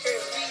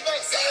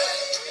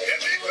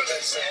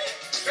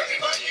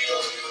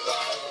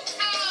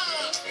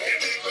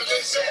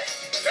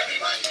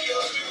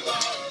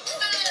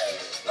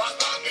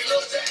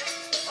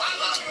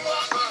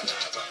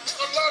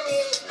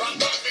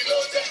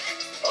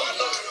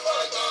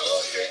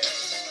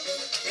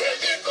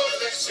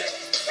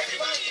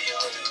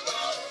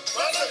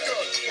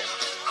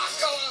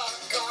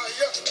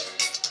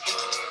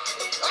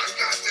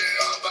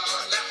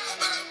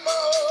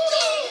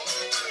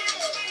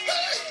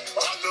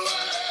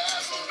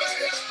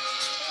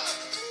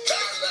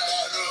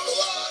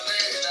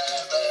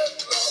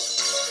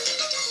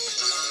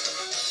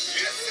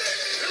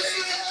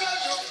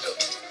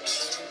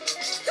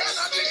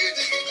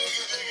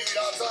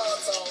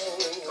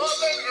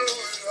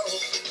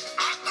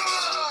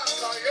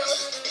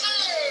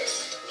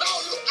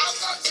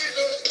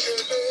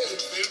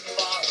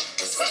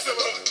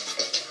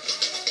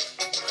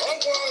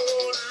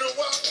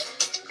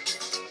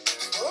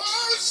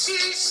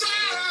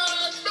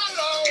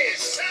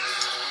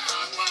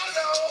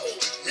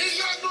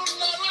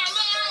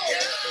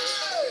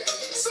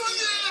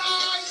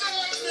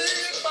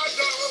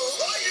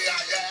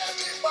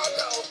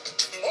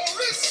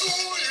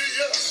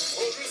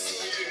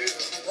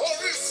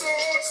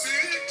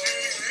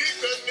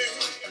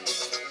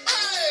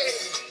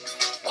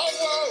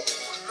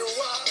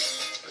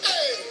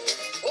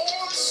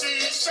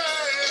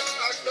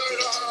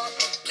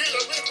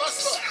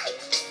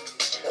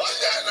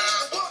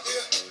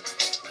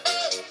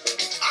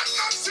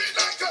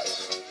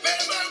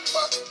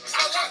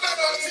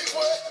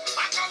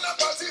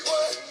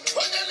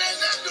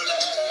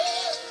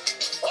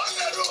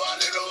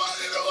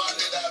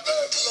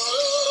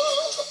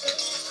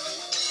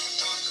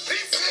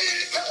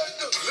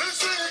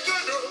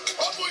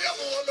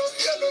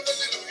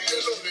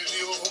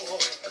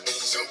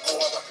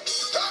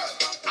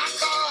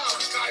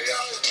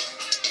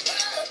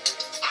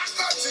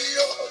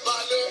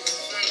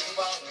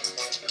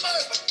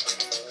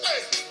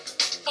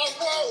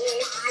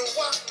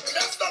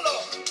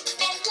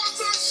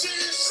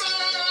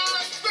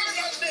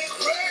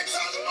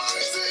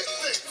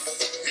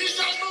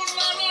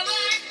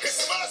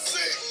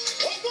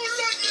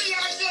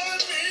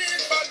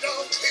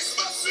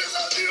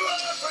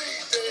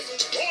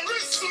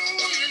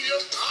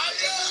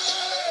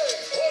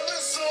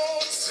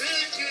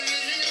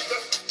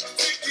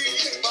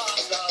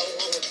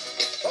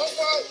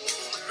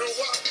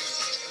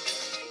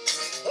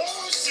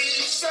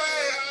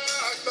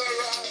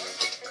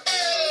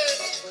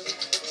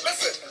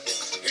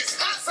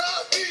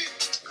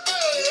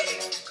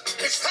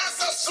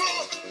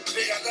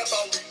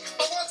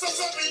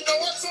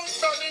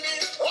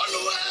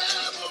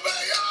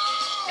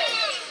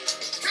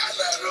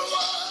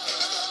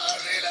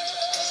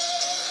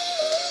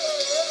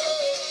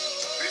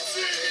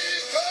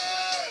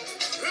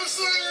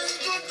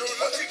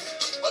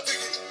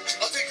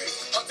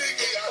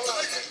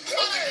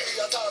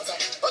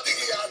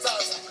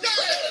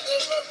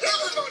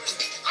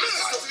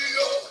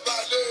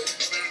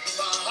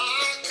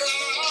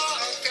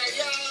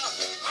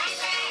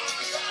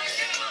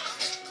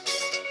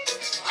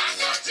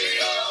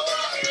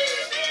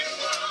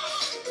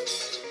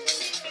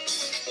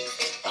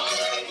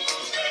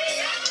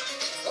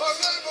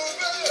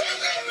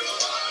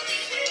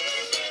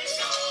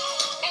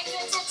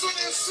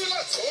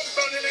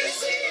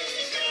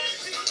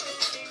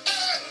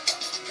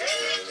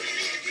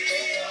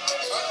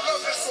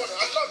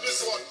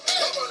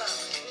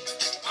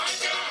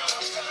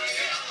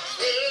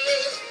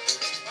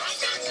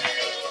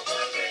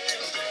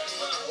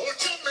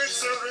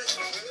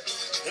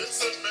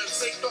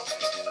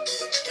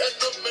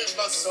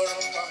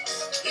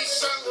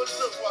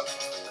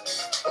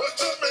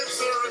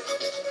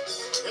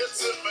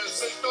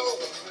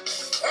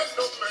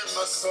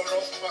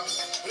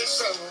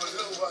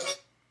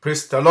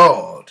Praise the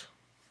Lord.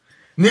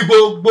 Ní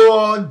gbogbo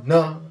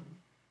ọ̀nà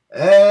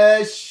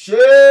ẹ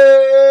ṣé,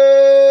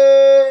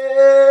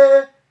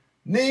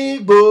 ní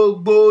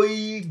gbogbo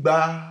ìgbà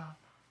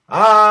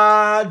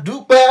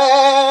àdúpẹ́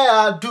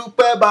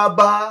àdúpẹ́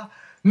bàbá,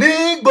 ní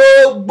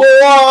gbogbo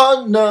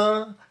ọ̀nà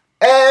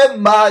ẹ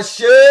mà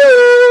ṣé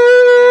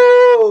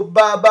o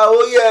bàbá,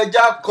 ó yẹ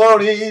ẹja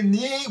kọrin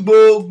ní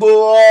gbogbo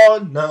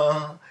ọ̀nà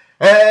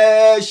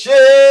ẹ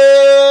ṣé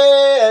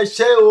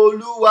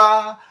Olúwa,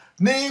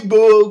 ní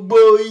gbogbo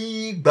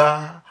ìgbà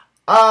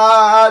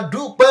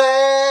àdúpẹ́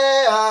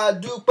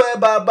àdúpẹ́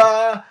bàbá,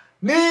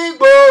 ní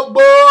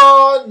gbogbo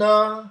ọ̀nà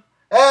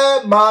ẹ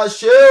mà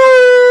ṣé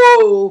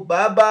o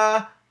bàbá,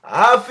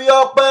 a fi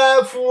ọpẹ́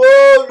fún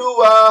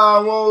Olúwa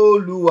àwọn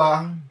olúwa,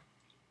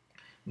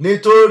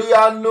 nítorí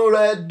àánú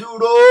rẹ̀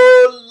dúró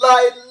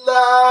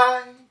láéláé.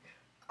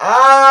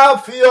 A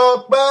fi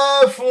ọpẹ́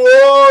fún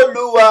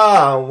Olúwa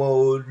àwọn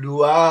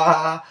olúwa,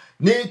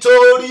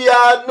 nítorí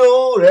àánú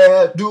rẹ̀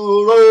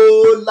dúró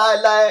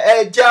láéláé. Ẹ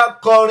jẹ́ á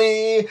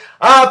kọrin.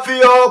 A fi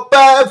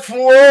ọpẹ́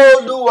fún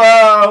Olúwa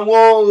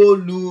àwọn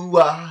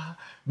olúwa,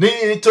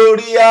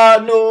 nítorí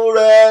àánú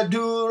rẹ̀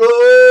dúró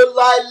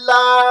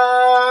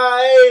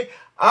láéláé.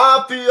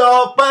 A fi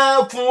ọpẹ́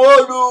fún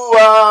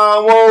Olúwa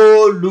àwọn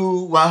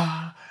olúwa,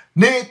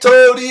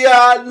 nítorí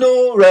àánú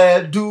rẹ̀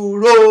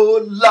dúró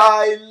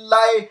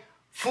láéláé.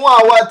 Fún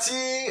àwa tí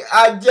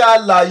a jẹ́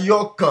alààyè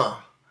ọkàn,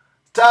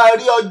 tá a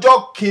rí ọjọ́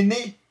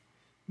kìíní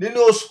nínú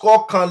oṣù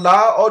kọkànlá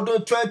ọdún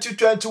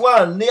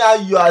 2021 ní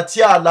ayọ̀ àti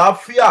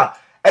àlàáfíà,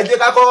 ẹ jẹ́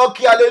ká kọ́kọ́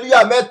kí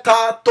hallelujah mẹ́ta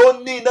tó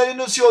ní iná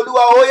nínú sí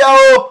Olúwa. Ó yá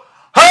o,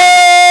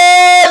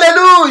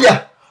 hallelujah,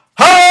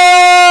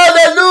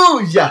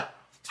 hallelujah,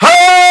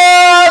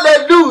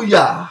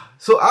 hallelujah.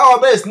 So àwọn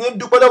bẹ́ẹ̀ sì ní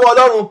dúpẹ́ lọ́wọ́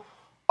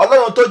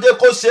Ọlọ́run tó jẹ́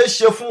kó ṣeé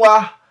ṣe fún wa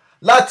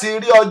láti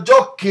rí ọjọ́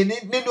kìíní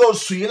nínú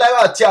oṣù yìí láyọ̀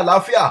àti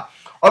àlàáfíà.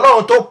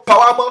 Ọlọ́run tó pa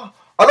wá mọ́,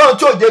 Ọlọ́run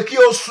tí ò jẹ́ kí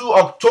oṣù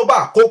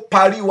October kó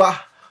parí wa.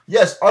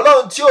 Yes,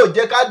 Ọlọ́run tí ò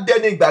jẹ́ ká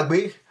dẹni ìgbàgbé,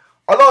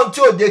 Ọlọ́run tí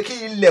ò jẹ́ kí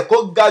ilẹ̀ kó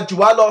ga jù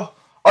wá lọ,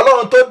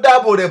 Ọlọ́run tó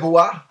dáàbò rẹ̀ bò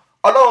wá,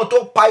 Ọlọ́run tó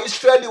pa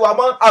Ísírẹ́lì wa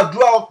mọ́.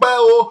 Àdúrà ọpẹ́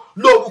o,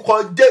 lórúkọ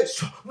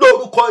Jésù,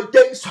 lórúkọ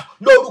Jésù,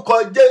 lórúkọ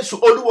Jésù.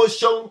 Olúwo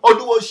ṣeun,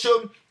 Olúwo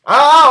ṣeun.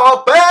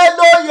 Ọpẹ́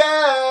ló yẹ,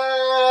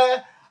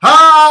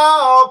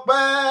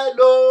 ọpẹ́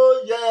ló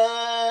yẹ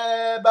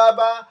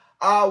bàbá.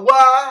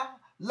 Àwa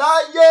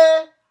láyé,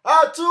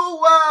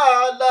 àtúwà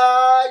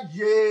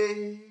láyé,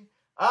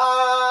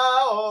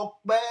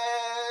 ọpẹ́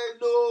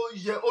ló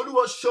yẹ.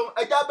 Olúwo ṣeun.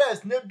 Ẹjá bẹ́ẹ̀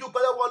sì ní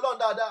dúpẹ́ lọ́wọ́ Ọlọ́run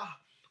dáadáa.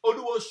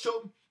 Olúwo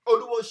ṣeun,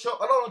 Olúwo ṣeun.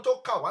 Ọlọ́run tó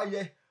kà wá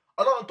yẹ,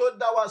 Ọlọ́run tó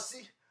dá wa sí,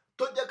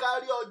 tó jẹ́ ká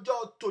rí ọjọ́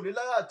tòní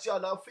láyọ̀ àti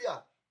àlàáfíà.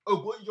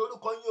 Ògo yìí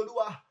orúkọ yín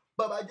Olúwa.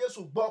 Bàbá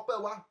Jésù gbọ́ ọpẹ́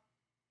wa.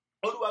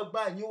 Olúwa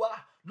gba ìyìn wa.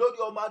 Lórí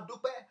ọmọ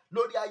adúpẹ́,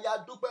 lórí aya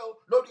adúpẹ́ o,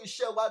 lórí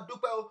iṣẹ́ wa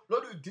adúpẹ́ o,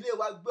 lórí ìdílé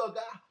wa gbé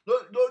ọ̀gá,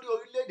 lórí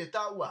orílẹ̀-èdè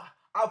tá a wà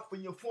a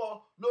fìyìn fún ọ,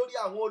 lórí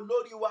àwọn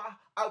olórí wa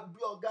a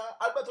gbé ọ̀gá.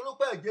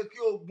 Agbẹ́tọ̀lọ́pẹ́ ẹ jẹ́ kí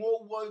ogun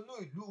ó wọ inú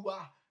ìlú wa,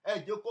 ẹ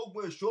jẹ́ kó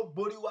ogun èṣó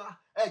borí wa,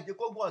 ẹ jẹ́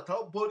kó ogun ọ̀tá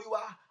ó borí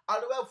wa.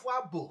 Adúpẹ́ fún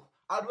ààbò,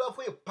 adúpẹ́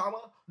fún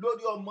ìpamọ́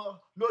lórí ọmọ,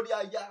 lórí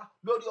aya,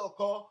 lórí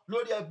ọkọ,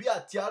 lórí ẹbí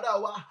àti ará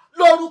wa.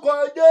 Lórúkọ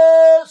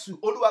Jésù,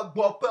 Olúwa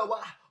gbọ́ ọpẹ́ wa,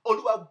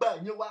 Olúwa gba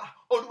ìyìn wa,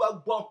 Olúwa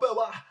gbọ́ ọpẹ́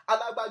wa.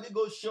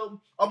 Alágbàdìgò ṣeun.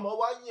 Ọmọ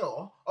wa yìn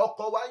ọ́,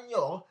 ọkọ wa yìn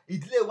ọ́,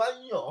 ìdílé wa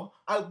yìn ọ́.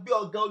 A gbé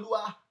ọ̀gá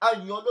Olúwa, a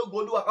yìn ọ́ lógo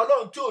Olúwa.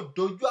 Ọlọ́run tí ò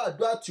dojú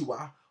àdúrà tì wá,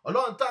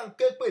 Ọlọ́run tá à ń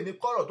ké pè ní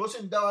kọ̀rọ̀ tó sì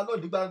ń dá wa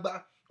lónìí gbangba.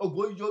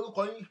 Ògo yìí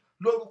orúkọ yín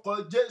lórúkọ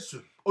Jésù.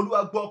 Olúwa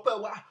gbọ́ ọpẹ́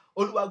wa,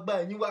 Olúwa gba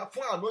ìyìn wa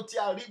fún àánú tí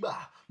a rí gbà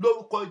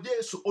lórúkọ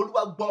Jésù.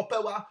 Olúwa gbọ́ ọpẹ́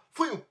wa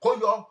fún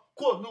ìkóyọ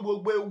kúrò ní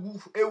gbogbo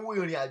ewu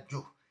ìrìn àjò,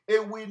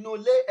 ewu inú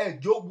ilé,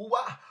 ẹ̀jọ̀ wú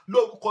wá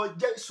lórúkọ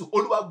Jésù.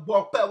 Olúwa gbọ́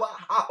ọpẹ́ wa.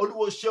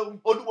 Olúwo ṣeun,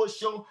 Olúwo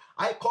ṣeun.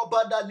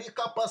 Àìkọ́bádà ní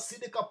kápá sí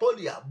ní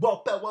kápólìà. Gbọ́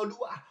ọpẹ́ wa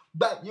Olúwa,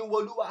 gba ìyìn wa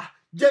Olúwa.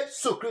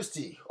 Jésù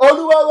Kristi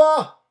Olúwa wa.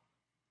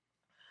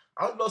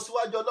 A ń lọ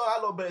síwájú Ọlọ́run,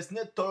 a lọ bẹ̀rẹ̀ sí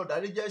ní tọrọ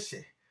ìdáríjì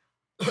ẹ̀ṣẹ̀.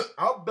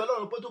 A ń bẹ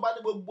Ọlọ́run pé tó bá ní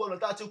gbogbo ọ̀nà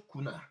tá a ti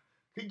kùnà,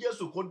 kí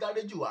Jésù kó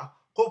dáríjì wá,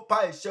 kó pa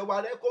ẹ̀ṣẹ̀ wa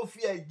rẹ́, kó fi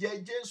ẹ̀jẹ̀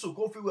Jésù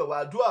kó fi wẹ̀ wá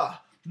àdúrà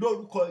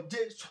lórúkọ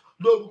Jésù,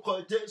 lórúkọ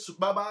Jésù.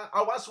 Bàbá, a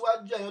wá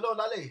síwájú ẹ̀yin Ọlọ́run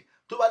lálẹ́ yìí,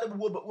 tó bá ní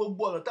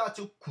gbogbo ọ̀nà tá a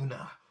ti kùnà,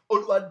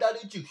 Olúwa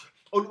dáríjì,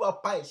 Olúwa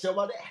pa ẹ̀ṣẹ̀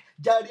wa rẹ́,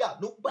 járí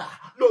àánú gbà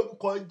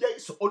lórúkọ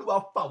Jésù. Olúwa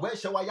fàwọ́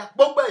ẹ̀ṣẹ̀ wa ya,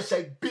 gbogbo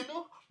ẹ̀ṣẹ̀ ìbínú,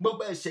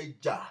 gbogbo ẹ̀ṣẹ̀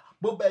ìjà,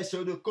 gbogbo ẹ̀ṣẹ̀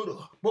òdòkodò,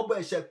 gbogbo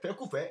ẹ̀ṣẹ̀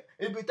ìfẹ́kùfẹ́,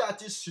 ibi tá a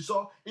ti ṣìṣọ,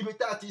 ibi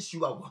tá a ti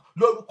ṣìwàwọ̀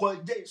lórúkọ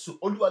Jésù.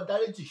 Olúwa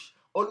dáríjì,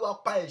 Olúwa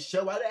pa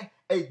ẹ̀ṣẹ̀ wa rẹ́,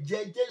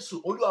 ẹ̀jẹ̀ Jésù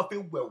Olúwa fi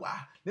wẹ̀ wá.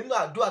 Nínú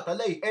àdúrà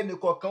tálẹ́ yìí, ẹnì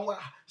kọ̀ọ̀kan wa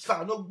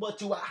ṣàánú gbọ́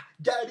tiwa,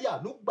 járí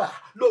àánú gbà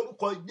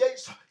lórúkọ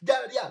Jésù,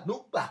 járí àánú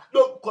gbà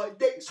lórúkọ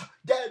Jésù,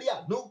 járí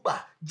àánú gbà.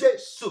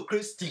 Jésù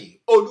Kristi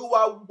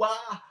Olúwa wa.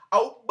 A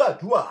ó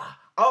gbàdúrà,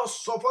 a ó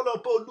sọ fọ́nà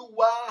pé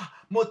Olúwa,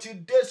 mo ti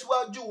dé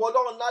síwájú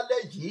Ọlọ́run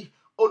lálẹ́ yìí.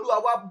 Olúwa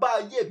wá bá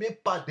ayé mi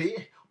pàdé.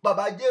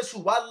 Bàbá Jésù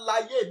wá la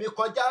ayé mi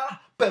kọjá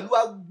pẹ̀lú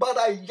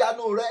agbára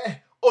ìyanu rẹ.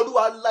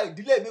 Olúwa la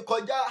ìdílé mi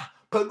kọjá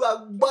pẹ̀lú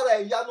agbára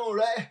ìyanu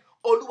rẹ.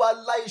 Olúwa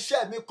la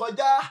iṣẹ́ mi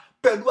kọjá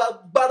pẹ̀lú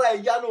agbára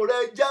ìyanu rẹ.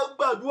 Jẹ́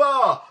gbàdúrà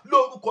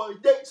lórúkọ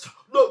Jésù,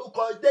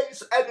 lórúkọ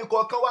Jésù. Ẹnì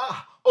kọ̀ọ̀kan wa,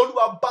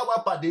 Olúwa bá wa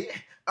pàdé.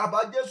 Bàbá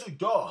Jésù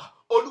jọ,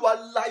 Olúwa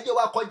la ayé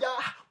wa kọjá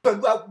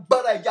pẹ̀lú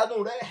agbára ìyanu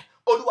rẹ.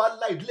 Olúwa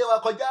la ìdílé wa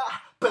kọjá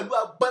pẹ̀lú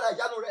agbára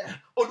ìyanu rẹ.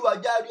 Olúwa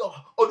járe ọ,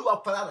 Olúwa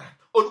farahàn,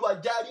 Olúwa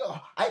járe ọ.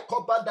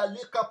 Àìkọ́bádà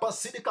ní kápá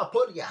sí ní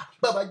kápólìà.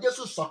 Bàbá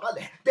Jésù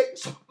sọ̀kalẹ̀,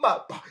 Jésù máa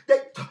bọ̀,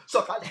 Jésù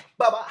sọ̀kalẹ̀.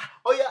 Bàbá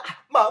óyá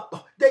máa bọ̀,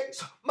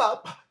 Jésù máa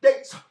bọ̀,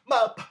 Jésù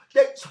máa bọ̀,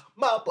 Jésù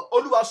máa bọ̀.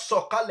 Olúwa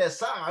sọ̀kalẹ̀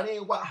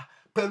sáàárín wa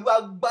pẹ̀lú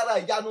agbára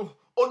ìyanu.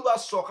 Olúwa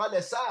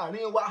sọ̀kalẹ̀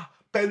sáàárín wa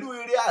pẹ̀lú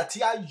ire àti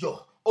ayọ̀.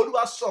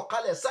 Olúwa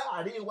sọ̀kalẹ̀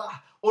sáàárín wa.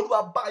 Olúwa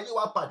bá ayé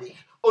wa pàdé.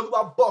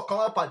 Olúwa bọ́ ọkàn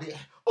wa pàdé.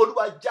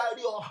 Olúwa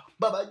járe ọ.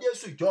 Bàbá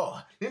Jésù jọ,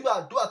 nínú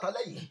àdúrà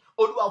tálẹ́ yìí,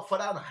 Olúwa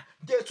farahàn.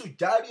 Jésù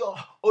járe ọ.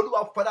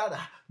 Olúwa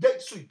farahàn.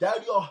 Jésù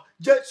járe ọ.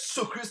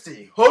 Jésù Kristi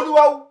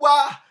Olúwa wa.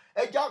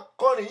 Ẹja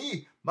kọrin yìí.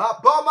 Máa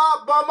bọ̀, máa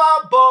bọ̀, máa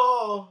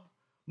bọ̀.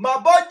 Máa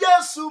bọ̀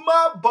Jésù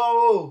máa bọ̀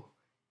o.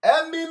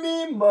 Ẹ̀mí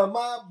mímọ́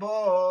máa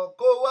bọ̀,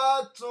 kó wá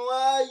tún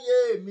ayé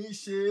mi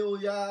ṣe ó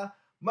yá.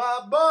 Máa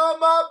bọ̀,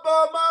 máa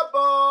bọ̀, máa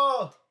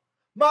bọ̀.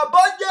 Máa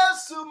bọ̀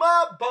Jésù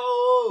máa bọ̀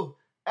o.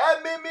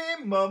 Ẹ̀mí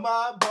mímọ́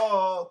máa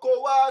bọ̀, kó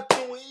wá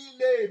tún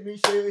ilé mi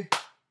ṣe.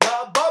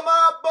 Máa bọ̀. bọ̀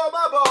máa bọ̀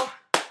máa bọ̀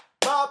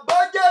máa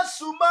bọ̀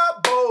Jésù máa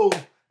bọ̀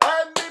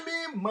ẹ̀mí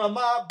mímọ́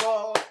máa bọ̀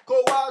kó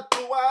wá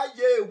tún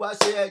ayé wa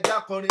ṣe ẹja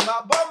kọrin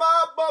máa bọ̀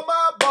máa bọ̀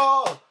máa bọ̀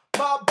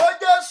máa bọ̀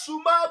Jésù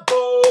máa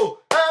bọ̀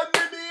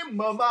ẹ̀mí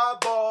mímọ́ máa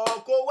bọ̀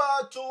kó wá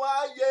tún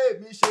ayé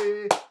mi ṣe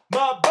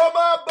máa bọ̀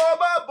máa bọ̀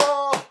máa bọ̀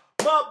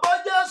máa bọ̀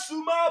Jésù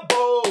máa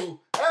bọ̀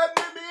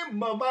ẹ̀mí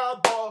mímọ́ máa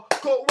bọ̀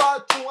kó wá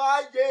tún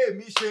ayé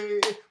mi ṣe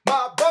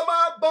máa bọ̀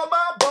máa bọ̀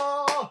máa bọ̀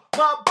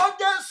máa bọ̀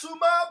Jésù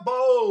máa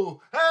bọ̀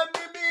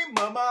ẹ̀mí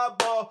mímọ́ máa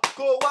bọ̀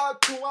kó wá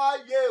tún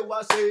ayé wa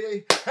ṣe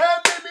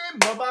ẹ̀mí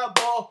mímọ́ máa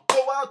bọ̀ kó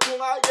wá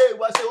tún ayé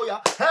wa ṣe ó yá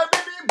ẹ̀mí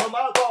mímọ́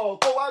máa bọ̀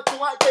kó wá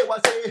tún ayé wa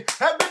ṣe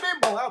ẹ̀mí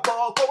mímọ́ máa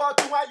bọ̀ kó wá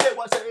tún ayé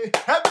wa ṣe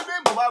ẹ̀mí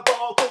mímọ́ máa bọ̀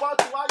kó wá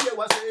tún ayé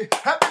wa ṣe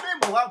ẹ̀mí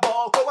mímọ́ máa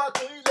bọ̀ kó wá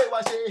tún ilé wa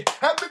ṣe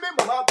ẹ̀mí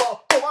mímọ́ máa bọ̀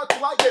kó wá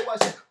tún ayé wa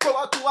ṣe kó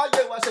wá tún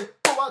ayé wa ṣe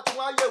kó wá tún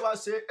ayé wa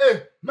ṣe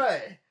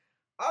amen.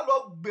 A lọ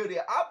béèrè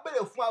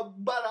fún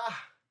agbára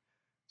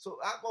so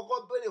a kọ́kọ́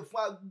béèrè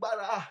fún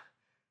agbára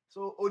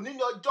so òní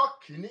ni ọjọ́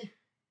kìíní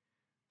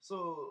so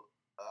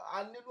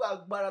a nílò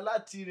agbára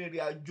láti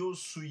rìnrìn àjò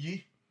oṣù yìí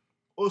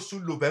oṣù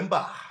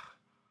November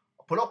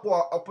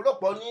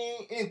ọ̀pọ̀lọpọ̀ ní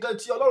nǹkan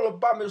tí Ọlọ́run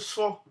bá mi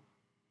sọ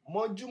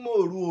mọ́júmọ́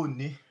òru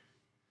òní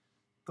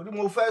torí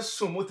mo fẹ́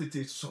sùn mo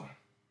tètè sùn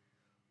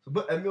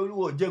ṣùgbọ́n ẹ̀mí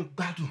Olúwa ò jẹ́ n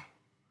gbádùn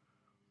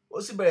ó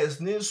sì bẹ̀rẹ̀ sí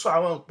ní sọ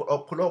àwọn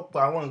ọ̀pọ̀lọpọ̀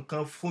àwọn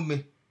nǹkan fún mi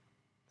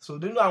so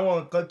nínú àwọn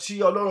nǹkan tí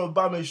Ọlọ́run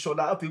bá mi sọ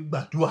la fi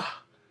gbàdúrà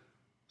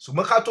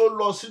ṣùgbọ́n ká tó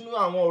lọ sínú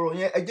àwọn ọ̀rọ̀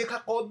yẹn ẹ jẹ́ ká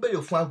kọ́ béèrè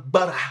fún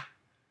agbára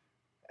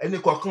ẹnì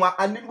kọ̀ọ̀kan wa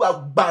a nílò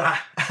agbára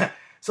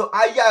so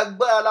ayé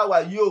agbára la wà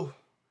yìí o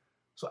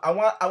so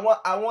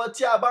àwọn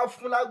tí a bá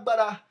fún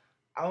lágbára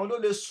àwọn ló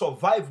lè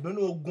survive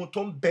nínú ogun tó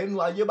ń bẹnu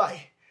ayé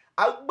báyìí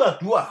a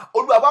gbàdúrà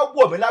Olúwa bá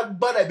wọ̀ mí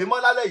lágbára ẹ̀mí mọ́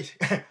lálẹ́ yìí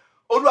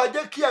Olúwa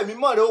jẹ́ kí ẹ̀mí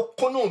mọ́ rẹ ó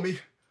kúnnú mi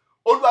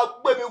Olúwa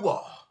gbé mi wọ̀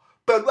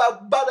pẹ̀lú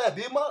agbára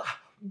ẹ̀mí mọ́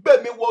gbé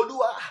mi wọ̀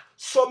Olúwa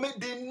sọ mí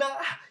di iná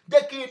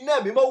jẹ́ kí iná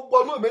ẹ̀mí mọ́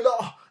wọnú mi lọ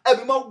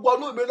ẹ̀mí mọ́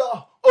wọnú mi lọ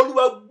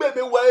Olúwa gbé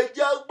mi wọ̀ ẹ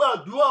jẹ́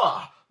gbàdúrà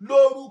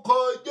lórúkọ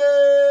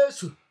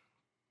Jésù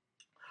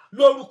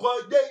lórúkọ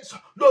Jésù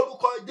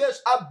lórúkọ Jésù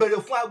a béèrè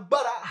fún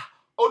agbára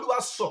Olúwa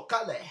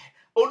sọ̀kalẹ̀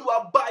Olúwa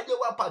bá ayé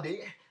wa pàdé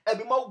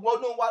ẹ̀mí mọ́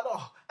wọnú wa lọ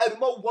ẹ̀mí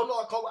mọ́ wọnú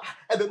ọkàn wa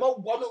ẹ̀mí mọ́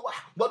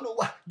wọnú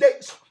wa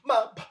Jésù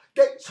máa bọ̀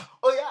Jésù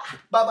ó yá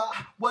bàbá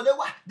wọlé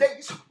wá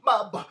Jésù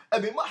máa bọ̀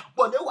ẹ̀mí mọ́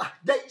wọlé wá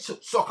Jésù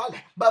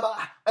sọ̀kalẹ̀ bàbá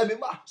ẹ̀mí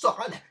mọ́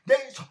sọ̀kalẹ̀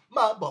Jésù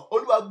máa bọ̀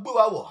Olúwa gbé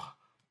wa wọ̀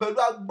pẹ̀lú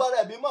agbára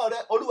ẹ̀mí mọ́ rẹ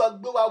Olúwa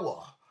gbé wa wọ̀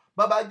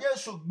bàbá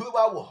Jésù gbé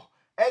wa wọ̀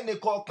ẹnì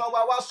kọ̀ọ̀kan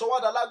wa wá sọ wá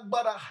dà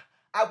lágbára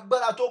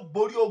agbára tó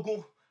borí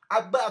ogun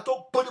agbára tó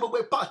borí gbogbo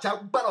ipá àti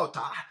agbára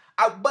ọ̀tá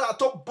agbára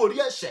tó borí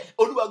ẹ̀ṣẹ̀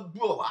Olúwa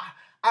gbé wa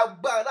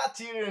agbára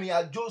láti rìnrìn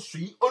àjò oṣù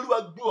yìí Olúwa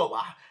gbé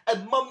wa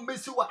ẹ̀mí mọ́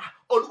mẹ́sí wa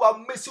Olúwa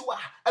mẹ́sí wa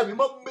ẹ̀mí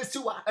mọ́ mẹ́sí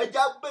wa ẹ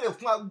jẹ́ á béèrè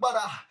fún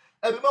agbára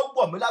ẹ̀mí mọ́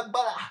wọ̀ mí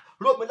lágbára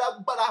rọ̀ mí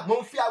lágbára mò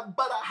ń fi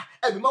agbára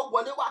ẹ̀mí mọ́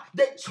wọlé wa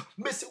Jésù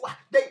mẹ́sí wa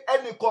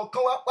ẹnì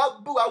kọ̀ọ̀kan wa wá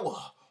gbé wa wọ̀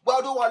wá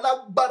rọ̀ wa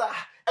lágbára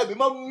ẹ̀mí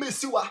mọ́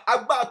mẹ́sí wa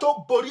agbára tó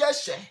borí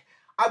ẹ̀ṣẹ̀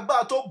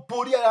agbára tó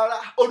borí ara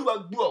Olúwa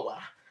gbé wa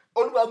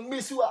Olúwa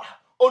mẹ́sí wa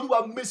Olúwa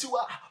mẹ́sí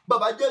wa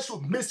bàbá Jésù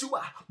mẹ́sí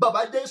wa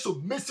bàbá Jésù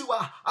mẹ́sí wa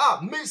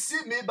mẹ́sí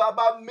mi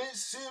bàbá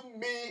mẹ́sí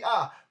mi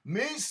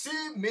mẹ́sí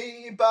mi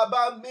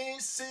bàbá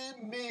mẹ́sí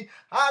mi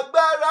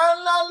agbára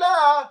ńláńlá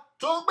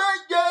tó gbé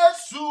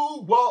Jésù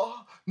wọ̀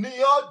ní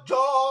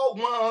ọjọ́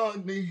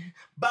wọn ni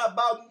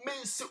bàbá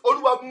mẹ́sí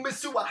Olúwa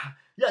mẹ́sí wa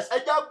yes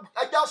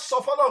ẹja sọ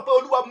fọlọ́run pé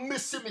Olúwa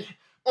mẹ́sí mi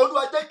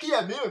Olúwa jẹ́ kí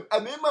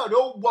ẹ̀mí mọ̀ rẹ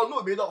ó wọnú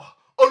mi lọ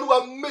Olúwa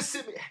mẹ́sí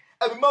mi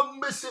ẹ̀mí mọ́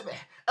mẹ́sí mi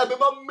ẹ̀mí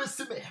mọ́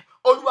mẹ́sí mi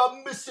Olúwa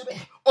mẹ́sí mi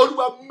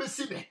Olúwa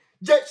mẹ́sí mi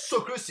Jésù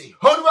Kristi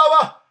Olúwa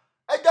wa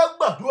ẹ jẹ́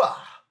gbàdúrà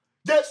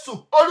Jésù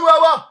Olúwa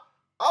wa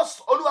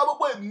Olúwa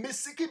gbogbo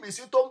ìmísí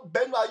kìmísí tó ń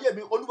bẹnu ayé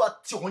mi Olúwa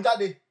tì wọ́n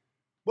jáde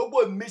gbogbo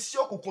ìmísí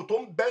òkùnkùn tó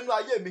ń bẹnu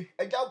ayé mi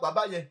ẹ jẹ́ àgbà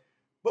báyẹn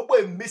gbogbo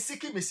ìmísí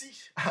kìmísí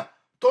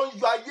tó ń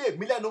yọ ayé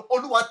mi lẹ́nu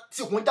Olúwa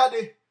tì wọ́n jáde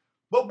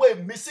gbogbo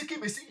ìmísí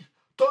kìmísí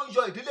tó ń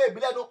yọ ìdílé mi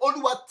lẹ́nu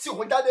Olúwa tì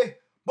wọ́n jáde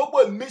gbogbo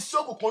ìmísí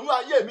òkùnkùn ní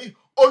ayé mi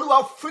Olúwa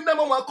fínná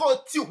mọ́ wọn kó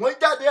tì wọ́n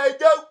jáde ẹ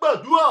jẹ́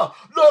gbàdúrà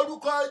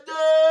lórúkọ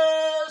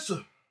Jésù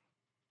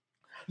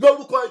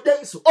lórúkọ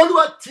Jésù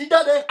Olúwa tì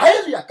jáde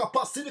àìlè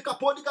àkàpà síríkà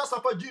pọ́níkà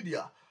sáfà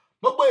jìdìá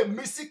gbogbo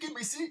ìmísí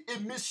kìmísí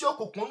ìmísí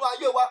òkùnkùn ní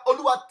ayé wa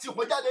Olúwa tì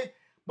wọ́n jáde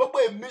gbogbo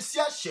ìmísí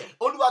ẹ̀ṣẹ̀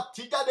Olúwa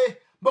tì jáde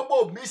gbogbo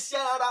ìmísí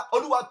ara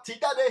Olúwa tì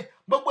jáde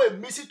gbogbo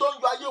ìmísí tó ń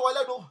yọ ayé wa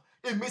lẹ́nu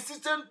ìmísí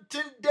tí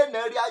ń dènà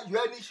ẹ̀rí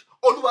ayọ̀ ẹni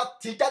Olúwa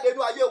tì jáde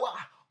ní ayé wa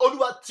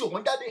Olúwa tì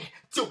wọ́n jáde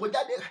tì wọ́n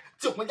jáde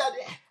tì wọ́n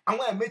jáde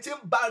àwọn ẹ̀mí tí ń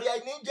ba ara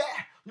ẹni jẹ́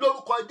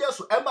lórúkọ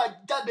Jésù ẹ máa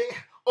jáde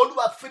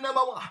Olúwa fínná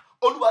mọ́ wọn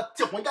Olúwa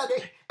tì wọ́n jáde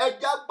ẹ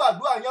já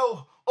gbàdúrà yẹn o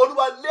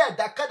Olúwa lé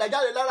ẹ̀dákẹ́dá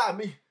jáde lára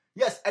mi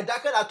yes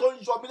ẹ̀dákẹ́dá tó ń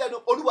yọ mí lẹ́nu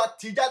Olúwa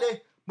tì jáde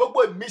gbogbo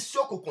ìmísí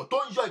òkùnkùn tó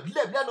ń yọ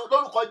ìdílé mi lẹ́nu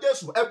lórúkọ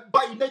Jésù ẹ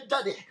bá iná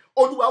jáde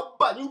Olúwa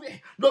bá yín wí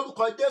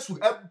lórúkọ Jésù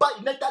ẹ bá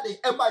iná jáde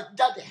ẹ máa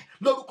jáde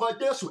lórúkọ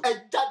Jésù ẹ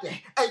jáde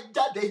ẹ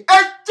jáde ẹ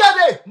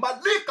jáde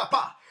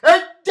màlíkàpá ẹ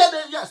jáde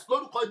yes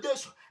lórúkọ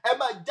Jésù ẹ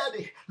máa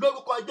jáde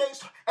lórúkọ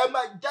Jésù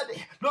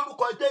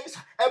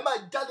máa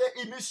jáde.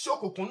 Ìmísí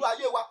òkùnkùn nínú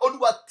ayé wa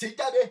Olúwa tì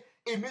jáde.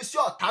 Ìmísí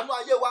ọ̀tá nínú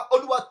ayé wa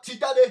Olúwa tì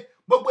jáde.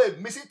 Gbogbo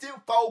ìmísí tí ń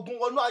fa ogun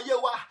wọnú ayé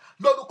wa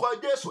lórúkọ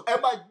Jésù ẹ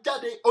máa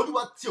jáde.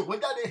 Olúwa tì wọ́n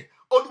jáde.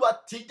 Olúwa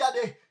tì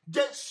jáde.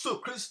 Jésù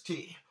Kristi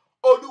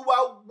Olúwa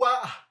wa.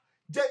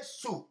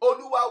 Jésù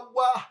Olúwa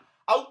wa.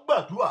 A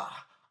gbàdúrà.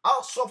 A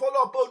sọ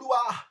fọ́lọ́run pé Olúwa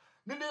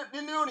nínú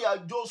ìrìn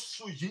àjò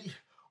oṣù yìí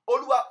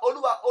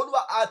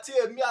Olúwa àti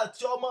èmi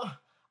àti ọmọ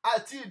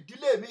àti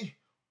ìdílé mi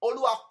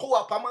Olúwa kó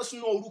wa pamọ́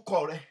sínú orúkọ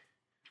rẹ.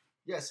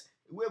 Yes,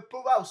 ìwé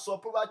Proverbs sọ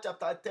Proverbs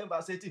chapter 10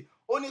 verse 18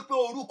 ó ní pé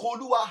orúkọ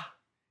Olúwa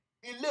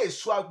ilé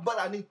èso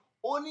agbára ni.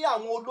 Ó ní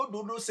àwọn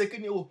olódodo ṣe kí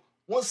ni o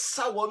wọ́n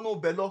sá wọnú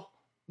ibẹ̀ lọ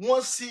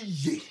wọ́n sì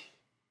yè.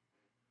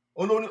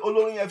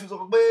 Olórin yẹn fi sọ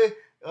pé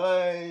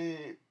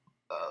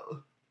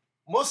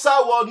mo sá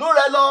wọnú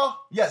rẹ lọ.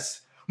 Yes,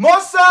 mo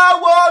sá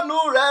wọnú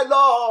rẹ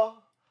lọ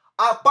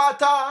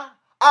àpáta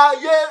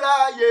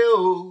ayérayé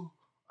o.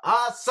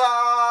 A sá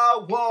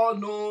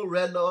wọnú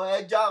rẹ lọ.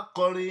 Ẹja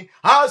kọrin.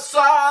 A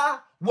sá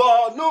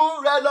wọnú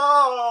rẹ lọ.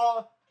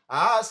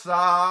 A sá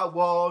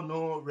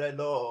wọnú rẹ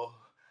lọ.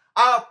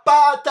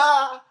 Àpáta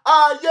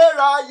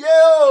ayérayé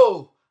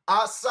o.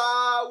 A sá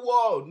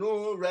wọnú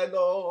rẹ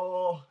lọ.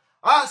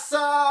 A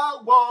sá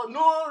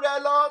wọnú rẹ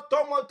lọ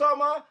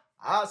tọmọtọmọ.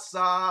 A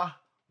sá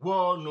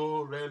wọnú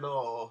rẹ lọ.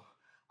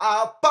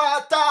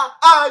 Àpáta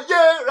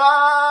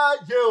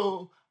ayérayé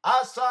o.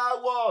 A sá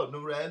wọnú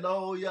rẹ lọ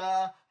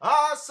ya.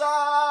 A sá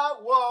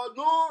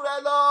wọnú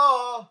rẹ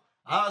lọ.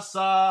 A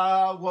sá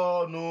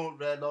wọnú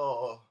rẹ lọ.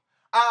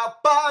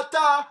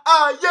 Àpáta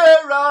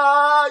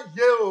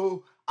ayérayé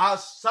o. A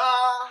sá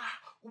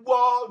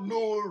wọnú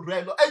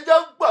rẹ lọ. Ẹ jẹ́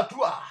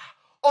gbàdúrà.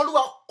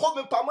 Olúwa kó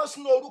mi pamọ́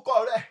sínú orúkọ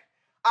rẹ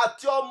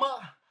àti ọmọ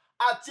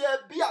àti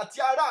ẹbí àti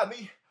ará mi.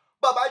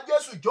 Bàbá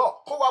Jésù jọ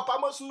kó wa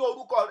pamọ́ sínú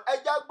orúkọ rẹ. Ẹ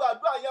jẹ́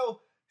gbàdúrà yẹn o.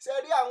 Ṣé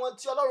rí àwọn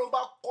tí Ọlọ́run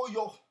bá kó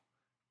yọ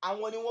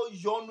àwọn ni wọ́n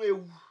yọnu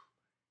ewu.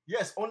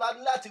 Yes, ọ̀la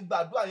ní láti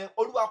gbàdúrà yẹn.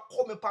 Olúwa kó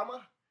mi pamọ́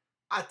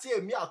àti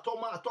èmi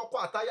àtọmọ àtọkọ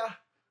àtaya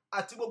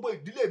àti gbogbo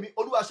ìdílé mi.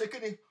 Olúwa ṣe kí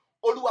ni?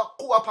 Olúwa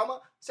kó wa pamọ́.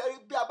 Ṣé rí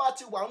bí a bá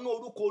ti wà nínú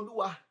orúkọ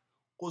Olúwa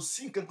kò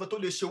sí nǹkan kan tó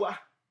lè ṣe wá.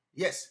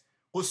 Yes,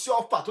 kò sí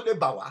ọfà tó lè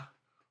bà wá.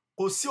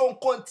 Kò sí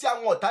ohunkóhun tí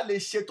àwọn ọ̀tá lè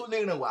ṣe tó lè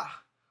ràn wá.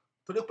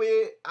 Torí pé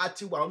a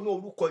ti wà nínú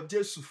orúkọ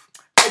Jésù.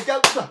 Ẹ jẹ́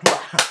gbàdúrà.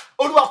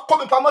 Olúwa kó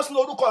mi pamọ́ sínú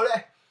orúkọ rẹ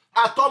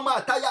àtọmọ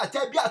àtaya àti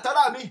ẹbí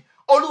àtará mi.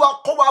 Olúwa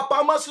kó wa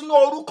pamọ́ sínú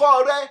orúkọ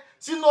rẹ.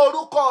 Sínú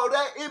orúkọ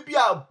rẹ ibi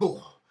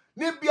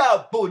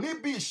ààbò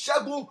níbi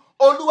ìṣẹ́gun.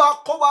 Olúwa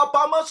kó wa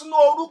pamọ́ sínú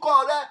orúkọ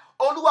rẹ.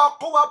 Olúwa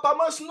kó wa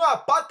pamọ́ sínú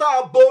àpáta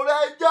ààbò rẹ.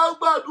 Ẹ jẹ́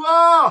gbàdúrà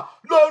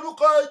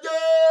lórúkọ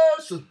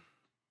Jésù.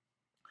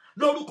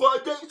 Lórúkọ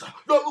Jésù.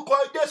 Lórúkọ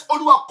Jésù.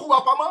 Olúwa kó wa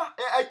pamọ́.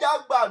 Ẹ jẹ́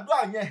gbàdúrà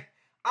yẹn.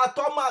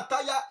 Àtọmọ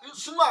àtaya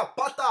sínú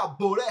àpáta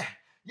ààbò rẹ.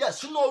 Yes,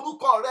 sínú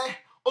orúkọ rẹ.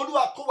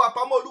 Olúwa kó wa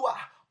pamọ́.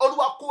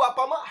 Olúwa kó wa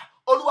pamọ́.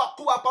 Olúwa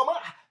kó wa pamọ́.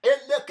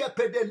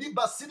 Elekepede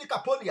liba sinika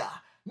polia.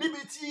 Níbi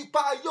tí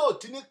ipa yóò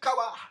ti ní ká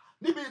wa.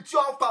 Níbi tí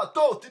ọfà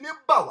tó ti ní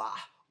bà wá.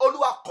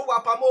 Olúwa kó wa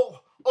pamọ́.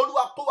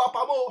 Olúwa kó wa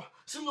pamọ́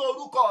sínú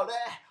orúkọ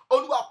rẹ.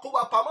 Olúwa kó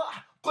wa pamọ́.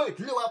 Kó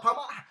ìdílé wa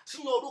pamọ́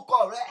sínú orúkọ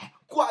rẹ.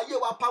 Kó ayé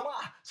wa pamọ́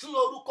sínú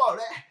orúkọ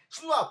rẹ.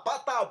 Sínú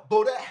àpáta ààbò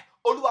rẹ.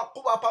 Olúwa kó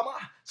wa pamọ́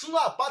sínú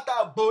àpáta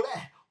ààbò rẹ.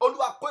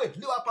 Olúwa kó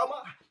ìdílé wa pamọ́.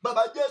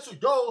 Bàbá Jésù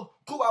jọ̀ọ́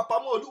kó wa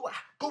pamọ́ Olúwa.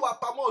 Kó wa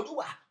pamọ́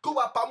Olúwa. Kó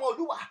wa pamọ́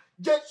Olúwa.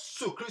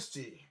 Jésù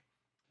Kristi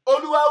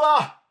Olúwa wa.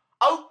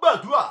 A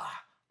gbàdúrà.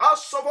 A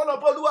sọ fọ́nà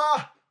pé Olúwa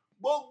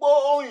gbogbo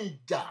ohun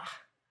ìjà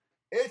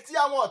etí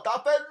àwọn ọ̀tá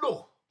fẹ́ lò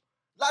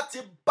láti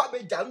bá mi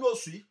jà ní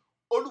oṣù yìí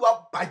Olúwa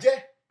bàjẹ́.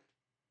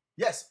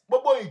 Yes,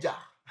 gbogbo ohun ìjà.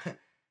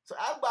 So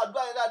a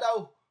gbàdúrà yẹn dáadáa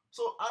o.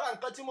 So ara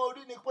nǹkan tí mo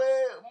rí ni pé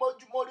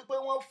mo rí pé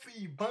wọ́n fi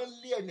ìbọn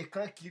lé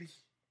ẹnìkan kiri.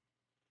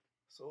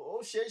 So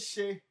ó ṣeé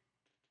ṣe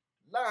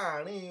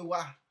láàrin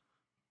wa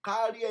ká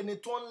rí ẹni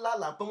tó ń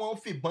lálàá pé wọ́n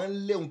fi ìbọn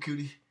lé òun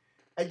kiri.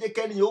 Ẹ jẹ́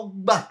kẹ́ni ó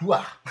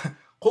gbàdúrà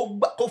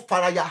kó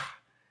faraya.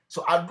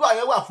 So àdúrà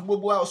yẹn wà fún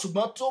gbogbo wa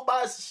ṣùgbọ́n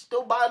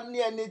tó bá ní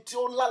ẹni tí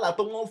ó lálàá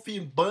pé wọ́n fi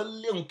ìbọn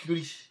lé òun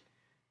kiri.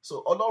 So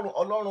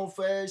Ọlọ́run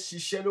fẹ́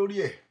ṣiṣẹ́ lórí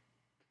ẹ̀.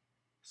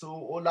 So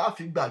ó là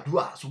fi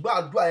gbàdúrà ṣùgbọ́n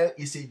àdúrà yẹn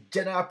is a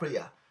general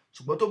prayer.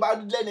 Ṣùgbọ́n tó bá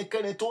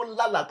lẹ́nikẹ́ni tó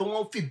lálàá pé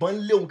wọ́n fi ìbọn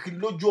lé òun kiri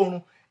lójú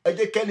oorun ẹ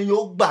jẹ́ kẹ́ni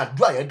yóò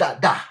gbàdúrà yẹn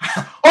dáadáa.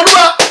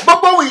 Olúwa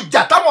gbogbo ohun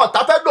ìjà táwọn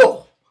ọ̀tá fẹ́ lò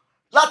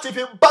láti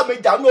fi bá mi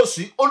jà ní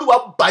oṣù Olúwa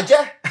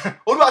bàjẹ́.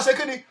 Olúwa ṣe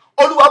kí ni?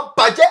 Olúwa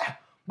bàjẹ́.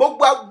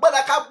 Gbogbo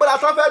agbára kágbára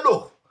tán fẹ́ lò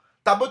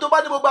tàbí tó bá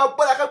ní gbogbo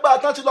agbára kágbára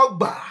tán ti lọ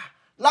gbà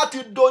láti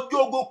dojú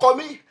ogun kọ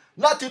mí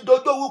láti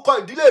dojú ogun kọ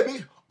ìdílé mi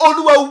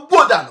Olúwa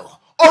wó dànù.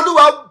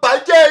 Olúwa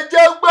bàjẹ́.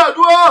 Jẹ́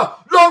gbàdúrà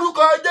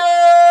lórúkọ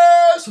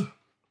Jésù.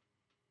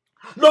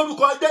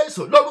 Lórúkọ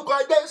Jésù. Lórúkọ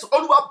Jésù.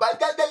 Olúwa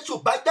bàjẹ́. Jésù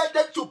bàjẹ́.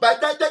 Jésù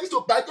bàjẹ́. Jésù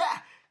bàjẹ́.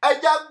 Ẹ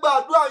jẹ́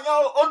gbàdúrà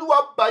yẹn Olúwa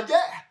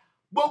bàjẹ́.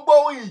 Gbogbo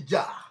ohun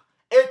ìjà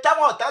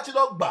táwọn ọ̀tá ti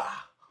lọ gbà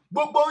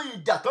gbogbo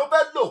ìjà tó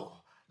fẹ́ lò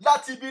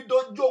láti ibi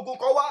dojú ogun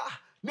kan wá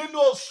nínú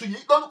oṣù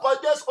yìí lórúkọ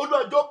Jésù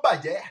Olúwa jọ̀ọ́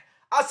bàjẹ́.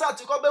 Asa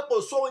ti kọ́ pé kò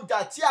sóhun ìjà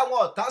tí àwọn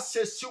ọ̀tá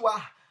ṣe sí wa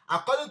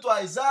according to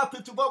Isaiah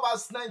 54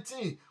 verse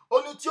 19 ó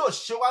ní tí ò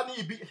ṣe wá ní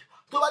ibi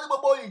tó bá ní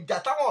gbogbo ìjà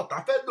táwọn ọ̀tá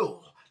fẹ́ lò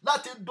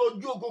láti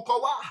dojú ogun kọ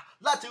wá,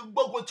 láti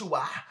gbógun ti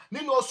wá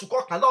nínú oṣù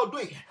kọkànlá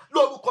ọdún yìí,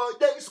 lórúkọ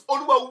Jésù,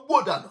 Olúwa wó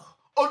dànù,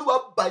 Olúwa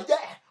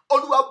bàjẹ́,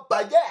 Olúwa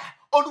bàjẹ́,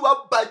 Olúwa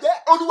bàjẹ́,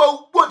 Olúwa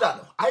wó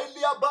dànù.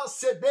 Àìlíàbá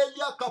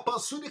ṣèdélíà kàpà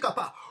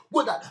súnìkàpà wó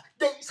dànù.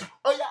 Jésù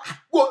ọ̀yà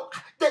wó,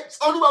 Jésù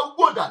Olúwa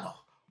wó dànù.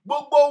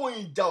 Gbogbo ohun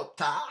ìjà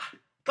ọ̀tá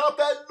tó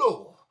fẹ́ lò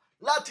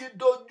láti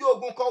dojú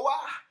ogun kọ wá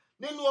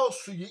nínú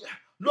oṣù yìí,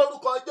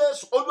 lórúkọ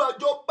Jésù, Olúwa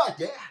jọ̀ọ́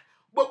bàjẹ́.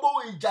 Gbogbo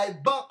ohun ìjà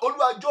ìbọn,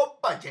 Olúwa jọ̀ọ́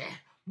bàjẹ́.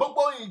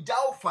 Gbogbo ohun ìjà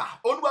ọfà,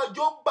 Olúwa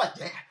jọ̀ọ́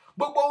bàjẹ́.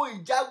 Gbogbo ohun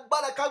ìjà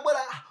agbára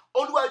kágbára,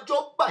 Olúwa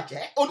jọ̀ọ́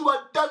bàjẹ́. Olúwa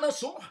dáná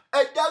sun,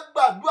 ẹ̀dá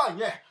gbàdúrà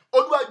yẹn,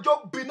 Olúwa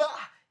jọ̀ọ́ bínà.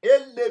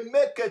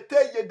 Elemekete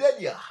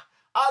yedelia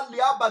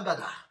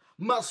aliabagada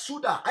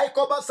masuda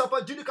aikoba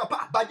safajiri kapa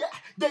bàjẹ́,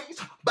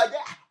 Jésù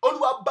bàjẹ́.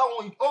 Olúwa bá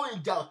ohun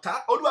ìjà ọ̀tá,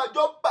 Olúwa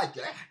jọ̀ọ́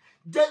bàjẹ́.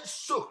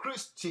 Jésù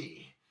Kristi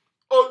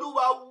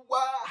Olúwa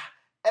wa.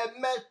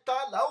 Ẹ̀mẹ́ta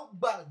la ó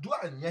gbàdúrà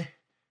yẹn.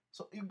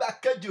 So ìgbà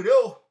kejì rèé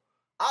o,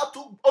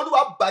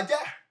 Olúwa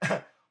bàjẹ́.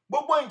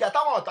 Gbogbo ìjà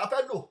táwọn ọ̀tá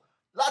fẹ́ lò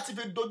láti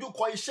fi dojú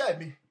kọ iṣẹ́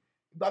mi,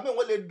 ìgbà míì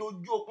wọ́n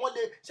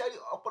lè ṣe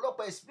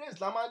ọ̀pọ̀lọpọ̀ experience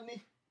la máa ń ní.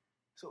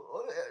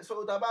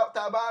 So tá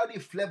a bá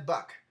reflect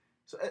back,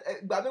 so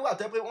ìgbà míì wà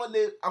tẹ́ pé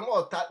àwọn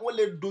ọ̀tá wọ́n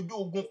lè dojú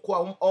ogun kọ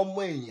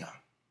ọmọ èèyàn.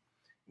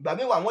 Ìgbà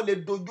míì wà wọ́n lè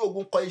dojú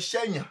ogun kọ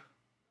iṣẹ́ èèyàn.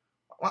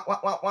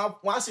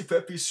 Wọ́n á sì fẹ́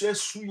fi iṣẹ́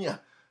súyàn.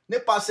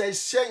 Nípasẹ̀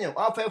iṣẹ́ èèyàn,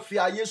 wọ́n á fẹ́ fi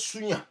ayé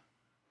súyàn.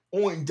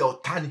 Ohun ìjà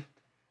ọ̀tá ni.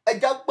 Ẹ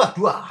jẹ́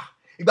gbàdúrà.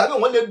 Ìgbà míì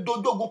wọ́n lè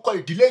dojú ogun kọ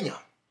ìdílé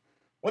èèyàn.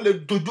 Wọ́n lè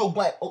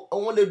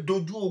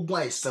dojú ogun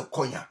àìsàn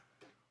kọyàn.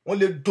 Wọ́n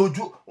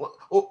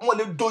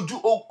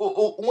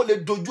lè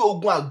dojú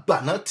ogun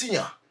àgbàná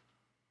tìyàn.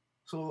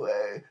 So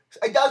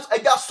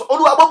ẹja sọ,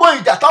 Olúwa gbogbo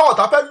ìjà táwọn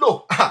ọ̀tá fẹ́ lò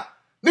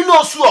nínú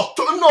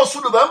oṣù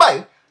November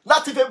yìí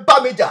láti fi bá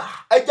mi jà,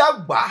 ẹja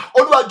gbà,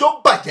 Olúwa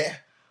jọ̀ọ́ bàjẹ́.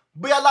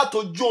 Bóyá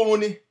látojú oorun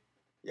ni,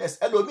 yes,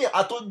 ẹlòmíì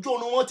àtojú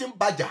oorun wọ́n ti ń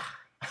bàjà.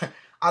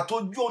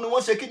 Àtojú oorun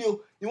wọ́n ṣe kí ni o,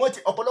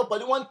 ọ̀pọ̀lọpọ̀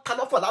ni wọ́n ń ta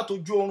lọ́fà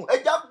látojú oorun.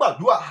 Ẹja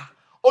gbàdúrà,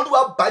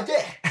 Olúwa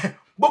bàjẹ́.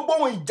 Gbogbo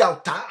ohun ìjà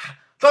ọ̀tá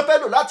tó fẹ́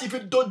lò láti fi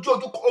dojú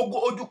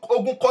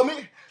ogun kọ mí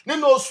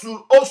nínú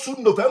oṣù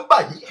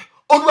November yìí,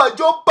 Olúwa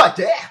jọ̀ọ́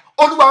bàjẹ́.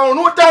 Olúwa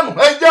run dànù.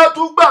 Ẹ jẹ́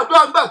tún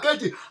gbàdúrà ńgbà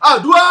kejì.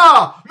 Àdúrà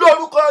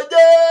lórúkọ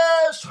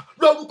Jésù,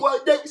 lórúkọ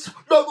Jésù,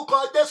 lórúkọ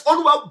Jésù.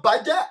 Olúwa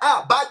bàjẹ́,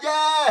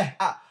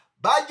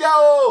 bàjẹ́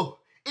o.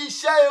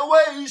 Iṣẹ́ ewé,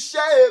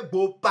 iṣẹ́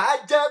egbò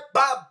bàjẹ́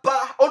bàbá.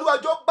 Olúwa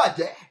jọ̀ọ́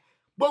bàjẹ́.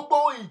 Gbogbo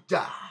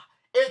ìjà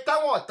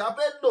táwọn ọ̀tá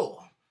fẹ́ lò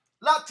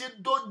láti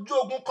dojú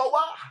ogun kọ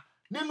wá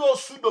nínú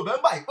oṣù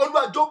November yìí,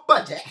 Olúwa jọ̀ọ́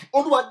bàjẹ́.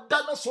 Olúwa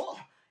dáná sun.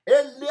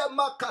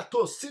 Eliemakato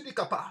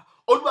sidikapa.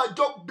 Olúwa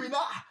jọ̀ọ́ bínà.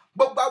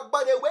 Gbogbo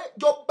agbára ewé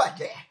jọ̀ọ́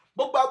bàjẹ́.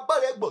 Gbogbo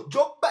agbára egbò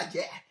jọ̀ọ́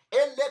bàjẹ́.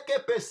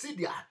 Elekepe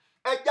sidia.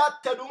 Ẹja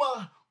tẹnumọ́,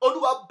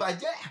 Olúwa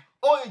bàjẹ́.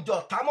 Ohun ìjà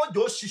ọ̀tá mọ́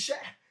jọ̀ọ́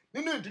ṣiṣẹ́.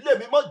 Nínú ìdílé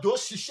mi mọ́ jọ̀ọ́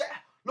ṣiṣẹ́.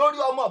 Lórí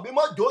ọmọ mi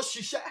mọ́ jọ̀ọ́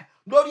ṣiṣẹ́.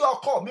 Lórí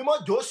ọkọ mi mọ́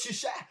jọ̀ọ́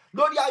ṣiṣẹ́.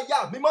 Lórí aya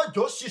mi mọ́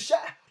jọ̀ọ́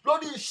ṣiṣẹ́.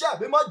 Lórí iṣẹ́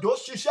mi mọ́ jọ̀ọ́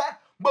ṣiṣẹ́.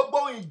 Gbogbo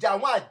ìjà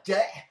àwọn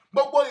àjẹ́,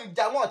 gbogbo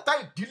ìjà àwọn ọ̀tá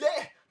ìdílé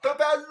tó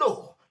fẹ́ lò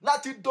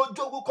láti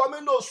dojú ogun kọ mí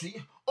lóṣù yìí,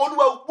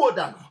 Olúwa wó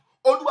dànù,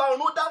 Olúwa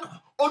run dànù,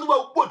 Olúwa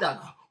wó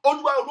dànù,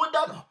 Olúwa run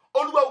dànù,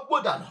 Olúwa wó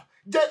dànù.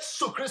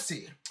 Jésù Kristi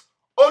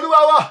Olúwa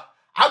wa.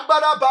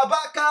 Agbára bàbá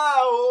ká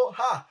o,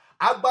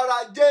 agbára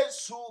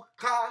Jésù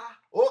ká,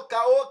 ó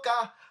ká.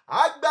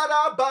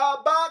 Agbára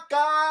bàbá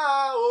ká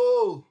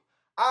o,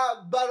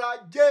 agbára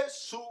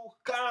Jésù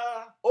ká,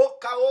 ó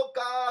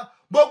ká.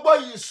 Gbogbo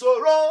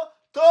ìṣòro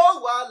tó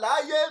wà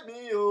láyé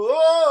mi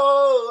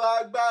o,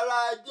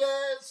 agbára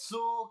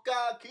Jésù ká,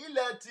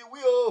 kílẹ̀ ti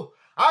wí o.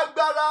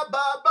 Agbára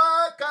bàbá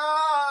ká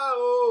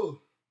o,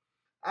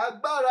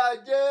 agbára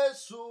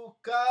Jésù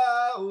ká,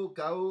 ó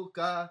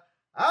ká.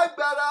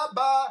 Agbára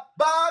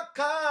bàbá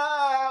ká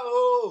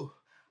o,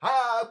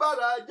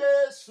 agbára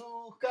Jésù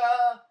ká,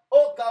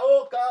 ó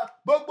ká.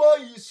 Gbogbo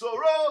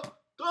ìṣòro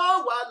tó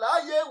wà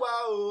láyé wa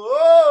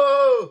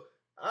o,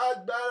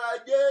 agbára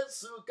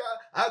Jésù ká,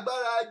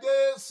 agbára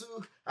Jésù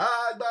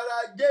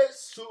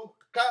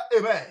ká.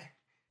 Amen.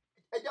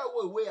 Ẹ já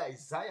wo ìwé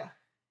Isaiah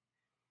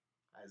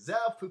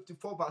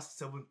 54 verse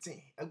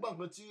 17. Ẹgbọ́n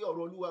nǹkan tí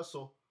ọ̀rọ̀ Olúwa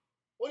sọ.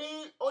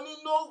 Ó ní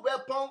no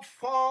weapon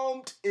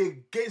formed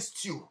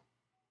against you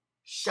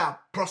shall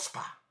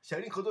prosper.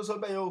 Ṣẹ̀rí nǹkan tó sọ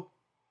bẹ́ẹ̀ yẹn o.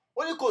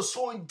 Ó ní kò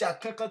sóhun ìjà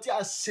kankan tí a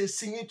ṣe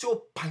sí yín tí ó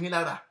pa yín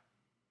lára.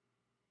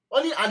 Ó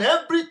ní and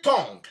every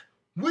tongue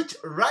which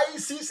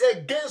rises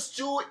against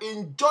you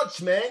in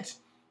judgment,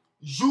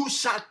 you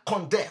shall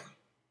condemn.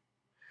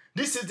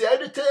 This is the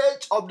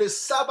heritage of the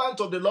servant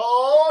of the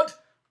Lord,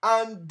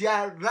 and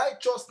their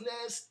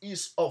righteousness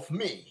is of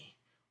me,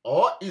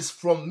 or is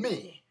from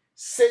me,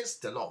 says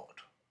the Lord.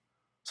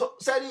 So,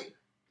 sẹ́ni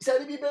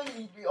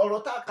Bíbélì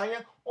ọ̀rọ̀ tá a kà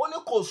yẹn, ó ní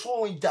kò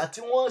sóhun ìjà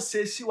tí wọ́n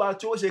ṣe sí wa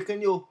tí ó ṣe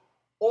kíni o.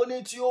 Ó ní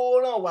tí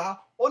ó ràn wá.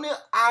 Ó ní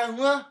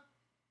àwọn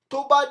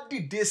tó bá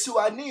dìde sí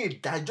wa ní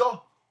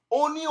ìdájọ́,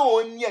 ó ní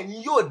òun ni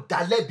ẹ̀yin yóò dá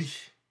lẹ́bi.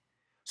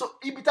 So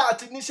ibi tá a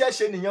ti níṣẹ́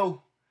ṣe nìyẹn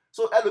o.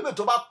 So ẹlòmíì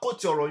tó bá kó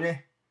ti ọ̀rọ̀ yẹn,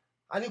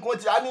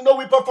 àní no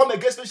weapon formed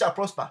against me shall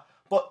prosper.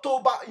 But tó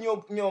bá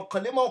yan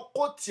kàn lè mọ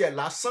kó tiẹ̀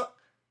lásán,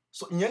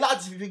 so ìyẹn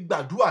láti fi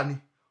gbàdúrà ni.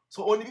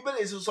 So ó ní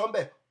Bíbélì ṣe sọ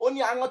ńbẹ̀, ó ní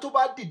àwọn tó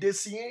bá dìde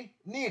sí yín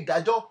ní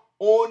ìdájọ́,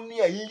 ó ní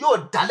ẹ̀yin yóò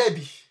dá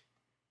lẹ́bi.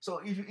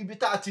 So ibi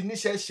tá a ti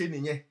níṣẹ́ ṣe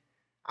nìyẹn.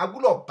 A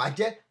gbọ́dọ̀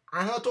bàjẹ́,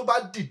 àwọn tó bá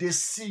dìde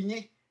sí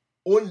yín,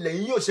 ó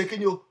lẹ́yìn yóò ṣe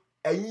kíni o,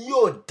 ẹ̀yin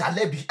yóò dá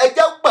lẹ́bi. Ẹ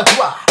jẹ́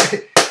gbàdúrà.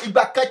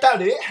 Ìgbà kẹta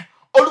rèé,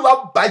 Olúwa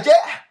bàjẹ́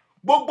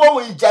gbogbo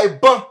ohun ìjà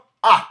ìbọn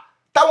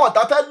táwọn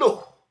ọ̀tá fẹ́ lò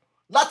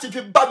láti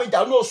fi bá mi jà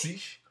ní oṣù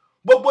yìí,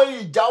 gbogbo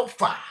ìjà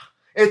ọfà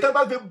èyí tó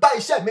bá fi bá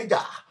iṣẹ́ mi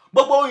jà,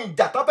 gbogbo ohun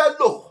ìjà tó fẹ́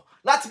lò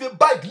láti fi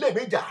bá ìdílé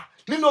mi jà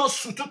nínú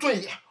oṣù tuntun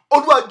yìí,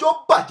 Olúwa jọ̀ọ́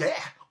bàjẹ́.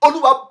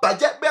 Olúwa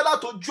bàjẹ́ bẹ́ẹ̀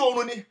látojú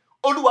oorun ni,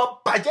 Olúwa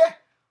bàjẹ́.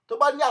 Tó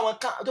bá ní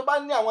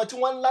àwọn tí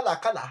wọ́n ń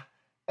lálàkàlà,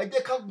 ẹ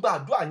jẹ́ ká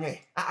gbàdúrà yẹn.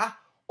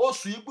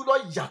 Oṣù yìí gbọ́dọ̀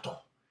yàtọ̀.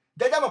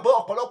 Jẹ́jẹ́ mọ̀ pé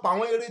ọ̀pọ̀lọpọ̀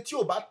àwọn eré tí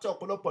ò bá tẹ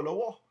ọ̀pọ̀lọpọ̀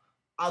lọ́wọ́,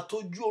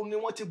 àtojú oorun ni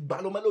wọ́n ti gbà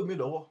lọ́mọ ẹlòmíì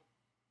lọ́wọ́.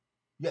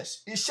 Yes,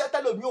 iṣẹ́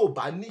tẹ́lòmíì ò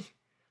bá ní,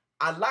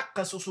 àlá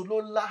kan ṣoṣo ló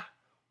ńlá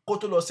kó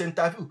tó lọ ṣe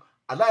interview,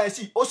 àlá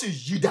yẹn ó sì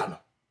yí dànù.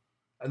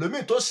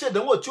 Ẹlòmíì tó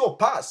ṣèdánwò tí ò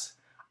pass,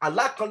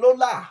 àlá kan ló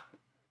lá.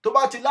 Tó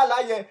bá ti lálá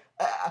yẹn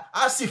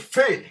á sì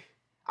fail,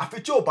 àfi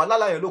tí ò bá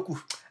lálá yẹn ló kù.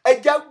 Ẹ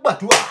jẹ́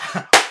gbàdúrà.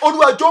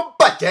 Olúwa jọ̀ọ́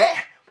bàjẹ́.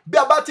 Bí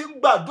a bá ti ń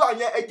gbàdúrà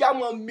yẹn, ẹ jẹ́ á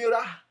mọ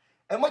mira.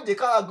 Ẹ má jẹ́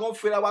ká gan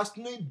fẹ́ra wa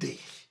sínú ìdè.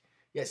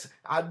 Yes,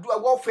 àdúrà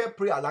warfare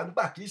prayer là ń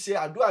gbà, kì í ṣe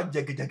àdúrà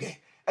jẹ̀gẹ̀jẹ̀gẹ̀.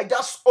 Ẹ jẹ́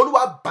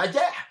Olúwa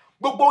bàjẹ́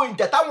gbogbo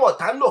ìjà táwọn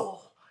ọ̀tá ń lò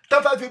tó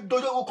fẹ́ fi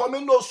dojú orúkọ mi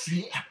ní oṣù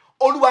yìí.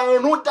 Olúwa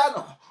run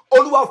dànù,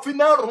 Olúwa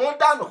finá run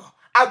dànù.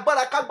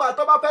 Agbára kágbára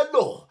tó bá fẹ́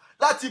lò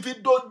láti fi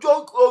dojú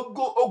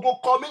ogun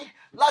kọ mi,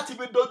 láti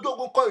fi dojú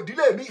ogun kọ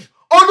ìdílé mi,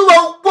 Olúwa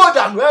wó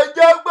dànù. Ẹ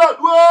jẹ́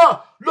gbàdúrà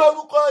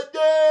lórúkọ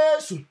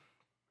Jésù.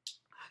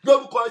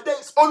 Lórúkọ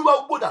Jésù, Olúwa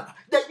wó dànù.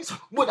 Jésù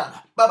wó dànù.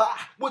 Bàbá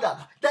wó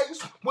dànù.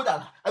 Jésù wó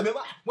dànù.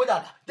 Ẹ̀mímọ́ wó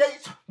dànù.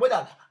 Jésù wó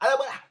dànù.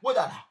 Alágbára wó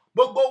dànù.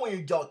 Gbogbo ohun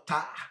ìjà ọ̀tá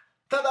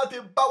tó bá fi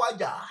bá wa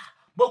jà,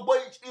 gbogbo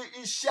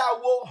iṣẹ́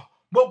awo,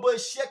 gbogbo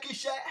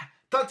iṣẹ́kíṣẹ́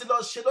tó ti lọ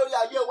ṣe lórí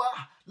ayé wa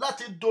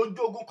láti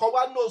dojú ogun kọ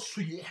wá ní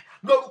oṣù yìí,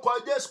 lórúkọ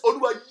Jésù,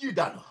 Olúwa yí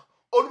dànù.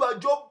 Olúwa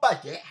jọ̀ọ́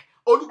bàjẹ́.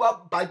 Olúwa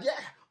bàjẹ́.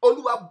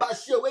 Olúwa bà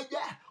sí ewé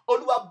jẹ́.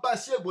 Olúwa bà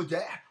sí egbò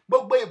jẹ́.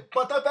 Gbogbo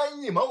ìbọn tó fẹ́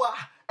yìn mọ́ wa,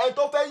 ẹni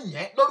tó fẹ́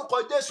yìn lórúkọ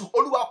Jésù,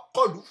 Olúwa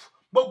kọlù.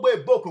 Gbogbo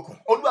ìbọn òkùnkùn,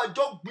 Olúwa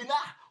jọ̀ọ́ gbiná.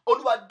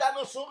 Olúwa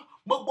dáná sun.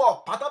 Gbogbo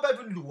ọ̀pá tó fẹ́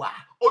fi lù wá,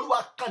 Olúwa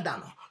kàn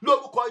dànù.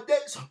 Lórúkọ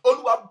Jésù,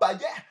 Olúwa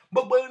bàjẹ́.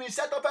 Gbogbo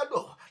irinṣẹ́ tó fẹ́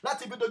lò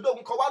láti fi dojú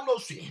ogun kọ wá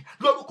lóṣù yìí,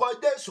 lórúkọ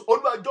Jésù,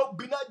 Olúwa jọ̀ọ́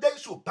gbiná.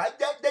 Jésù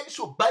bàjẹ́.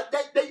 Jésù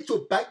bàjẹ́. Jésù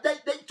bàjẹ́.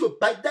 Jésù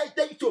bàjẹ́.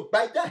 Jésù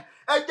bàjẹ́.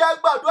 Ẹ jẹ́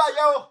gbàdúrà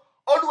yẹn o.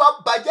 Olúwa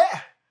bàjẹ́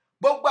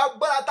gbogbo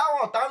agbára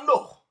táwọn ọ̀tá ń lò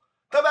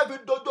tó fẹ́ fi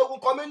dojú ogun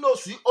kọ mí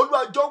lóṣù yìí,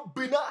 Olúwa jọ̀ọ́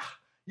gbiná.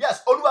 Yes,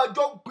 Olúwa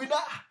jọ̀ọ́ gbiná.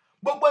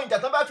 Gbogbo ìjà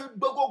tó fẹ́ fi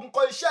dojú ogun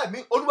kọ iṣẹ́ mi,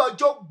 Olúwa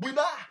jọ̀ọ́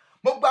gbiná.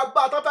 Gbogbo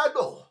agbára tó fẹ́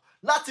lò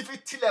láti fi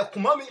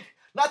tilẹ̀kùn mọ́ mi,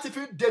 láti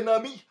fi dènà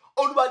mi,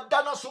 Olúwa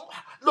dáná sun.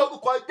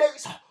 Lórúkọ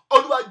Jésù,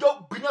 Olúwa jọ̀ọ́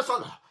gbiná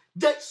sọ̀nà.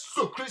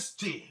 Jésù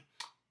Kristi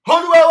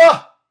Olúwa wa.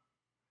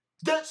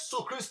 Jésù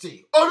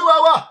Kristi Olúwa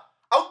wa.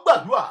 A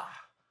gbàdúrà.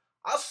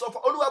 A sọ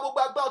fún Olúwa gbogbo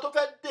agbára tó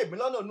fẹ́ dè mí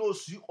lọ́nà ní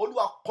oṣù yìí,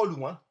 Olúwa kọlù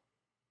wọ́n.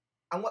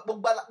 Àwọn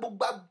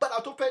gbogbo agbára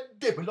tó fẹ́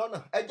dè mí lọ́nà,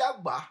 ẹja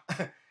gbà á.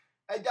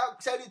 Ẹja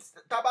sẹ́rí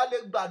tá a bá lè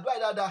gbàdúrà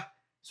dáadáa.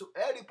 So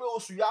ẹ rí i pé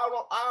oṣù yìí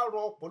á rọ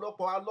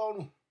ọ̀pọ̀lọpọ̀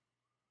alọ́rùn.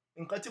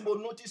 Nǹkan tí mo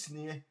notice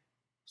nìyẹn.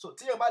 So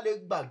tí yẹn bá lè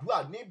gbàdúrà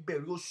ní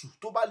ìbẹ̀rẹ̀ oṣù,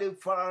 tó bá lè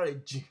fara rẹ̀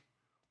jìn,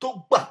 tó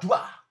gbàdúrà,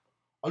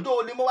 ọdún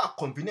ó lè mọ́ wà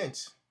convenient,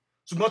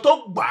 ṣùgbọ́n tó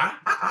gbà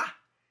á,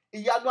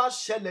 ìyanu á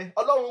ṣẹlẹ̀.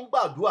 Ọlọ́run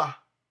gbàdúrà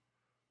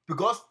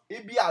because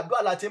ibi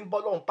àdúrà la ti ń bọ́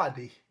lọ́run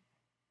pàdé.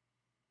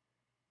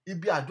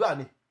 Ibi àdúrà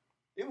ni.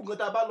 Ibùgbọ́n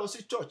tá a bá lọ sí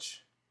church,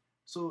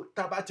 so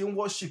tá a bá ti ń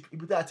worship,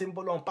 ibi tá a ti ń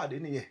bọ́ lọ́run pàdé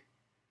nìyẹn.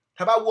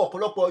 Tá a bá wo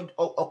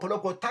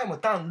ọ̀pọ̀lọpọ̀ time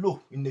tá à ń lò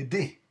in a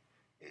day,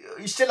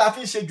 iṣẹ́ la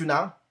fi ń ṣe jù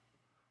náà.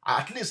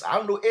 At least à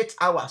ń lo 8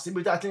 hours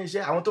níbi tá a ti ń ṣe.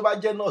 Àwọn tó bá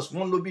jẹ́ nurse,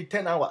 wọ́n ń lo bíi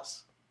 10 hours.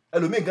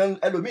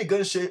 Ẹlòmíì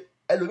gan ṣe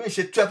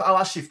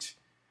 12-hour shift.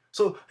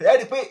 So ẹ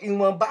rí i pé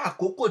ìwọ̀nba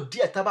àkókò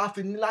díẹ̀ tá a bá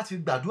fi ní láti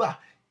gbàdúrà,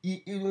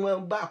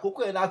 ìwọ̀nba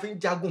àkókò yẹn la fi ń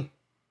jagun,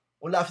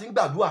 òun la fi ń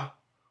gbàdúrà,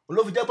 òun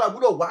ló fi jẹ́ pé a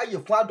gbọ́dọ̀ wáyè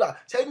fún àdúrà.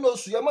 Ṣé inú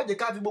oṣù yẹn má jẹ́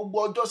ká fi gbogbo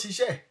ọjọ́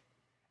ṣiṣẹ́,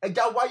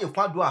 ẹja wáyè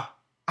fún àdúrà.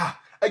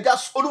 Ẹja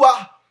Olúwa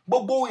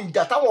gbogbo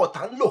ìjà táwọn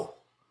ọ̀tá ń lò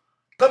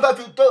tó fẹ́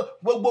fi tó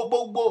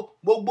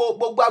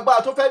gbogbo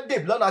agbára tó fẹ́ dè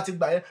mí lọ́nà àti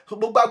gbà yẹn,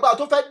 gbogbo agbára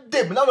tó fẹ́ dè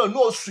mí lọ́nà ní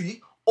oṣù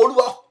yìí,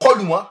 Olúwa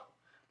kọlù wọ́n.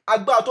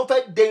 Agbára tó fẹ́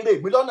dè ire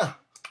mi lọ́nà,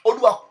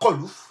 Olúwa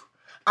kọlù.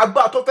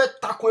 Agbára tó fẹ́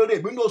tako ire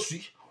mi ní oṣù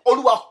yìí,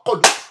 Olúwa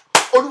kọlù.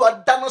 Olúwa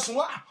dáná sun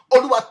wọ́n.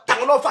 Olúwa ta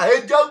wọ́n lọ́fà. Ẹ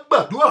jẹ́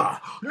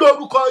gbàdúrà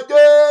lórúkọ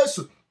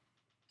Jésù.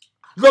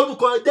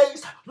 Lórúkọ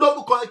Jésù.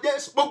 Lórúkọ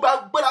Jésù. Gbogbo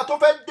agbára tó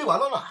fẹ́ dè wá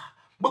lọ́nà,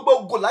 gbogbo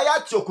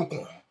Gòláyátì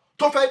òkùnkùn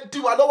tó fẹ́ dí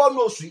wa lọ́wọ́ ní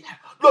oṣù yìí,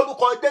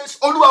 lórúkọ Jésù,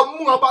 Olúwa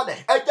mú wọn balẹ̀.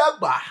 Ẹ jẹ́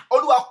gbà.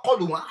 Olúwa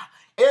kọlù wọn.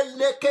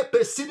 Elékepe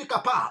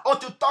sídìkàpá. Ó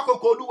ti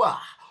tọ́kòkò Olúwa.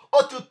 Ó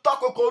ti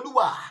tọ́kòkò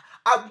Olúwa.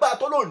 agbára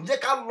tó lòun jẹ́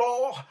ká lọ,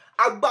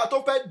 agbára tó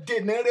fẹ́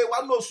dènà eré wa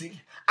lóṣù yìí,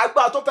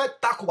 agbára tó fẹ́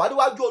takò wá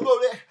níwájú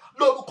olóore,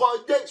 lórúkọ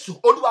Jésù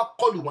Olúwa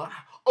kọlù wọ́n,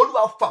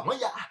 Olúwa fà wọ́n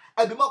ya,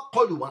 ẹ̀mí mọ́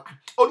kọlù wọ́n,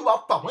 Olúwa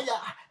fà wọ́n ya,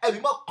 ẹ̀mí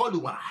mọ́ kọlù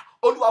wọ́n,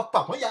 Olúwa fà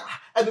wọ́n ya,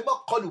 ẹ̀mí mọ́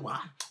kọlù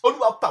wọ́n,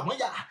 Olúwa fà wọ́n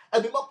ya,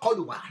 ẹ̀mí mọ́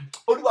kọlù wọ́n,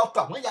 Olúwa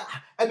fà wọ́n ya,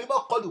 ẹ̀mí mọ́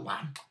kọlù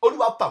wọ́n,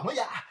 Olúwa fà wọ́n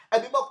ya,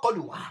 ẹ̀mí mọ́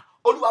kọlù wọ́n,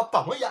 Olúwa fà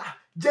wọ́n ya.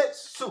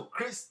 Jésù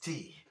Kristi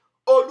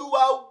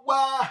Olúwa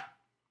wa,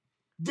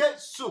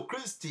 Jésù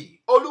Kristi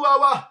Olúwa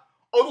wa,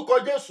 orúkọ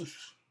Jésù,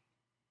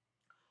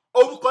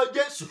 orúkọ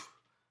Jésù.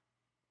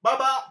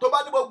 Bàbá, tó bá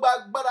ní gbogbo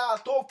agbára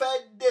tó fẹ́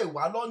dè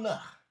wá lọ́nà,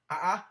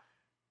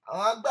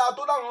 àwọn agbára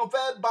tó láwọn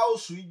fẹ́ bà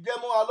oṣù yìí jẹ́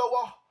mọ́ wa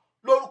lọ́wọ́,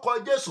 lórúkọ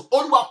Jésù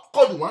Olúwa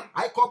kọlù wọ́n.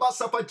 Àìkọ́bá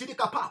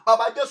sàfàjìdíkàpá,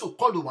 bàbá Jésù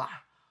kọlù wọ́n,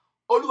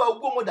 Olúwa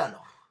wó wọn dànù.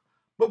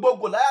 Gbogbo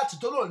Gòláyátì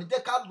tó lòun ní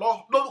jẹ́ ká lọ,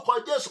 lórúkọ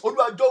Jésù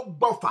Olúwa jọ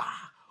gbọ̀fà,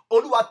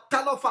 Olúwa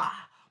tálọ́fà,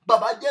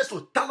 bàbá Jésù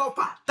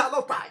tálọ́fà,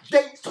 tálọ́fà,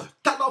 Jésù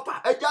tálọ́fà.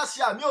 Ẹjẹ́ àṣì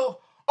àmì o,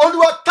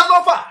 Olúwa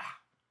tálọ́fà.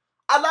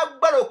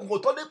 Alágbára òkùnkùn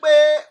tó ní pé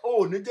ò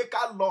ní jẹ́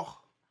ká lọ,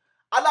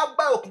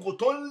 alágbára òkùnkùn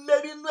tó ń lé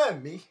nínú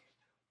ẹ̀mí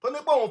tó ní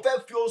pé òun fẹ́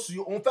fi oṣù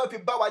yìí, òun fẹ́ fi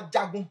bá wa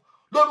jagun,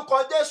 lórúkọ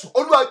Jésù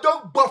Olúwa jọ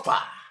gbọ̀fà.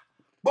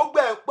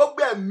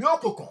 Gbogbo ẹ̀mí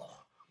òkùnkùn,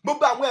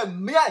 gbogbo àwọn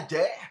ẹ̀mí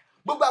àjẹ́,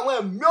 gbogbo àwọn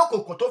ẹ̀mí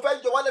òkùnkùn tó fẹ́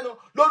yọ wá lẹ́nu,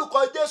 lórúkọ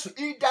Jésù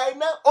idà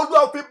iná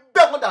Olúwa fi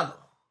bẹ́ wọn dànù.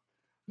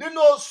 Nínú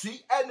oṣù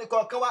yìí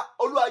ẹnìkọ̀ọ̀kan wa,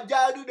 Olúwa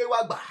járí re wa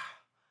gbà,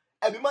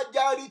 ẹ̀mí mọ́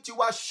járí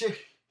tiwa ṣe.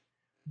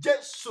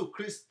 Jésù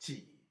Kristi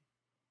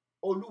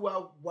Olúwa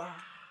wa.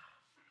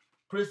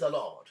 Praise the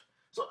Lord.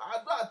 So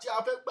àdúrà tí a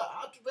fẹ́ gbà,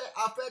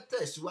 a fẹ́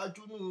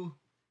tẹ̀síwájú nínú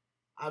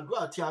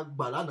àdúrà tí a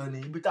gbà lánàá ni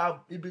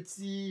ibi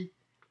tí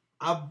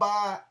a bá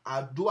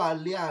àdúrà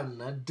lé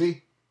àná dé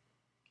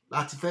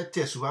láti fẹ́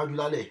tẹ̀síwájú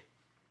lálẹ́.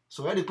 So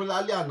ẹni pé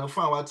lálẹ́ àná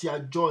fún àwa tí a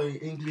join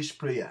English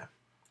prayer,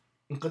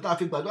 nǹkan tá a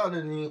fi gbàdúrà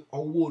náà ni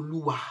ọwọ́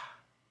Olúwa,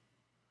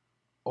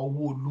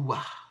 ọwọ́ Olúwa.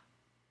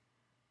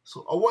 So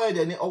ọwọ́ yẹn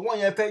dẹ̀ ni ọwọ́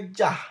yẹn fẹ́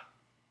jà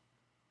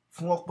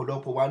fún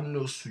ọ̀pọ̀lọpọ̀ wa nínú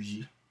oṣù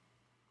yìí.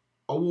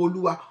 Ọwọ́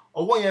Olúwa,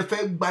 ọwọ́ yẹn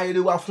fẹ́ gba ire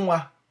wa fún wa.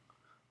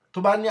 Tó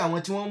bá ní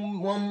àwọn tí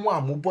wọ́n mú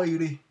àmúbọ́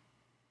ire,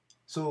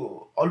 so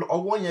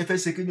ọwọ́ yẹn fẹ́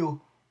ṣe kí ni o,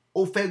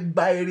 ó fẹ́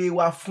gba ire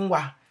wa fún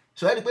wa.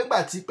 So ẹni pé nígbà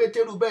tí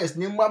Pétérù bẹ̀rẹ̀ sí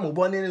ní mú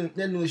àmúbọ́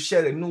nínú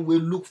iṣẹ́ rẹ̀ nínú ìwé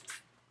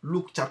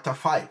Luke chapter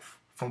 5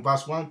 from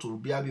verse 1 to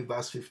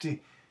verse 15.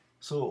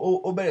 So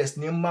ó bẹ̀rẹ̀ sí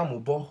ní mú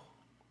àmúbọ́.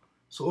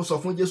 So ó sọ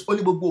fún Jésù, ó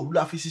ní gbogbo òru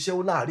la fi ṣiṣẹ́,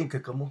 ó láàrin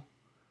kankan mọ́.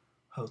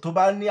 Tó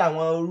bá ní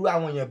àwọn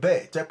èèyàn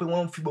bẹ́ẹ̀ tẹ́ pé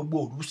wọ́n ń fi gbogbo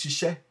òru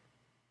ṣiṣẹ́,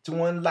 tí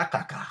wọ́n ń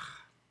làkàkà,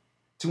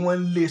 tí wọ́n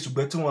ń lé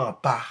ṣùgbọ́n tí wọ́n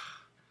bá,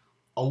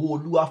 ọwọ́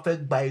Olúwa fẹ́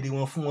gba ire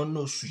wọn fún wọn ní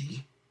oṣù yìí.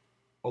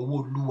 Ọwọ́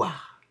Olúwa,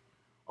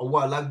 ọwọ́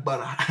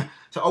alágbára.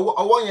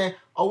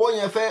 ọwọ́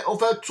yẹn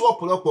fẹ́ tú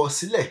ọ̀pọ̀lọpọ̀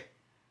sílẹ̀.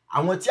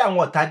 Àwọn tí àwọn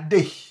ọ̀tá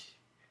dè,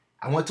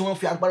 àwọn tí wọ́n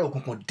fi agbára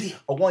òkùnkùn dè,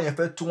 ọwọ́ yẹn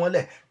fẹ́ tú wọn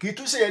lẹ̀. Kì í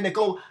tún ṣe yẹn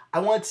nìkan o,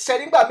 àwọn tíṣẹ́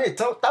nígbà míì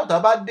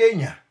táwọn bá dé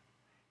èèyàn,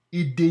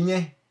 ìdè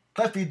yẹn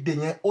tán fi dè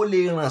yẹn ó lè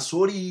ràn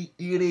sórí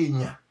ire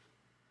èèyàn.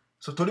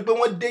 So torí pé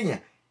wọ́n dè yẹn,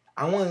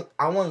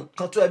 àwọn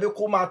nǹkan tó yẹ bí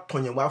kó máa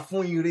tọ̀yàn wá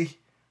fún ire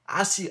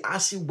á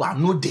sì wà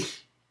nóde.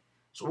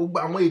 So gbogbo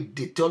àwọn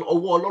èdè tí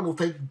ọwọ́ Ọlọ́run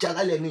fẹ́ já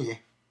lálẹ́ nìyẹn.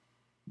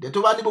 Dẹ̀ tó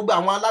bá ní gbogbo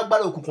àwọn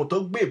alágbára òkùnkùn tó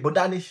gbé ìbọn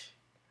dání,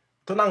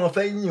 tó náà wọn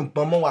fẹ́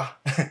yìnbọn mọ́ wa,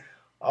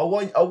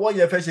 ọwọ́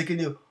yẹn fẹ́ ṣe kí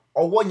ni o,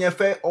 ọwọ́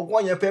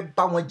yẹn fẹ́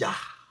bá wọn jà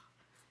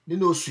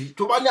nínú oṣù yìí.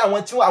 Tó bá ní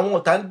àwọn tí àwọn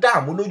ọ̀tá ń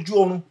dààmú lójú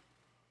oorun,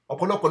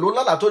 ọ̀pọ̀lọpọ̀ ló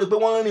lálàá tó rí pé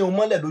wọ́n ń rin òun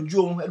mọ́lẹ̀ lójú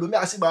oorun. Ẹlòmíì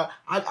á sì máa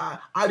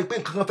á rí pé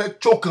nǹkan kan fẹ́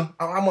chókan,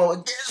 àwọn àmọ́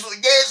Jésù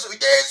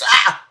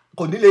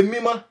kò ní lè mí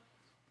mọ́.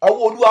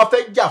 Ọwọ́ Olúwa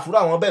fẹ́ jà fún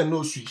àwọn bẹ́ẹ̀ ní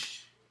oṣù yìí.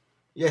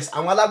 Yes,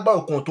 àwọn alágbára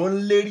òkùnkùn tó ń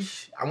lérí,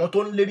 àwọn tó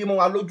ń lérí mọ́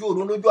wa lójú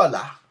oorun lójú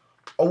àlá,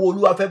 ọwọ́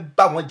Olúwa fẹ́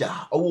bá wọn jà,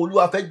 ọwọ́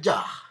Olúwa fẹ́ jà.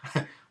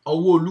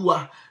 Ọwọ́ Olúwa.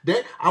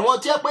 Then àwọn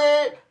tí ẹ pé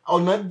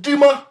ọ̀nà dí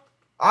mọ́,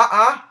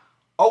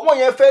 ọwọ́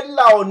yẹn fẹ́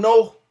la ọ̀nà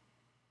o.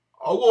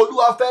 Ọwọ́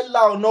Olúwa fẹ́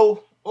la ọ̀nà o,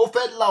 ó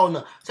fẹ́ la ọ̀nà.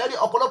 Sẹ́ni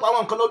ọ̀pọ̀lọpọ̀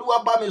àwọn nǹkan Olúwa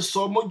bá mi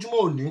sọ mójúmọ́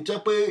òní tó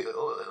pé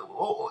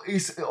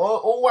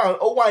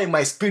ó wà in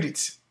my spirit.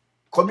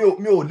 Kọ́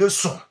mi ò lè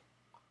sùn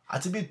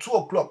àti bíi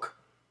 2:00.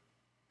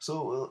 So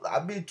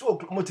àbí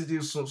 2:00 mo ti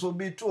sùn, so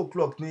bíi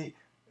 2:00 ni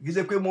kì í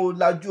ṣe pé mo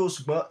lajú o,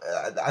 ṣùgbọ́n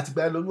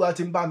àtìgbà yẹn Olúwa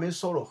ti ń bá mi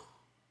sọ̀rọ̀.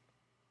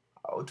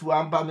 Ó ti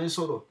wá ń bá mi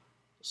sọ̀rọ̀.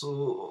 So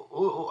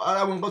ara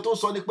àwọn nǹkan tó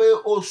sọ ni pé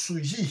oṣù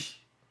yìí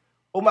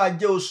ó máa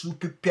jẹ́ oṣù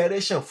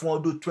preparation fún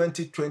ọdún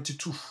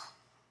 2022.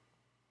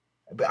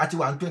 Àti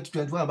wà ní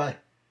 2021 báyìí.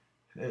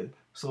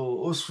 So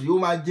oṣù yìí ó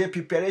máa jẹ́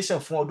preparation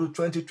fún ọdún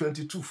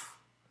 2022.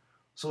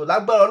 So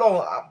lágbára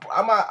Ọlọ́run,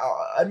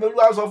 ẹ̀mí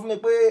Olúwa sọ fún mi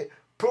pé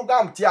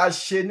program tí a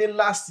ṣe ní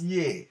last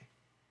year,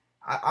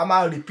 a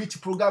máa repeat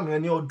program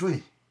yẹn ní ọdún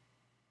yìí.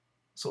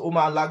 So ó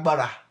máa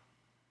lágbára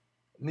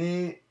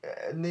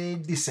ní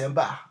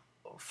December.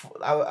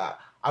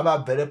 A máa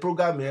bẹ̀rẹ̀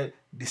program yẹn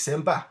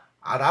December.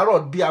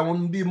 Àràárọ̀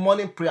bí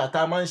morning prayer tá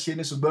a máa ń ṣe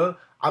ní, ṣùgbọ́n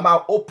a máa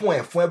open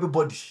ẹ̀ fún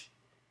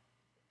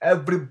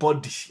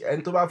everybody.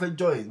 Ẹni tó bá fẹ́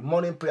join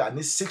morning prayer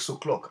ní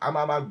 6:00, a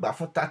máa gbà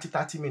fún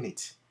 30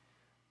 minutes.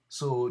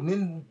 So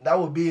that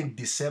will be in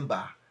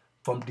December.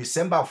 from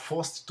December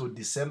 1st to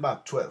December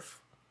 12th.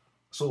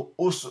 So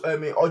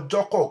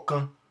ọjọ́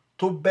kọ̀ọ̀kan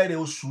tó bẹ̀rẹ̀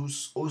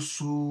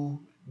oṣù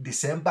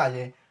December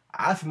yẹn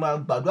a fi máa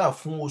gbàdúrà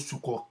fún oṣù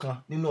kọ̀ọ̀kan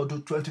nínú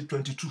ọdún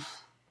 2022.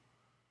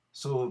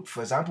 So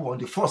for example on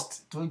the 1st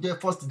tó ń jẹ́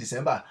 1st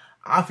December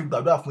a fi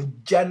gbàdúrà fún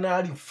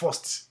January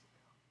 1st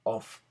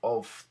of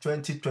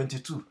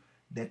 2022.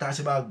 Then tá a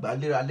ṣe máa gbà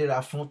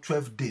léraléra fún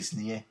 12 days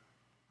nìyẹn.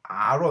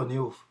 Àárọ̀ ni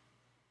o.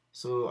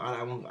 So ara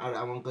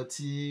àwọn nǹkan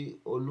tí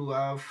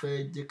Olúwa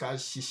fẹ́ jẹ́ ká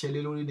ṣiṣẹ́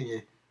lé lórí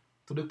nìyẹn.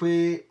 Torí pé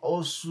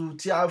oṣù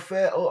tí a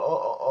fẹ́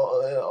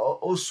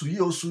oṣù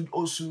yìí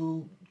oṣù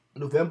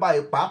November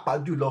yìí pàápàá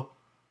jùlọ.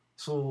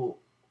 So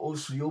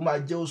oṣù yìí ó máa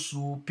jẹ́ oṣù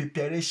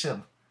preparation.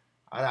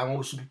 Ara àwọn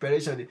oṣù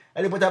preparation ni.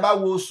 Ẹni pé tá a bá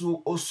wo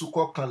oṣù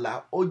kọkànlá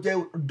ó jẹ́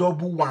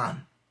double one.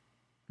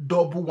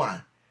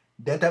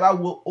 Then tá a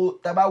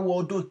bá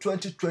wo ọdún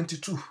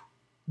 2022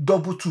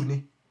 double two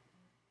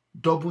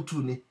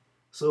ni.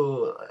 So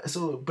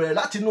bẹ̀rẹ̀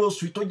láti inú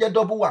oṣù tó jẹ́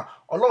double one,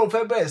 Ọlọ́run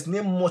fẹ́ bẹ̀rẹ̀ sí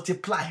ní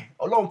multiply,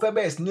 Ọlọ́run fẹ́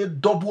bẹ̀rẹ̀ sí ní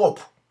double up,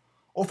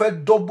 ó fẹ́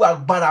double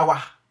agbára wa.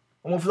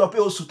 Wọ́n fi sọ pé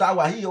oṣù tá a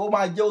wà yìí ó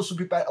máa jẹ́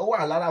oṣù ó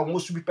wà lára àwọn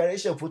oṣù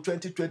preparation fún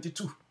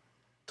 2022.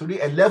 Torí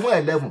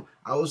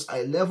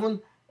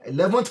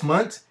 11th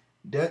month,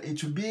 then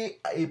it will be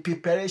a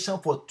preparation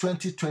for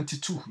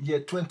 2022, year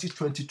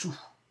 2022.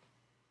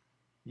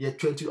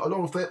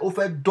 Ọlọ́run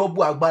fẹ́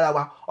double agbára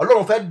wa,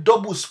 Ọlọ́run fẹ́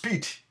double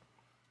speed.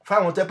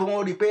 Fáwọn tẹ́ pé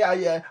wọ́n rí pé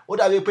ó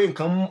dàbí pé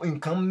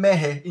nǹkan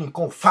mẹ́hẹ,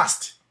 nǹkan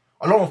fast.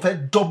 Ọlọ́run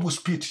fẹ́ double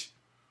speed.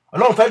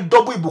 Ọlọ́run fẹ́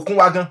double ìbùkún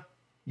wa gan.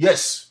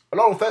 Yes.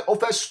 Ọlọ́run fẹ́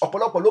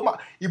ọ̀pọ̀lọpọ̀ ló máa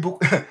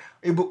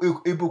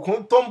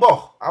ìbùkún tó ń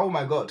bọ̀. Oh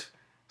my God.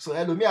 So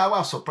ẹlòmíì á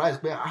wà surprise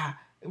pé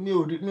mi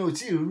ò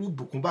tí ì rí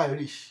ìbùkún báyìí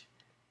rí.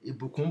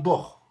 Ìbùkún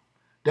bọ̀.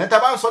 Then tá a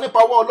bá ń sọ nípa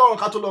ọwọ́ Ọlọ́run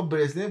ká tó lọ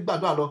bẹ̀rẹ̀ sí ní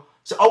gbàdúrà lọ.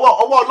 Ọwọ́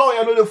Ọlọ́run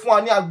yẹn ló lè fún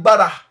wa ní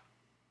agbára.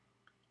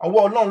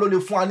 Ọwọ́ Ọlọ́run ló lè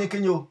fún wa ní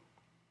kíni o.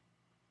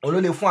 Òun ló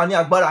lè fún wa ní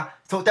agbára.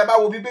 So tẹ́ bá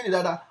wo Bíbélì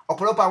dáadáa,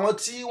 ọ̀pọ̀lọpọ̀ àwọn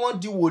tí wọ́n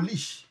di wòlíì,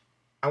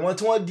 àwọn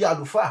tí wọ́n di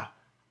àlùfáà,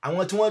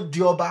 àwọn tí wọ́n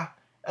di ọba,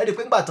 ẹ rí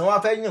pé nígbà tí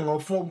wọ́n fẹ́ yàn wọ́n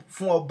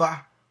fún ọba,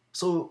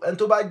 so ẹni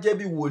tó bá jẹ́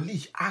bí wòlíì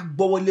á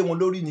gbọ́wọ́ lé wọn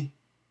lórí ni.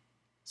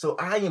 So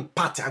á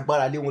impart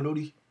agbára lé wọn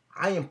lórí.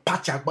 Á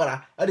impart agbára.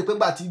 Ẹ rí pé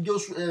nígbà tí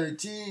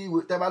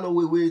tẹ́ bá lọ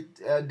wo ìwé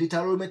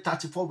Deuteronomy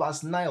 34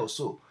 verse 9 or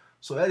so.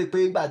 So ẹ rí pé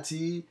nígbà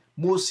tí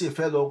Mósè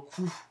fẹ́ lọ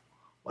kú,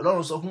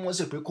 Ọlọ́run sọ fún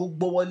Mósè pé kó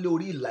gbọ́wọ́ lé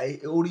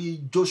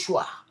orí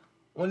Joshua.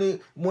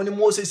 Wọ́n ní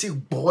Mósè sì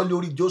gbọ́wọ́ lé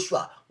orí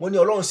Joshua. Wọ́n ní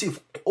Ọlọ́run sì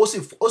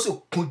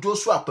kún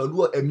Joshua pẹ̀lú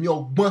ẹ̀mí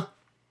ọgbọ́n.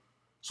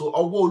 So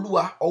ọwọ́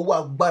Olúwa, ọwọ́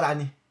agbára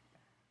ni.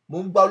 Mo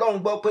ń gba Ọlọ́run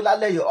gbọ́ pé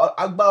lálẹ́ yìí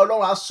agbára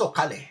Ọlọ́run á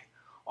sọ̀kalẹ̀.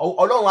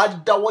 Ọlọ́run á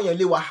dáwọ́ yẹn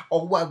lé wa,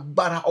 ọwọ́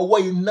agbára, ọwọ́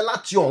iná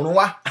láti ọ̀run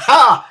wá.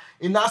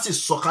 Iná á sì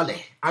sọ̀kalẹ̀.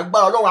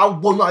 Agbára Ọlọ́run á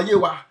wọnú ayé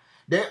wa.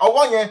 Then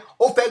ọwọ́ yẹn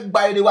ó fẹ́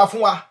gba ire wa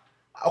fún wa.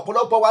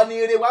 Ọ̀pọ̀lọpọ̀ wa ní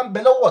ire wa ń bẹ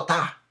lọ́wọ́ ta.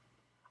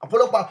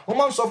 Ọ̀pọ̀lọpọ̀ wọ́n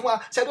máa ń sọ fún wa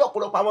ṣẹ́rí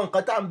ọ̀pọ̀lọpọ̀ àwọn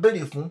nǹkan tá à ń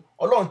béèrè fún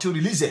Ọlọ́run ti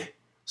release ẹ̀.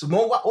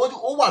 Ṣùgbọ́n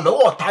ó wà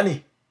lọ́wọ́ ọ̀tá ni.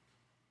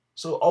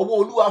 So ọwọ́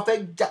Olúwa ó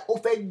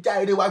fẹ́ já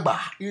ire wa gbà.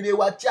 Ire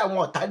wa tí àwọn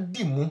ọ̀tá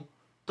dì mú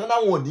tó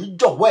náwọn ò ní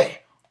jọ̀wọ́ ẹ̀.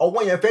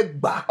 Ọwọ́ yẹn fẹ́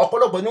gbà.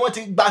 Ọ̀pọ̀lọpọ̀ ni wọ́n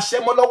ti gba iṣẹ́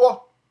mọ́ lọ́wọ́.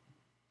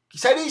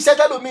 Ṣẹ́rí iṣẹ́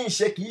tẹ́lòmíì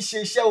ṣe kì í ṣe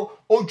iṣẹ́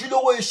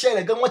ojúlówó iṣẹ́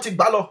rẹ̀ gan wọ́n ti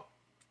gbà lọ.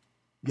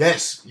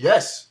 Yes.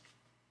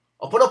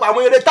 Ọ̀pọ̀lọpọ̀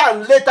àwọn eré tá à ń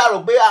lé tá rò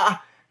pé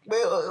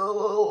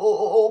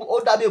ó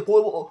dàbí pé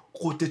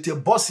kò tètè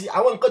bọ́ sí.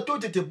 Àwọn nǹkan tó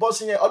tètè bọ́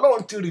sí yẹn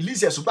Ọlọ́run ti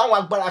release ẹ̀ ṣùgbọ́n àwọn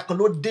agbára kan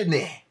ló dènà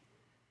ẹ̀.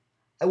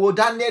 Ẹ wo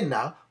Daniel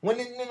náà, wọ́n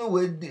ní nínú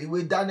ìwé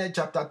Daniel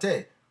chapter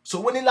 10. So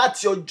wọ́n ní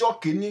láti ọjọ́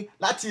kìíní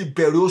láti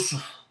ìbẹ̀rẹ̀ oṣù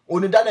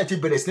òní Daniel ti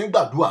bẹ̀rẹ̀ sí ní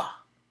gbàdúrà.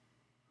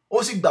 Ó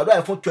sì gbàdúrà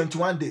ẹ̀ fún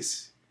 21 days.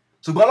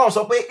 Ṣùgbọ́n Ọlọ́run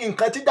sọ pé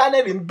nǹkan tí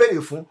Daniel ń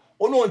béèrè fún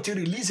Ọlọ́run ti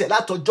release ẹ̀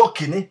láti ọjọ́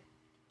kìíní.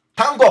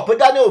 Thank God pé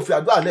Daniel ò fi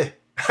àdúrà lẹ̀.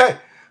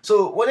 So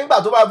wọ́n nígbà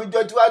tó bá fi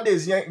 21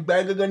 days yẹn ìgbà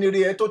yẹn gangan ní ire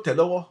yẹn tó tẹ̀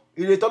lọ́wọ́.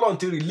 Ire tọ́lọ́run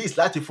ti release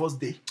láti first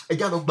day. Ẹ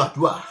já lọ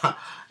gbàdúrà.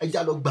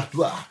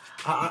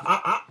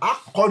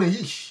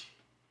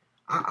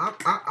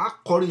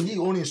 Akọrin yìí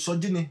orin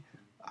ìsọjí ni.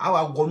 A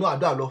wà wọnú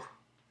àdúrà lọ.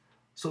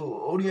 So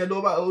orin yẹn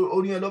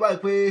lọ báyìí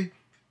pé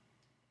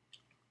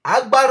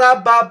agbára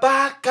bàbá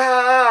ká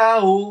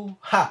o,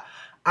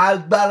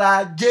 agbára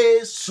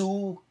Jésù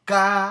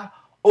ká.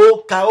 Ó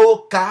ká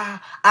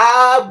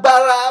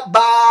agbára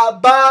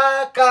bàbá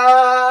ká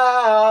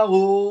o,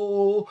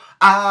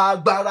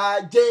 agbára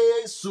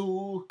Jésù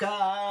ká.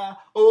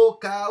 Ó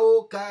ká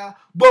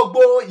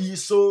gbogbo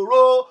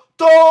ìṣòro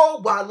tó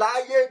wà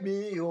láyé mi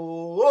o,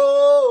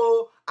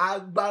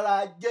 agbára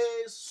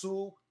Jésù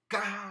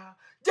ká.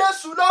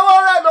 Jésù lọ́wọ́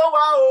rẹ̀ ló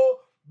wà o,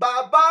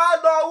 bàbá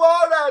lọ́wọ́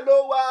rẹ̀ ló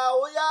wà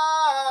ó yá.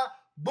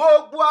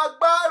 Gbogbo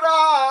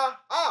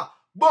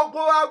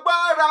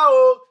agbára o,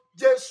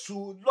 Jésù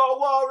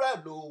lọ́wọ́ rẹ̀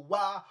ló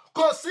wà.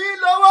 Kò sí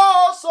lọ́wọ́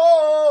oṣó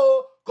o,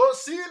 kò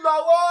sí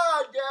lọ́wọ́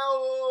àjẹ́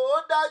o, ó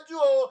dájú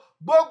o.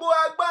 Gbogbo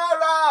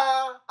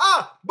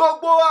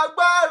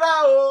agbára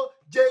o,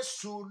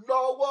 Jésù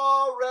lọ́wọ́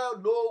rẹ̀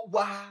ló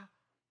wà.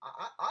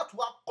 A tún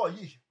wá kọ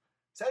yìí.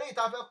 Sẹ́yìn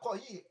ìta fẹ́ kọ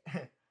yìí.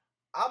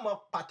 A mọ̀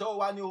pàtẹ́wọ́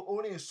wa ni o,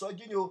 orin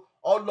ìsọjí ni o.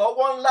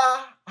 Ọlọ́wọ́ ńlá,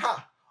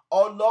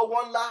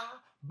 ọlọ́wọ́ ńlá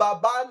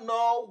bàbá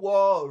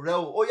nawọ́ rẹ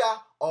o ó yá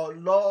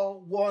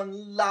ọlọ́wọ́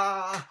ńlá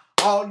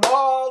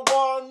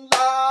ọlọ́wọ́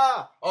ńlá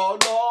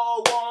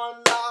ọlọ́wọ́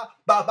ńlá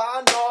bàbá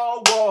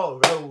nawọ́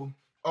rẹ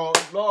o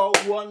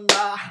ọlọ́wọ́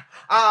ńlá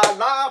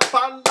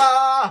àlàpà ńlá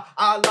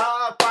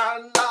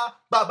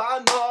bàbá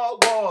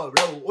nawọ́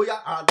rẹ o ó yá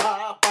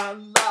àlàpà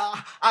ńlá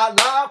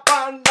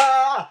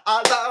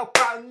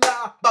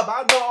bàbá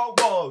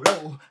nawọ́ rẹ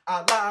o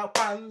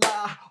àlàpà ńlá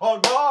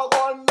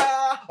ọlọ́wọ́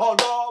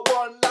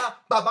ńlá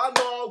bàbá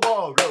nawọ́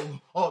rẹ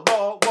o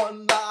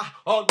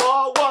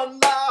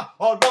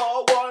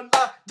ọlọ́wọ́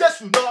ńlá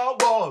Jésù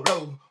nawọ́ rẹ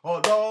o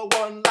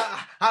ọlọ́wọ́ ńlá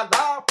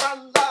àlàpà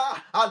ńlá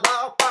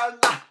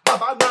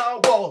bàbá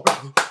nawọ́ rẹ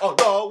o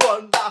ọlọ́wọ́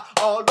ńlá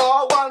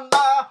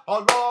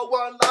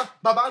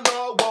bàbá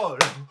nawọ́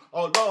rẹ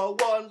o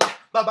ọlọ́wọ́ ńlá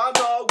bàbá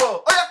nawọ́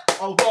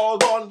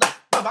ọlọ́wọ́ ńlá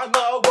bàbá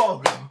nawọ́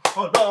rẹ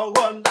o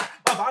ọlọ́wọ́ ńlá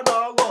bàbá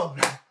nawọ́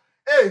rẹ o.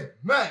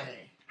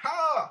 Amen.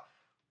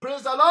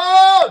 Praise the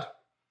Lord.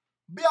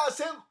 Bí a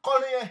ṣe ń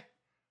kọrin yẹn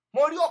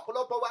mo rí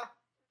ọ̀pọ̀lọpọ̀ wa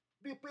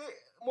bíi pé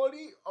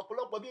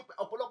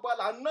ọ̀pọ̀lọpọ̀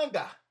là ń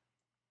nàgà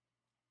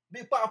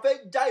bíi pé a fẹ́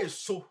já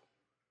èso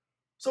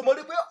so mo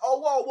rí pé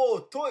ọwọ́ ò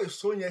tó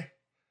èso yẹn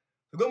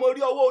ṣùgbọ́n mo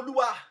rí ọwọ́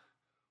Olúwa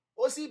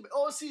ó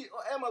sì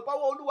ẹ mọ̀ pé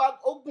ọwọ́ Olúwa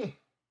ó gùn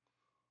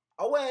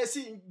ọwọ́ yẹn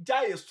sì ń já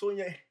èso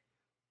yẹn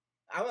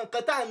àwọn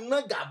nǹkan tá à ń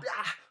nàgà bí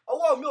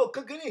ọwọ́ mi ò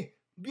kankiri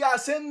bí a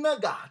ṣe ń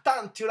nàgà tá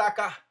à ń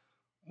tiraka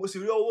mo sì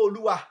rí ọwọ́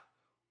Olúwa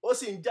ó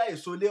sì ń já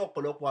èso lé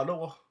ọ̀pọ̀lọpọ̀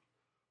àlọ́wọ́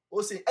ó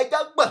sì ẹja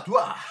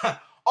gbàdúrà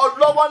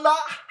ọlọ́wọ́ ńlá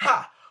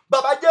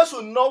bàbá Jésù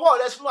nawọ́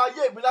rẹ sínú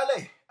ayé mi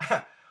lálẹ́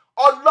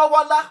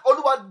ọlọ́wọ́ ńlá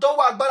Olúwa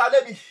dọ́wọ́ agbára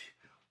lẹ́mi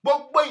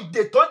gbogbo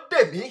ìdè tó dè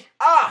mí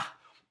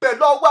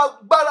pẹ̀lú ọwọ́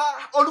agbára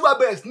Olúwa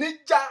bẹ̀rẹ̀ sí ní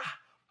já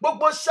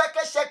gbogbo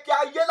ṣẹ́kẹ́ṣẹkẹ̀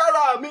ayé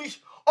lára mi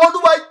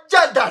Olúwa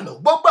já dànù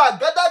gbogbo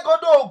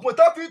àgádágodo ògùn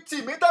tó fi tì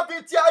mí tó fi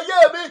ti ayé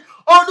mi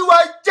Olúwa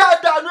já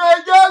dànù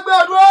ẹ̀jẹ̀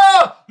gbẹ̀dúrà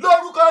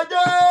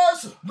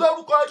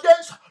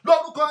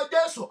lórúkọ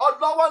Jésù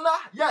ọlọ́wọ́ ńlá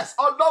yes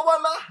ọlọ́wọ́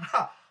ńlá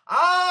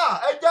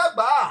ẹ̀jẹ̀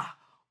gbà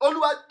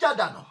Olúwa já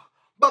dànù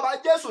bàbá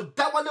Jésù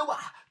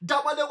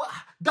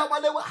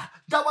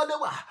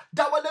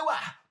dáwọ́lé wá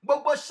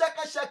gbogbo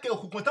ṣẹ́kẹ́ṣẹkẹ̀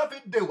òkùnkùn tó fi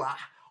dè wá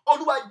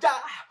Olúwa já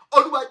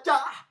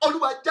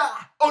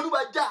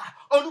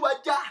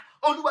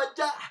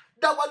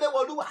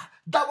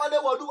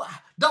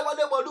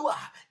dáwọ́lé wọlúwa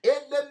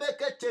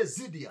elemekete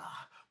zidia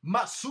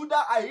masuda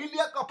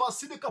ailia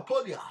kapasidi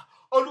kapolia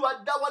Olúwa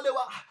dáwọ́lé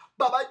wa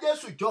bàbá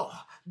Jésù jọ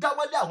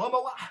dáwọ́lé àwọn ọmọ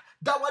wa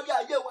dáwọ́lé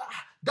ayé wa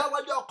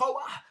dáwọ́lé ọkọ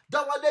wa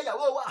dáwọ́lé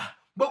ìyàwó wa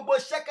gbogbo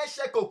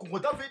ṣẹ́kẹ́ṣẹkẹ̀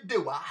òkùnkùn tó fi dè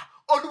wá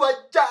Olúwa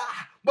já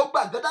gbogbo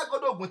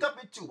àgádágodo ògùn tó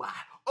fi tì wá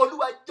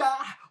Olúwa já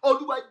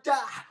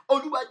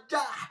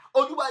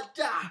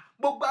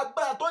gbogbo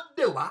agbára tó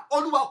dè wá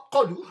Olúwa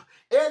kọlù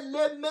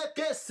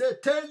elemeke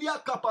setelia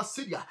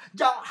kapasidia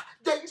já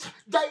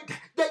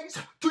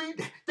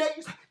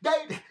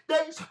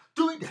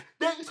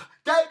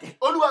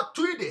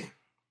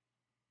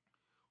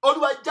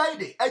Olúwa já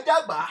ìdè ẹjẹ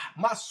àgbà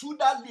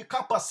masuda li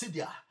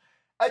kapasidia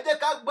ẹ jẹ́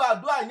ká gba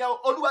àdúrà yẹn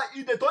Olúwa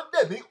ìdè tó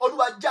dè mí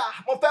Olúwa já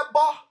mo fẹ́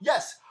bọ́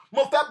yes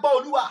mo fẹ́ bọ́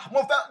Olúwa mo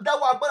fẹ́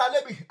dáwọ́ agbára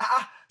lébi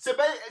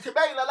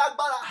ṣèbẹ́ ìlà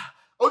lágbára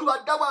Olúwa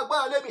dáwọ́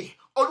agbára lébi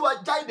Olúwa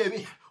já ìdè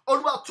mi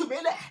Olúwa tú mi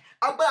lẹ̀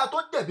agbára tó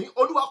dè mí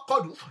Olúwa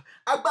kọlù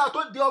agbára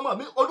tó dè ọmọ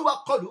mi Olúwa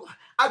kọlù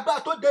agbára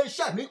tó dè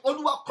iṣẹ́ mi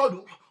Olúwa kọlù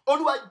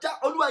Olúwa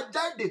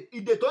já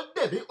ìdè tó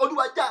dè mí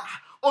Olúwa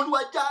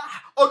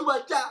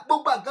já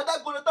gbogbo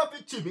àgádágodo tó fi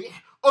tì mí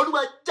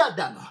Olúwa já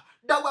dànù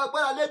dáwọ́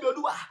agbára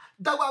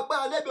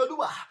lébi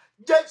Olúwa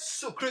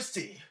Jésù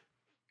Kristi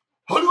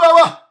Olúwa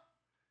wa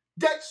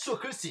Jésù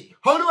Kristi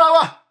Olúwa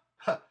wa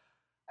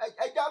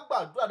ẹ já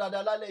gbàdúrà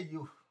dáadáa lálẹ́ yìí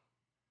o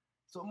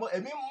so mo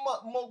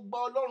gbọ́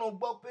Ọlọ́run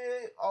gbọ́ pé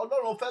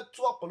Ọlọ́run fẹ́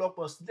tú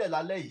ọ̀pọ̀lọpọ̀ sílẹ̀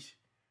lálẹ́ yìí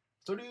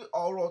torí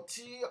ọ̀rọ̀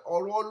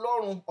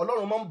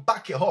Ọlọ́run máa ń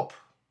back it up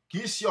kì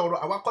í ṣe ọ̀rọ̀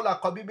àwa kọ́ la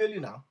kọ Bíbélì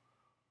náà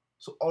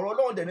so ọ̀rọ̀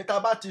Ọlọ́run dẹ̀ ní tá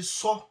a bá ti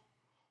sọ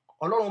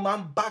Ọlọ́run máa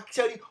ń back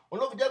cherry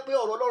Ọlọ́run jẹ́ pé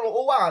ọ̀rọ̀ Ọlọ́run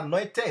ó wà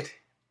anointed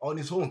on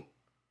his own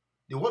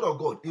the word of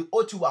God ó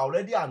ti wà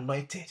already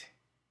anointed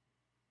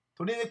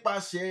torí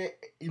nípasẹ̀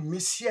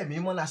ìmísí ẹ̀mí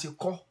mọ́ la ṣe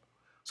kọ́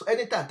so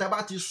anytime tá a bá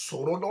ti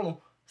sọ̀rọ̀ Ọlọ́run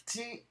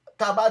tí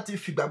tá a bá ti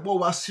fìgbàgbọ́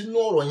wa sínú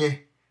ọ̀rọ̀ yẹn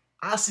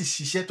á sì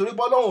ṣiṣẹ́ torí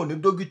pé Ọlọ́run ò ní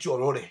dógìtì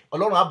ọ̀rọ̀ rẹ̀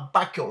Ọlọ́run á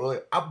back ọ̀rọ̀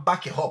rẹ̀ á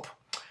back it up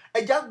ẹ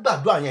já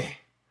gbàdúrà yẹn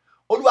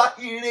Olúwa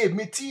ire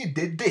mi tí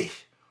ìdédè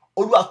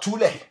Olúwa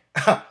túlẹ̀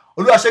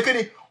Olúwa ṣe kí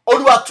ni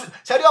Olúwa tú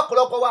ṣẹ́rí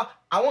ọ̀pọ̀lọpọ̀ wa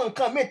àwọn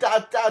nǹkan míì tá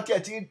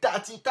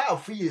a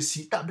fiyèsí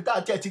tàbí tá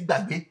a tiẹ̀ ti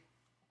gbàgbé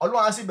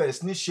Ọlọ́run á sì bẹ̀rẹ̀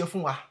sí ní ṣe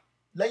fún wa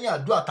lẹ́yìn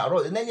àdúrà tààrọ̀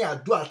lẹ́yìn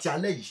àdúrà ti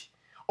alẹ́ yìí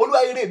Olúwa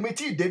ire mi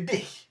tí ìdédè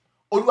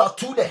Olúwa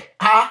túlẹ̀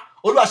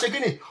Olúwa ṣe kí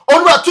ni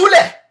Olúwa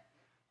túlẹ̀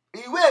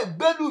ìwé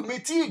ìgbélú mi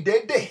tí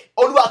ìdédè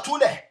Olúwa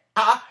túlẹ̀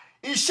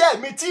iṣẹ́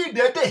mi tí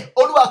ìdédè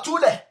Olúwa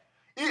túlẹ̀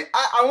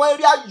àwọn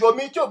eré ayọ̀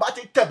mi tí ò bá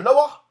ti tẹ̀ mí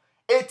lọ́wọ́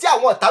etí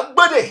àwọn ọ̀tá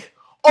gbèdè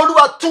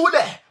Olúwa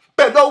túlẹ̀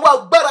pẹ̀lú ọwọ́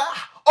agbára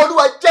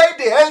Olúwa jẹ́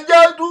ìdè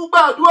ẹ̀jẹ̀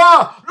dúgbàdúrà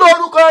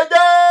lórúkọ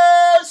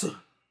Jésù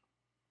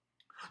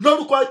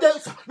lórúkọ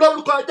Jésù,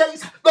 lórúkọ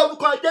Jésù,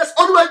 lórúkọ Jésù.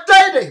 Olúwa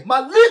jáde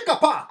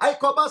màlíkàpá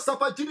àìkọ́bá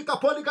sàfàjìdíkà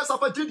pọ́nìkà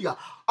sàfàjìdíà.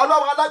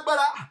 Ọlọ́run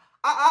alágbára,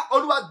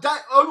 Olúwa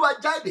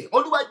jáde,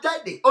 Olúwa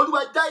jáde,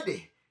 Olúwa jáde.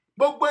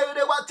 Gbogbo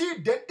ire wa tí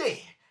ìdédè,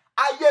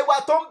 ayé wa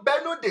tó ń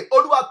bẹnu dè,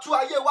 Olúwa tú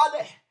ayé wa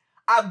lẹ̀.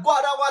 Àgọ́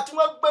ara wa tí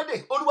wọ́n gbédè,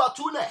 Olúwa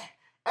tú lẹ̀.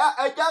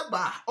 Ẹja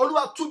àgbà,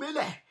 Olúwa tú mi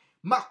lẹ̀.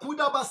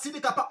 Màkúdà bá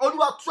sídìkàpá,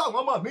 Olúwa tú àwọn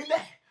ọmọ mi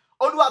lẹ̀.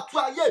 Olúwa tú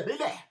ayé mi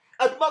lẹ̀.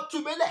 Ẹ̀dùnmọ́ tú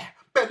mi lẹ̀.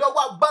 Pẹ̀lú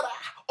ọwọ́ agbára,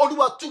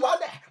 Olúwa tú wa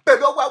lẹ̀.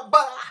 Pẹ̀lú ọwọ́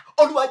agbára,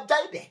 Olúwa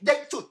jáde,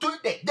 Jésù tú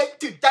ìdè,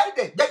 Jésù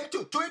jáde, Jésù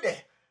tú ìdè.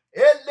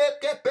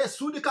 Elékepe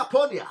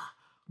súdìkàpọ́nìà.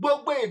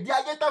 Gbogbo èdè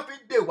ayé tó fi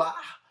dè wá,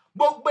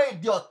 gbogbo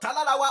èdè ọ̀tá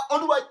lára wa,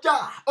 Olúwa já,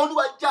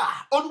 Olúwa já,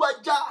 Olúwa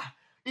já.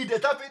 Ìdè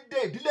tó fi dè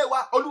ìdílé wa,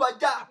 Olúwa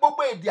já.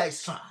 Gbogbo èdè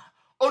àìsàn,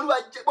 Olúwa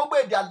já. Gbogbo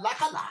èdè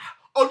àlákàlà,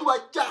 Olúwa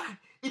já.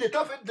 Ìdè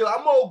tó fi dè wá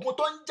mọ́ ogun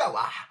tó ń jà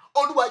wá,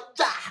 Olúwa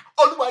já,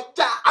 Olúwa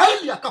já.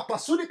 Àìlíà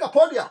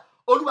kàpàsúdìkàpọ́nìà,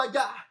 Olúwa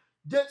já.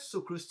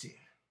 Jésù Kristi,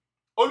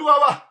 Olúwa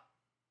wa.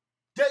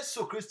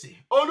 Jésù Kristi,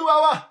 Olúwa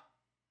wa.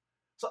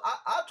 So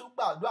a tún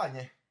gbàdúrà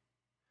yẹn.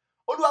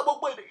 Olúwa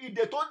gbogbo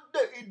ìdè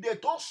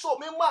tó so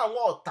mí mọ́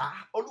àwọn ọ̀tá,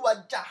 Olúwa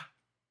já.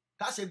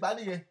 Ká ṣe gbà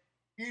nìyẹn.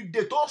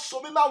 Ìdè tó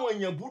so mí mọ́ àwọn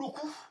èèyàn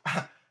burúkú,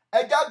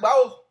 ẹja gbà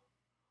o.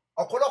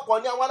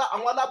 Ọ̀pọ̀lọpọ̀ ni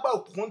àwọn alágbà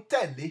òkùnkùn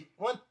tẹ̀lé,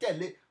 wọ́n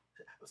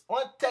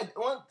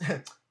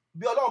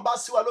bí Ọlọ́run bá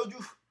sí wa lójú.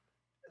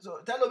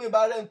 Tẹ́lómi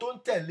bá rẹ́ni tó ń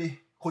tẹ̀lé,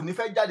 kò ní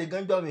fẹ́ jáde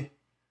gánjọ́ mi.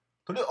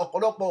 Torí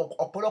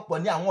ọ̀pọ̀lọpọ̀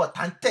ni àwọn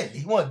ọ̀tá ń tẹ̀lé,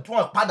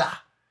 wọ́n padà.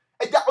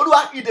 Ẹja Olúwa,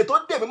 ìdè tó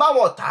dè mí mọ́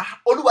àwọn ọ̀tá,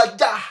 Olúwa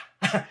já.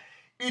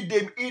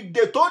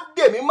 Ìdè tó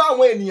dè mí mọ́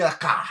àwọn ènìyàn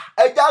kà,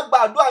 ẹja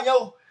gbàdúrà yẹn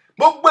o.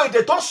 Gbogbo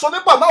ìdè tó so mí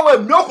pọ̀ mọ́ àwọn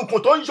ẹ̀mí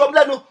òkùnkùn tó ń yọ mí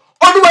lẹ́nu,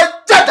 Olúwa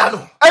já dànù.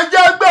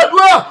 Ẹja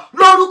gbàdúrà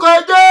lórúkọ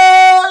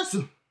Jésù,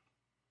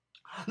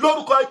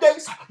 lórúkọ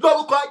Jésù,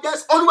 lórúkọ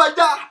Jésù. Olúwa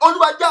já,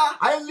 Olúwa já.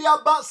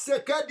 Àìlíàbá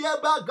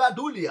ṣèkédìébá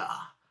gàdúlìà.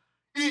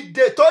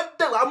 Ìdè tó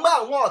dè wá mọ́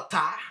àwọn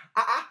ọ̀tá,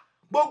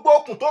 gbogbo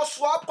okùn tó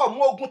so pọ̀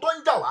mọ́ ogun tó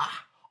ń jà wá,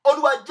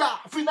 Olúwa já,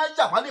 finá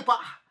jà wá nípa.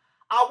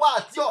 Àwa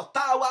àti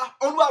ọ̀tá wa,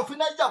 Olúwa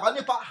finá jà wá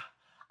nípa.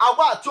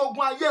 Àwa àti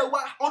ogun ayé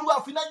wa, Olúwa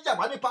finá jà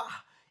wá nípa.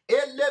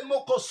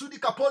 Elemoko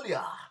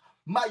sudikapolia,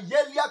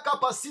 mayelia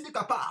kapa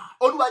sidikapa.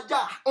 Olúwa já,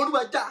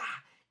 Olúwa já.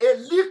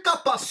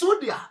 Elikapa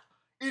sudia.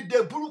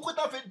 Ìdè burúkú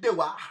tá fi dè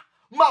wá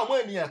mọ́ àwọn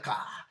ènìyàn kà.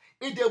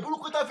 Ìdè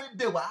burúkú tá fi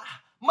dè wá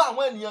mọ́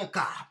àwọn ènìyàn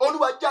kà,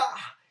 Olúwa já.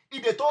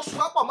 Ìdè tó so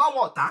pọ̀ mọ́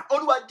àwọn ọ̀tá,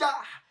 Olúwa já.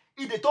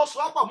 Ìdè tó so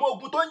pọ̀ mọ́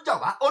ogun tó ń jà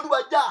wá, Olúwa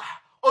já,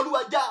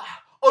 Olúwa já,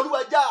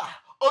 Olúwa já,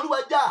 Olúwa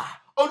já,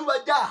 Olúwa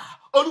já,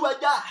 Olúwa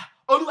já,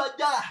 Olúwa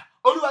já,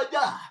 Olúwa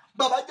já.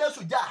 Bàbá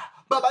Jésù já,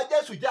 Bàbá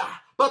Jésù já,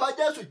 Bàbá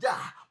Jésù já,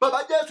 Bàbá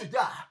Jésù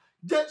já.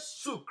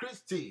 Jésù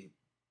Kristi,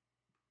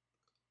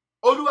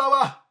 Olúwa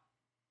wa.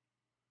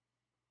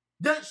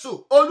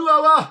 Jésù,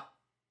 Olúwa wa.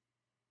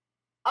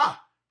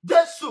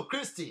 Jésù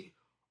Kristi,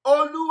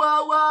 Olúwa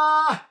wa.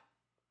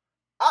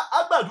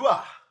 A gbàdúrà,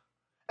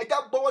 ẹja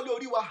gbọ́wọ́lé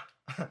orí wa.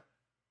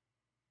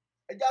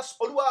 Ẹja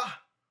Olúwa,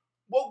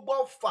 gbogbo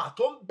ọfà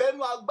tó ń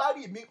bẹnu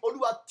agbárí mi,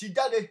 Olúwa tì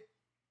jáde.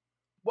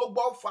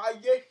 Gbogbo ọfà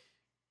ayé,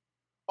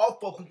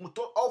 ọfà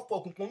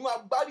òkùnkùn nínú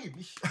agbárí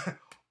mi,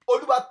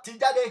 Olúwa tì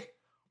jáde.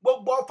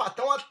 Gbogbo ọfà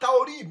tí wọ́n ta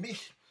orí mi,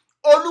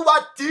 Olúwa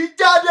tì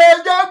jáde.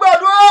 Jẹ́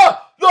gbàdúrà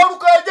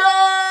lórúkọ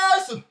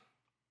Jésù,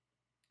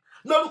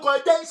 lórúkọ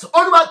Jésù.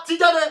 Olúwa tì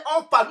jáde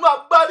ọfà nínú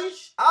agbárí.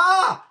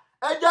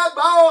 Ẹjẹ́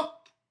gbà ó.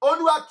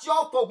 Olúwa tì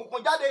ọfà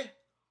òkùnkùn jáde.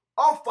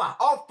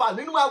 Ọfà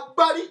nínú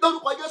agbárí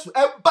lórúkọ Jésù.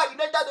 Ẹ bá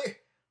iná jáde.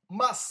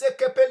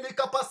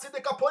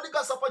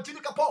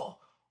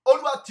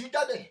 Olúwa tì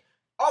jáde.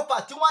 Ọfà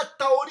tí wọ́n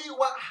ta orí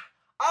wa.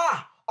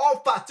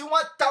 Ọfà tí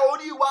wọ́n ta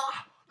orí wa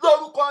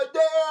lórúkọ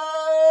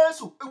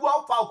Jésù. Ìwọ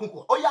ọfà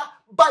òkùnkùn, ó yá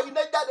bá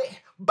iná jáde,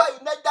 bá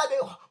iná jáde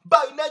o, bá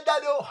iná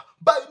jáde o,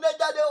 bá iná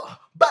jáde o.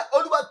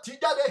 Olúwa tì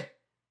jáde,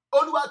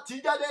 Olúwa tì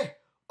jáde,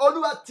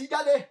 Olúwa tì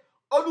jáde,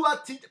 Olúwa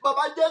tì.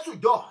 Bàbá Jésù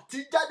jọ tì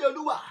jáde,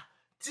 Olúwa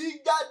tì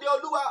jáde,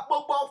 Olúwa.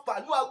 Gbogbo ọfà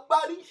nínú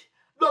agbárí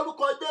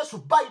lórúkọ Jésù,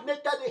 bá iná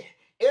jáde.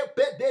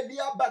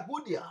 Epedelia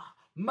bagudia,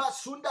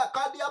 masunda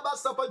kadiaba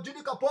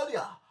sapajudika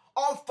polia.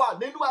 Ọfà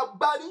nínú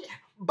agbárí,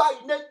 bá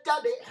iná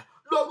jáde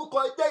lórúkọ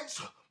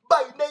Jésù, bá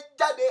iná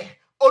jáde.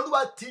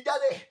 Olúwa tì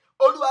jáde,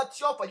 Olúwa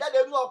tì ọfà jáde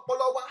nínú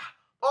ọpọlọ wa.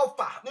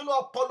 Ọfà nínú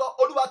ọpọlọ,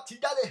 Olúwa tì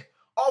jáde.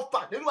 Ọfà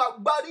nínú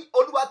agbárí,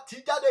 Olúwa tì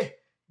jáde.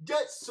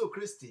 Jésù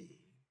Kristi,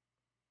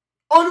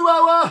 Olúwa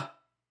wa.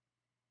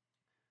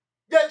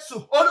 Jésù,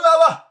 Olúwa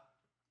wa.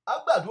 A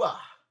gbàdúrà.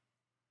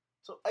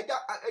 So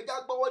ẹja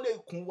gbọ́wọ́lé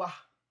ikùn wa.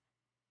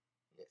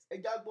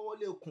 Ẹja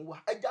gbọ́wọ́lé ikùn wa.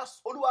 Ẹja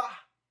Olúwa,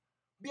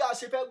 bí a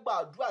ṣe fẹ́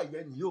gbàdúrà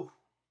yẹn nìyí o.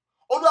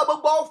 Olúwa,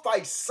 gbogbo ọfà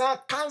ìsan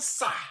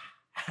kánsà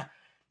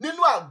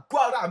nínú àgọ́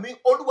ara mi,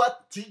 Olúwa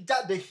tì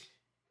jáde.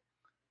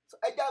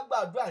 Ẹja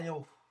gbàdúrà yẹn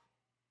o.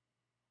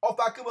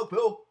 Ọfà kí mo pè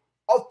o?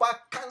 Ọfà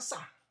kánsà.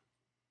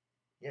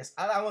 Yes,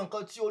 ara àwọn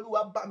nǹkan tí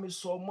Olúwa bá mi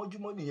sọ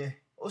mọ́júmọ́ nìyẹn.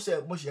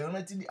 Mo ṣe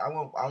rántí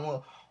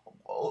àwọn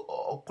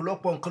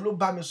ọ̀pọ̀lọpọ̀ nǹkan ló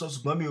bá mi sọ,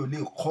 ṣùgbọ́n mi ò lè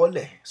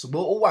kọ́lẹ̀.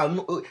 Ṣùgbọ́n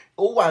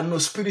ó wà nù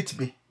spirit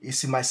mi.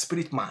 It's in my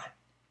spirit man.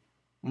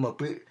 Mo mọ̀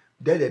pé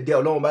dẹ́ẹ̀dẹ́ẹ́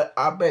Ọlọ́run bá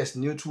bẹ̀rẹ̀ sí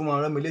ní tún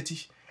máa rán mi létí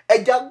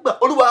ẹja gbà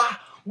Olúwa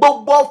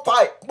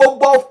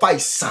gbogbo ọfà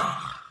ìsàn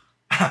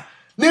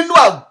nínú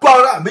àgọ́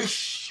ara mi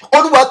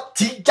Olúwa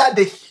tì í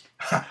jáde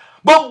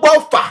gbogbo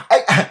ọfà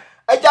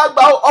ẹja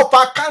gbà ọfà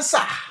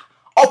cancer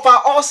ọfà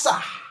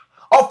ulcer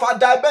ọfà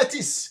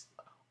diabetes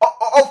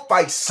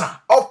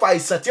ọfà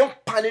ìsàn tí ń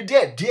pani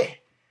díẹ̀díẹ̀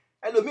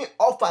ẹlòmíì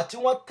ọfà tí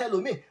wọ́n tẹ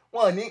lòmíì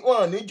wọn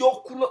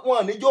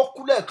ní jó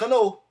kú lẹ́ẹ̀kan náà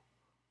o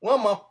wọ́n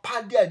mọ̀ pa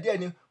díẹ̀díẹ̀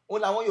ni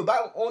òun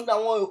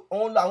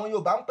làwọn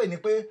Yorùbá ń pè ní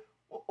pé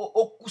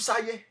ó kú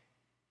sáyé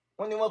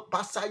wọ́n ní wọ́n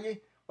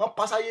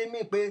pa sáyé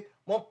míì pé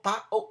wọ́n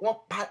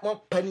pa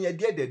ẹnìyẹn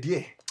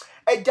díẹ̀díẹ̀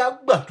ẹja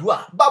gbàdúrà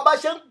bàbá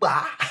ṣe ń gbà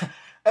á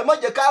ẹ má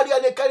jẹ́ ká rí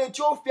ẹnikẹ́ni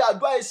tí ó fi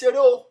àdúrà ẹ ṣeré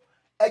o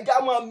ẹja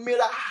máa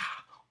mira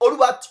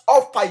Olúwa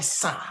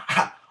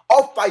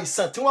ọfà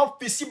ìsàn tí wọ́n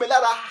fi sí mi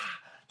lára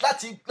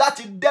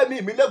láti dẹ́mi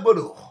mi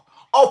légbodò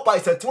ọfà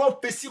ìsàn tí wọ́n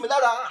fi sí mi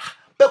lára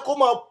pé kó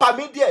máa pa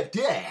mí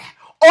díẹ̀díẹ̀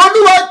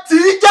Olúwa tì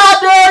í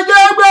jáde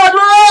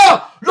gbàdúrà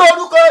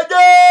lórúkọ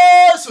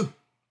Jésù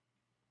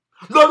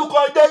lórúkọ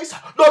Jésù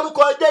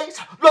lórúkọ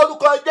Jésù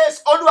lórúkọ Jésù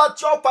Olúwa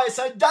tí ọfà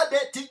ìsàn jáde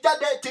ti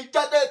jáde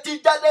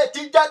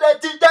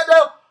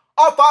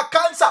ọfà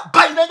cancer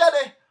báyìí náà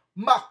jáde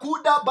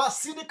makuda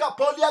basilika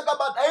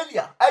poliagabad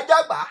elia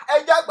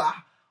ẹjàgbá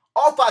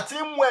ọfà tí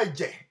ń mu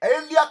ẹ̀jẹ̀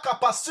elia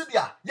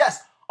capasidia yes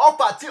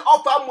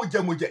ọfà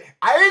mùjẹmùjẹ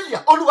elia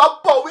Olúwa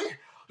bọ̀ wí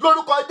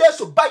lórúkọ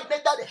Jésù báyìí náà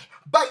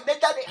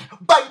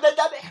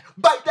jáde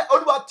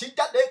Olúwa ti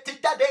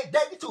jáde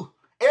dẹ́gìtù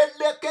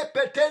eleke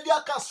petelia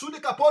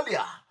kasulika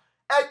polia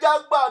ẹja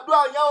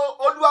gbàdúrà yẹn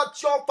Olúwa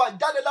tí ọfà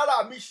jáde lára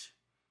mi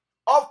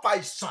ọfà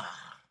ìsàn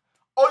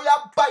ó yá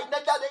báyìí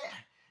náà jáde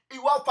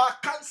ìwọ ọfà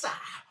cancer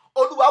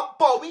Olúwa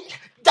bọ̀ wí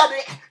jáde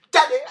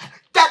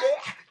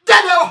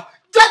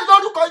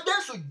lórúkọ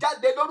Jésù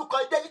jáde lórúkọ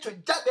Jésù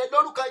jáde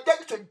lórúkọ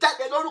Jésù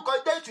jáde lórúkọ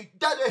Jésù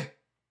jáde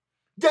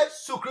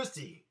Jésù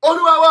Kristi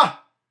Olúwa wa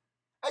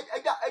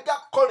ẹja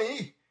kọrin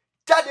yìí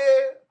jáde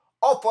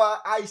ọfà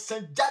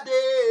àìsàn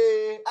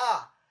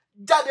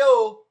jáde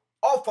o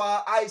ọfà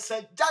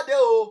àìsàn jáde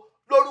o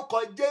lórúkọ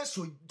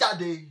Jésù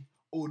jáde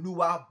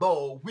Olúwa bọ̀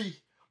wí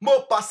mo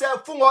pàṣẹ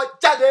fún wọn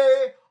jáde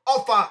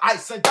ọfà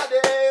àìsàn jáde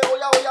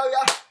óyá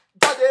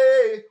jáde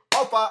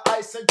ọfà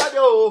àìsàn jáde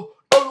o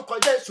lórúkọ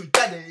Jésù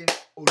jáde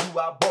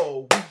Olúwa bọ̀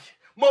wí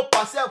mo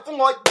pàṣẹ fún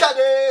wọn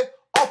jáde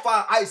ọfà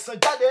àìsàn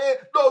jáde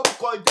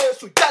lórúkọ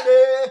Jésù jáde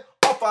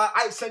ọfà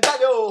àìsàn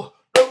jáde o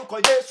lórúkọ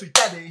Jésù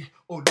jáde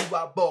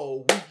Olúwa bọ̀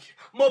wí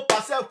mo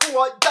pàṣẹ fún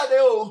wọn jáde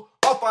o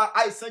ọfà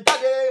àìsàn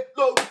jáde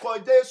lórúkọ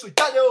Jésù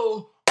jáde o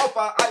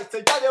ọfà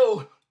àìsàn jáde o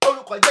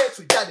lórúkọ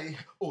Jésù jáde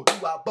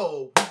Olúwa bọ̀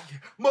wí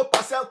mo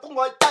pàṣẹ fún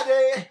wọn jáde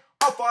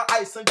ọfà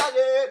àìsàn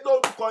jáde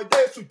lórúkọ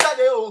Jésù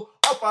jáde o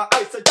ọfà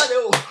àìsàn jáde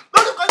o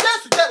lórúkọ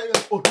Jésù jáde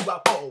Olúwa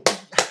bọ̀ wí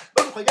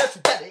lórúkọ Jésù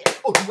jáde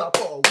Olúwa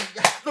bọ̀ wí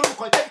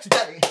lórúkọ Jésù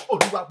jáde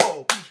Olúwa bọ̀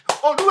wí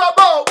Olúwa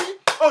bọ̀ wí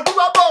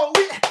Olúwa bọ̀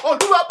wí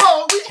Olúwa bọ̀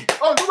wí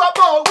Olúwa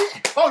bọ̀ wí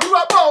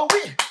Olúwa bọ̀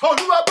wí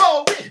Olúwa bọ̀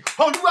wí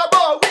Olúwa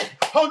bọ̀ wí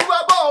Olúwa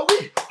bọ̀ wí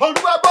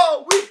Olúwa bọ̀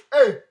wí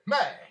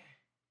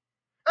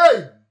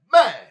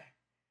amen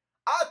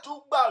a tún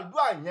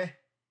gbàdúrà yẹn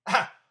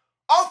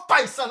ọfà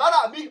ìsàn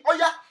lára mi ó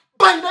yá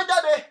báyìí náà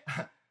jáde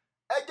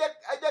ẹ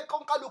jẹ́ kó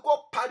kálukú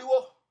pariwo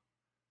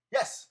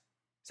yes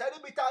sẹ́ni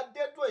bí tá a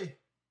dé dùn yìí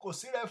kò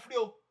sí rẹfúrí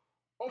o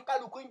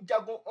òǹkálukú ń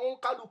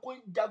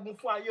jagun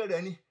fún ayé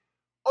rẹ̀ ni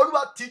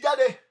Olúwa tì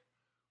jáde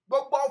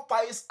gbogbo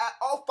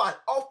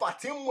ọfà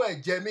tí ń mu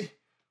ẹ̀jẹ̀ mi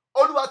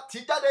Olúwa tì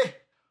jáde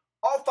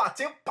ọfà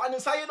tí ń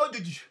panisáyé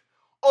lójijì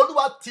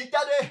Olúwa tì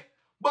jáde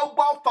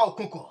gbogbo ọfà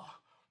òkùnkùn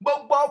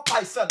gbogbo ọfà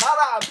ìsàn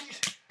lára mi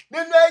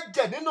nínú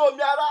ẹ̀jẹ̀ nínú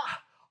omi ara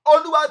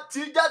Olúwa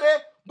tì jáde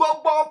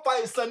gbogbo ọfà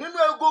ìsàn nínú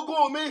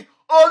egungun mi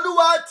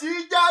Olúwa tì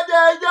jáde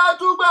ẹjẹ́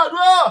tún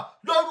gbàdúrà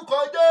lórúkọ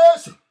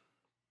Jésù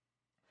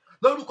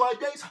lórúkọ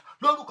Jésù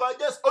lórúkọ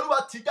Jésù Olúwa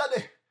tì jáde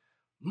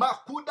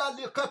makuda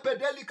lè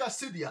kẹpẹdẹlì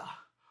kasidia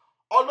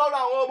Ọlọ́run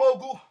àwọn ọmọ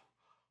ogun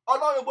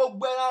Ọlọ́run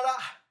gbogbo ẹran ara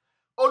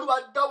Olúwa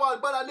dáwọ́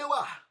agbára lé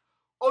wa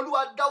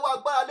Olúwa dáwọ́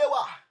agbára lé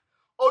wa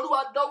Olúwa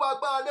dáwọ́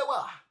agbára lé wa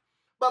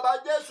bàbá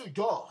Jésù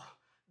jọ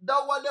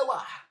dáwọ́ lé wa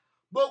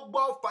gbogbo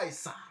ọfà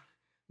ìsàn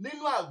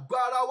nínú àgọ́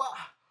ara wa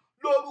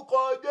lórúkọ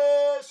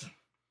Jésù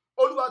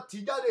Olúwa tì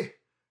jáde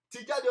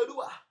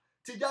Olúwa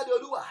tì jáde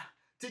Olúwa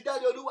tì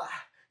jáde Olúwa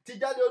tì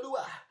jáde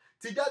Olúwa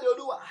tì jáde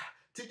Olúwa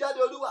tì jáde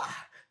Olúwa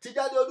tì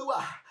jáde Olúwa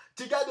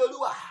tì jáde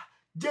Olúwa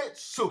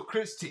Jésù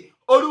Kristi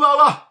Olúwa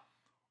wa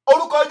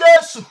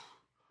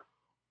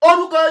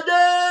orúkọ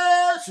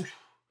Jésù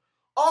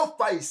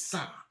ọfà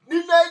ìsàn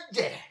nínú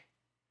ẹ̀jẹ̀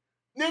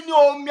nínú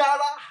omi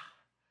ara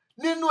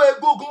nínú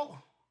egungun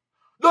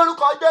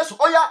lórúkọ Jésù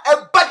ó yá ẹ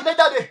bá jáde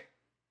jáde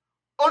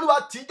Olúwa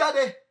tì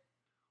jáde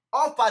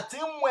ọfà tí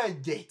ń mu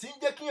ẹ̀jẹ̀ tí ń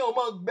jẹ́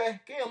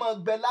kéèyàn máa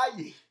gbẹ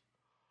láàyè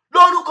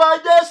lórúkọ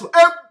Jésù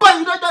ẹ bá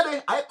jáde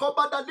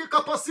àìkọ́bádà ní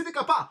kápá sí ní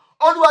kápá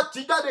Olúwa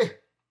tì jáde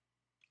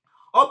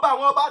ọba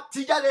àwọn ọba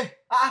tì jáde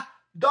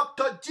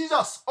Dr.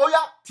 Jesus ó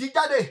yá tì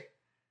jáde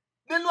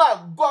nínú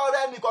àgọ́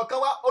rẹ nìkọ̀ọ̀kan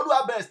wá Olúwa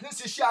bẹ̀rẹ̀ sí ní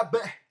ṣiṣẹ́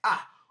abẹ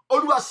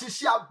Olúwa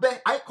ṣiṣẹ́ abẹ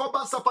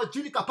àìkọ́bá sáfà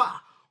jíríkàpá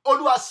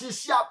Olúwa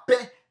ṣiṣẹ́ abẹ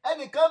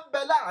ẹnìkan bẹ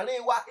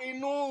láàrin wa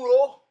inú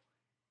ro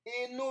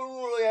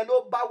yẹn ló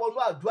bá wọnú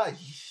àdúrà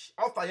yìí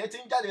ọfà yẹn ti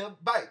ń jáde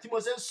báyìí tí mo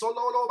ṣe ń sọ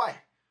lọ́wọ́lọ́wọ́ báyìí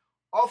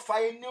ọfà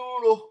inú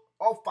ro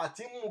ọfà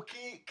tí mú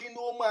kí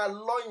ló máa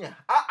lọ́yàn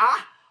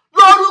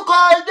lórúkọ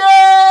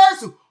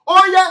Jésù ó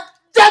yẹ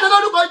jáde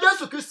lórúkọ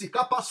Jésù Kristi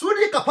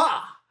kapasuri kapa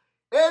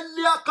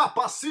elia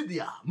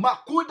kapasidia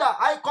makuda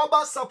àìkọ́bá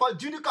sáfà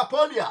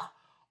jíríkàpọ́lìà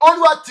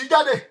Olúwa ti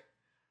jáde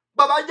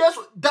bàbá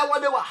Jésù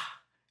dáwọlé wa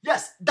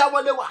yes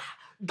dáwọlé wa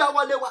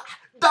dáwọlé wa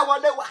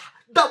dáwọlé wa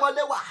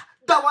dáwọlé wa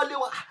dáwọlé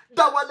wa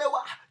dáwọlé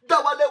wa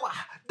dáwọlé wa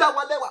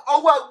dáwọlé wa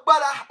ọwọ́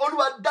agbára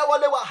Olúwa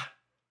dáwọlé wa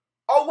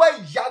ọwọ́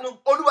ìyanu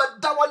Olúwa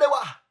dáwọlé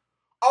wa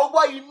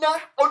ọwọ́ iná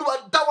Olúwa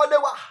dáwọlé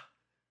wa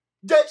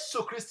Jésù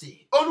Kristi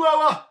Olúwa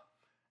wa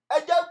ẹ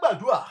jẹ́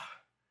gbàdúrà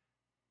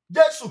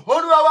Jésù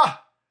Olúwa wa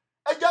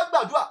ẹ jẹ́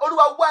gbàdúrà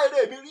Olúwa wá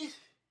ire mi rí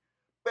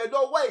pẹ̀lú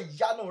ọwọ́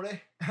ìyanu rẹ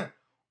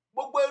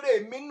gbogbo ire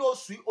mi ní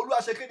oṣù yìí Olúwa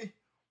ṣe kíni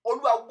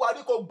Olúwa wá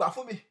rí kó gbà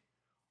fún mi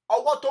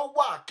ọwọ́ tó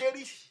wà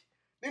kéré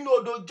nínú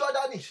odò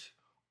Jọ́dánì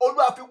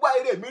Olúwa fi wá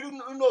ire mi rí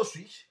nínú oṣù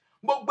yìí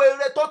gbogbo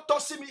ire tó tọ́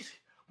sí mi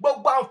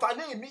gbogbo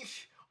àǹfààní mi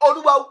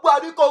Olúwa wá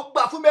rí kó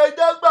gbà fún mi ẹ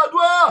jẹ́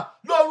gbàdúrà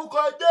lórúkọ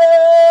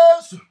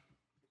Jésù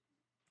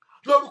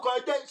lórúkọ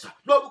Jésù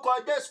lórúkọ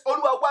Jésù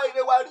Olúwa wá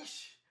ire wa rí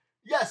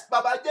yes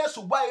bàbá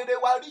Jésù wá ire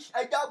wa rí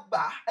ẹ jẹ́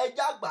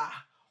gbà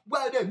wá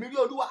ire mi rí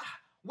Olúwa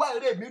wá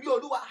ire mi rí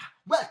Olúwa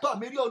wá ẹ̀tọ́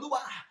mi rí Olúwa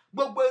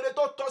gbogbo ire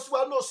tó tọ́ sí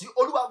wa náà sí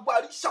Olúwa wá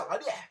rí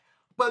ṣàwárí ẹ̀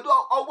pẹ̀lú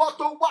ọwọ́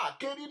tó wà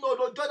kéré ní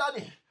odò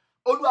Jọ́dánì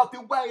Olúwa fi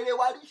wá ire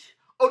wa rí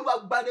Olúwa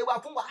gba ire wa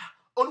fún wa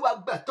Olúwa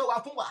gbẹ̀tọ́ wa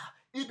fún wa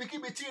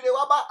ibikíbi tí ire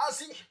wa bá há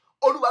sí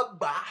Olúwa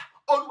gbà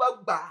Olúwa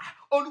gbà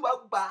Olúwa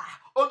gbà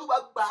Olúwa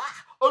gbà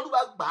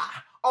Olúwa gbà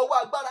ọwọ́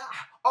agbára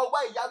ọwọ́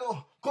ìyanu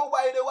kó wá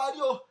ire wa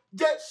rí o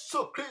Jésù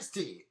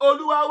Kristi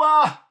Olúwa wa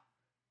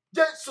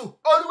Jésù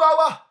Olúwa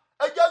wa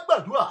ẹ jẹ́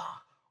gbàdúrà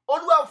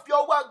Olúwa fi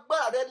ọwọ́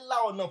agbára rẹ la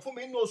ọ̀nà fún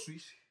mi nínú oṣù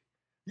yìí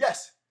yes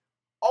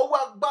ọwọ́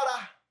agbára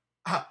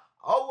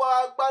ọwọ́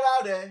agbára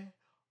rẹ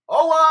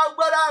ọwọ́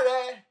agbára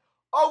rẹ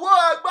ọwọ́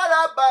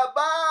agbára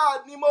bàbá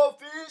ni mo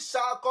fi ń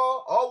ṣakọ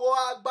ọwọ́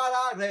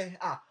agbára rẹ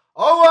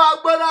ọwọ́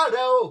agbára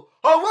rẹ o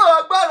ọwọ́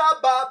agbára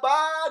bàbá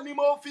ni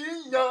mo fi ń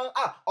yan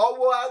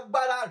ọwọ́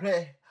agbára rẹ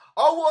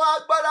ọwọ́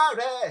agbára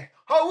rẹ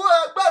ọwọ́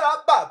agbára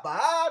bàbá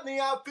ni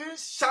a fi ń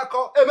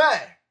ṣakọ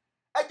amen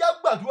ẹ jẹ́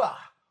gbàdúrà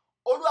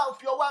Olúwa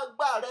fi ọwọ́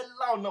agbára rẹ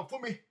la ọ̀nà fún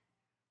mi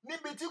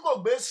níbi tí kò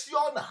gbé sí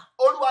ọ̀nà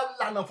Olúwa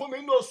lànà fún mi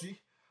nínú oṣù yìí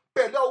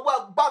pẹ̀lú ọwọ́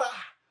agbára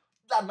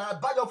lànà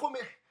àbáyọ fún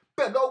mi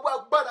pẹ̀lú ọwọ́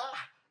agbára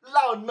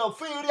la ọ̀nà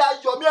fún ire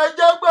ayọ̀ mi ẹ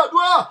jẹ́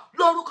gbàdúrà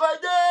lórúkọ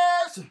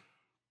Jésù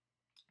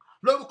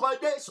lórúkọ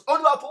Jésù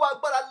Olúwa fọwọ́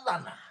agbára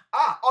lànà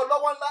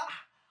ọlọ́wọ́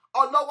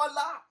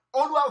ńlá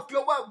Olúwa fi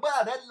ọwọ́ agbára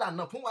rẹ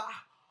lànà fún wa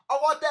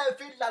ọwọ́ tẹ́ ẹ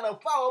fi lànà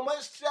fún àwọn ọmọ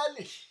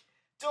Ísírẹ́lì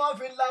tí wọ́n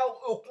fi la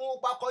òkun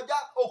pa kọjá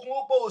òkun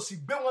ó bò sì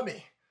gbé wọn mì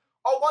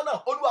ọwọ́ náà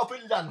Olúwa fi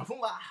lànà fún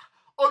wa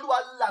Olúwa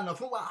lànà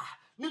fún wa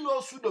nínú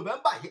oṣù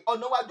November yìí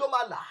ọ̀nà wájú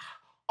máa là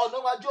ọ̀nà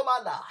wájú máa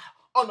là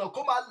ọ̀nà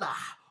kó máa là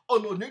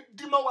ọ̀nà ò ní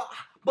dí mọ́ wa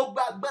gbogbo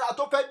agbára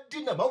tó fẹ́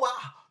dínà mọ́ wa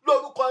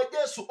lórúkọ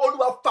Jésù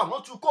Olúwa fà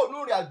wọ́n tu kó nínú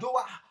ìrìn àjò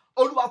wa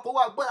Olúwa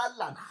fọwọ́ agbára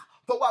lànà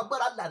fọwọ́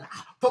agbára lànà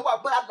fọwọ́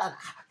agbára lànà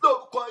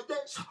lórúkọ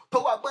Jésù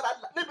fọwọ́ agbára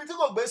lànà níbi tí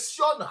kò gbé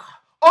sí ọ̀nà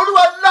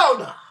Olúwa là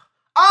ọ̀nà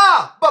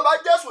bàbá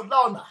Jésù là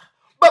ọ̀nà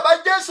bàbá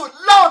Jésù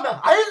là ọ̀nà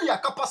àìlìyà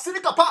kapasiri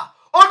kapa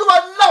Olúwa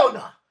là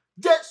ọ̀nà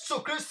Jésù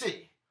Kristi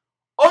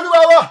Olúwa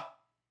wa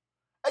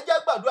ẹ jẹ́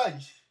gbàdúrà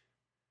yìí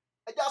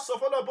ẹ jẹ́ sọ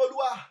fọ́nà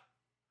Olúwa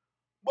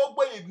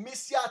gbogbo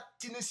ìmísí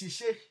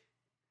àtiníṣìṣe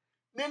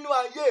nínú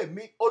ayé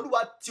mi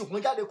Olúwa tì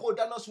wọ́n jáde kó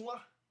dáná sun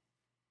wọ́n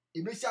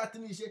ìmísí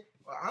àtiníṣe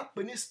à ń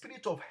pè ní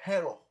spirit of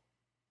error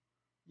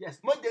yes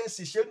má jẹ́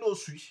ṣìṣe ní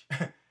oṣù yìí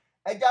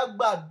ẹ jẹ́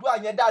gbàdúrà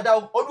yẹn dáadáa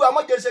Olúwa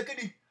má jẹ́ ṣe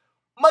kíni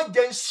má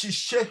jẹ́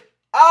ṣìṣe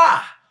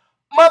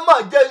má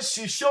jẹ́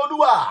ṣìṣe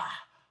Olúwa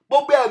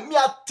gbogbo ẹ̀mí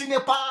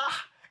àtinípa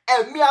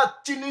ẹ̀mí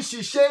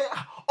àtiníṣìṣe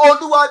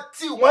Olúwa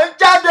tì wọ́n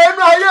jáde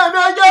nínú ayé mi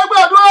ẹ jẹ́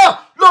gbàdúrà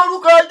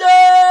lórúkọ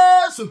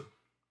Jésù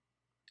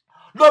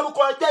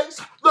lórúkọ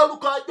Jésù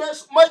lórúkọ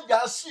Jésù má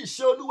jẹ́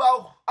ṣìṣe Olúwa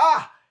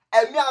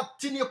ẹ̀mí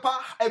àtinípa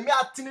ẹ̀mí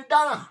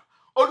àtinidáràn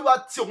Olúwa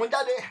tì wọ́n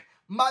jáde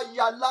máa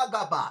ya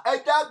lágàbà ẹ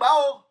jẹ́ àgbà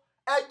o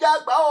ẹ jẹ́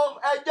àgbà o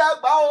ẹ jẹ́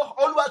àgbà o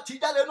Olúwa tì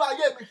jáde nínú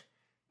ayé mi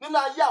nínú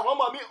ayé àwọn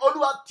ọmọ mi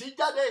Olúwa tì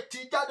jáde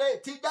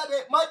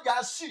má jẹ́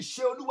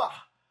ṣìṣe Olúwa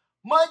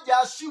má jẹ́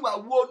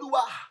ṣìwàwù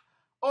Olúwa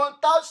ohun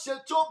tá a ṣe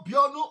tí ó bí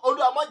ọnú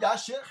Olúwa má jẹ́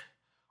ṣe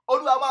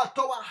Olúwa máa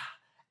tọ́ wa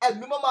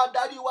ẹ̀mí mọ́ máa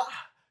darí wa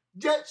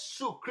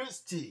Jésù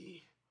Kristi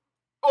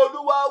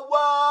Olúwa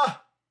wa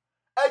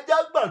ẹ jẹ́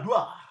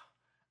gbàdúrà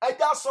ẹ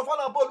jẹ́ sọ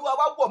fọ́nà bó Olúwa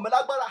wá wọ̀ mí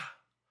lágbára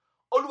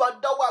Olúwa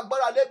dáwọ́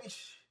agbára lé mi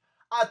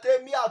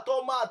àtẹ̀mí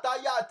àtọmọ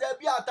àtayá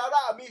àtẹbí àtará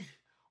mi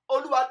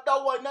Olúwa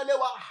dáwọ́ iná lé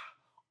wa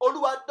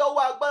Olúwa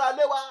dáwọ́ agbára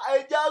lé wa ẹ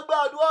jẹ́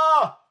gbàdúrà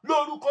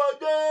lórúkọ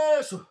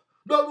Jésù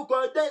lórúkọ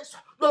Jésù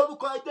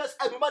lórúkọ Jésù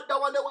ẹ̀mí má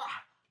dáwọ́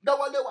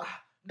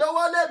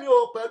lé mi o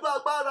pẹ̀lú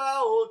agbára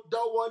o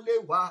dáwọ́ lé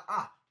wa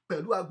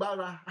pẹ̀lú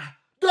agbára.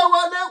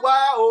 Dọ́wọ́lé wa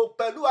o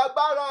pẹ̀lú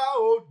agbára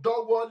o,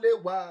 dọ́wọ́lé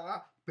wa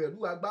pẹ̀lú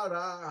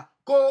agbára.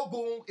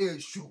 Kógun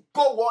èṣù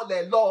kó wọlé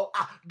lọ,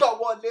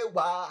 dọ́wọ́lé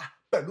wa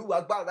pẹ̀lú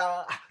agbára.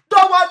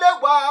 Dọ́wọ́lé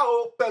wa o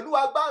pẹ̀lú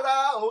agbára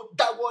o,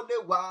 dáwọ́lé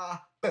wa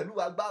pẹ̀lú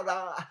agbára.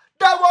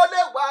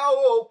 Dáwọ́lé wa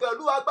o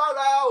pẹ̀lú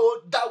agbára o,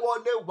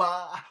 dáwọ́lé wa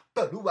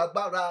pẹ̀lú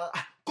agbára.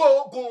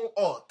 Kógun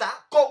ọ̀tá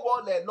kó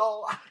wọlé lọ,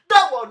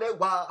 dáwọ́lé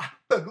wa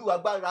pẹ̀lú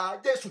agbára.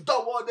 Jésù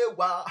dọ́wọ́lé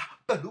wa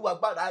pẹ̀lú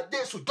agbára.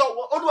 Jésù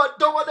dọ́wọ́, Olúwa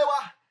dọ́wọ́lé wa.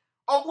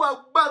 Ọwọ́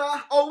agbára,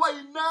 ọwọ́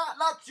iná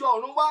láti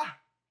ọ̀run wá.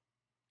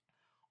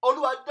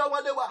 Olúwa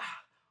dọ́wọ́lé wa,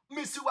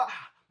 mí sí wa,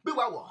 bí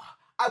wa wọ̀.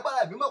 Agbára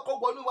ẹ̀mí mọ́ kó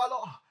wọnú wa lọ.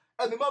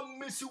 Ẹ̀mí mọ́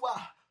mí sí wa.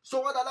 Sọ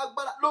wá dà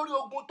lágbára lórí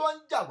ogun tó ń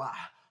jà wá.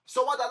 Sọ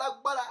wá dà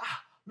lágbára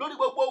lórí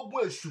gbogbo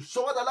ogun èṣù. Sọ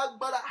wá dà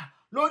lágbára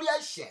lórí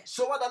ẹ̀ṣẹ̀.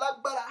 Sọ wá dà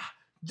lágbára.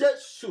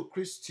 Jésù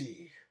Kristi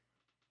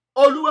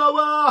Olúwa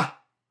wa.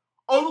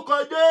 Orúkọ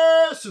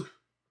Jésù.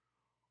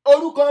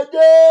 Orúkọ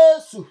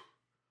Jésù.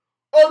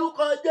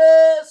 Orúkọ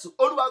Jésù.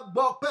 Olúwa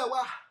gbọ́ ọpẹ́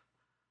wa.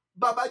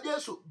 Bàbá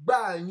Jésù gba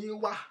ìyìn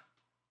wa.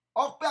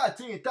 Ọpẹ́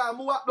àti ìyìn tá a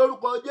mú wá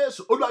lórúkọ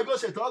Jésù. Olúwa yóò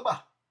ṣètọ́gbà.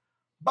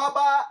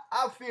 Bàbá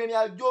a fi ìrìn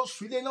àjò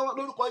oṣù ilé náà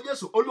lórúkọ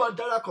Jésù. Olúwa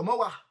darapọ̀ mọ́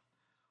wa.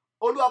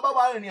 Olúwa bá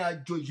wa ìrìn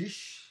àjò yìí.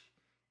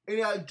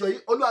 Ìrìn àjò yìí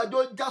Olúwa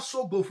jọ̀ọ́ já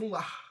sógo fún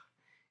wa.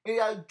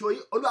 Ìrìn àjò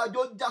yìí Olúwa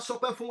jọ̀ọ́ já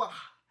sọpẹ́ fún wa.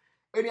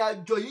 Ìrìn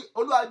àjò yìí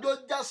Olúwa jọ̀ọ́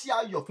já sí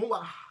ayọ̀ fún wa.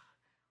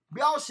 Bí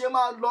a ó ṣe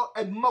máa lọ,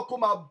 ẹ̀mí mọ́ kó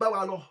máa bá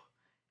wa lọ.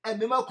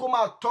 Ẹ̀mí mọ́ kó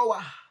máa tọ́ wa.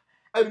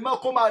 Ẹ̀mí mọ́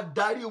kó máa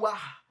darí wa.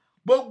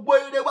 Gbogbo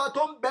ire wa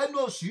tó ń bẹ ní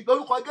oṣù yìí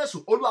lórúkọ Jésù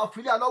Olúwa fi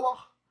lé wa lọ́wọ́.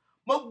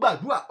 Mo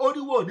gbàdúrà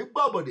oríwo ò ní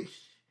gbọ́bọ̀dẹ̀.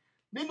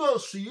 Nínú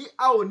oṣù yìí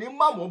a ò ní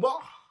mọ̀mọ́ bọ́.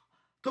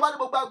 Tó bá ní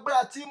gbogbo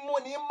agbára tí mú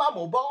ní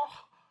mọ̀mọ́ bọ́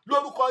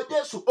lórúkọ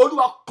Jésù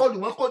Olúwa kọlù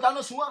wọn kó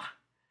dáná sun wá.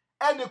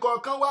 Ẹnì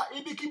kọ̀ọ̀kan wa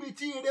ibikíbi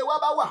tí ire wa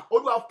bá wà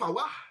Olúwa fà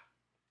wá.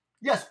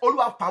 Yes,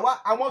 Olúwa fà wá.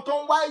 Àwọn tó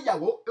ń wá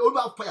ìyàwó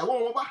Olúwa fà ìyàwó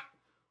wọn wá.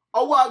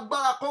 Ọwọ́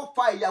agbára kó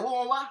fa ìyàwó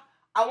wọn wá.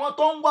 Àwọn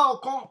tó ń wá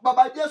ọkọ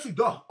bàbá Jésù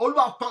jọ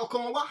Olúwa fà ọkọ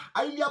wọn wá.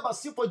 Ayílíàbà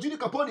sí fojú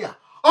Kaponia.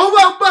 Ọwọ́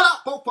agbára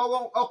kó fa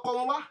ọkọ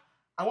wọn wá.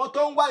 Àwọn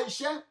tó ń wá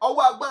iṣẹ́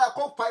ọwọ́ agbára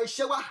kó fa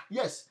iṣẹ́ wá.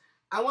 Yes,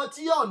 àwọn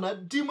tí ọ̀nà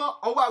dí mọ́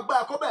ọwọ́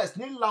agbára kó bẹ̀rẹ̀ sí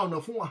ní la ọ̀nà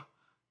fún wa.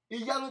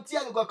 Ìyanu tí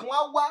ẹnìkọ̀ọ̀kan wá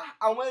wá,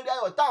 àwọn eré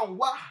ayọ̀ tá à ń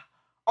wá,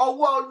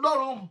 ọwọ́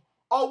Ọlọ́run,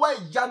 ọwọ́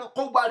ìyanu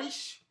kó wa rí.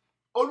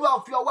 Olúwa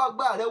fi ọwọ́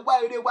agbára rẹ wá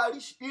ire wa rí.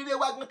 Ire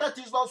wa gan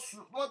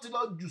wọ́n ti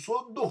lọ jù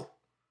sódò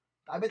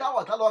tàbí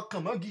táwọn ọ̀tá lọ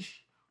kàn mọ́gi.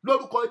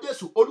 Lórúkọ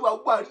Jésù Olúwa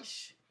wá rí.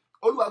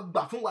 Olúwa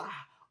gbà fún wa.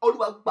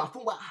 Olúwa gbà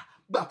fún wa.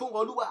 Gbà fún wa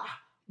Olúwa.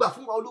 Gbà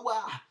fún wa Olúwa.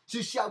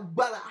 Ṣiṣẹ́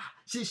agbára,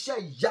 ṣiṣẹ́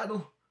ìyanu.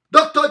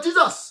 Dr.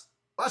 Jesus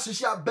wá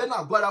ṣiṣẹ́ abẹ́nú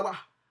àgọ́ ara wa.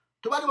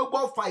 Tó bá ní gbogbo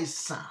ọfà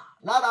àìsàn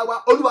lára wa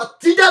Olúwa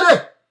tí jáde.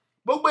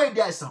 Gbogbo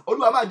èdè àìsàn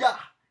Olúwa máa já.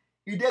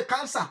 Ìdè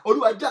cancer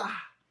Olúwa já.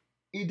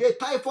 Ìdè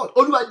typhoid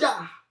Olúwa já.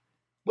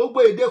 Gbogbo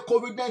èdè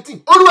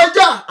COVID-19 Olúwa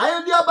já.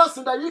 Ayélujára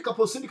sinda yìí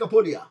kàpọ̀ sí ní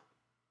Kaponia.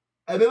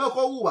 Ẹ̀mí mọ́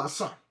kó wù wá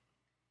sàn.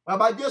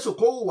 Bàbá Jésù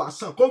kó wù wá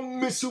sàn. Kó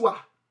mí sí wa.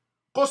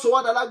 Kó sọ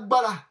wá dà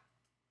lágbára.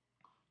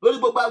 Lórí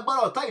gbogbo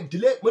agbára ọ̀tá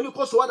ìdílé mo ní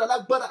kó sọ wá dà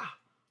lágbára.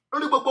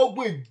 Lórí gbogbo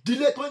ogun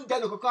ìdílé tó ń jẹ́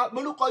nìkankan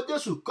mo ní kó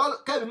Jésù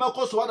kẹ́mi mọ́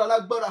kó sọ wá dà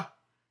lágbára.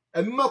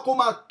 Ẹ̀mí mọ́ kó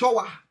máa tọ́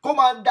wa. Kó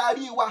máa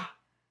darí wa.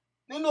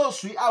 Nínú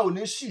oṣù yìí a ò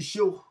ní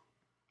ṣìṣe o.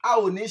 A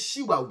ò ní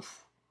ṣìwàwù.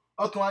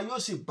 Ọkàn wa yóò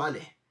sì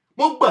balẹ̀.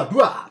 Mo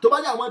gbàdúrà tó bá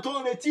ní àwọn tó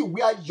ń retí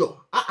ìwé ayọ̀.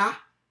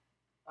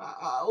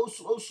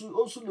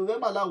 Oṣù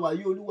November la wà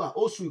yìí Olúwa.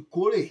 Oṣù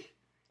ìkórè.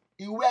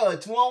 Ìwé ayọ̀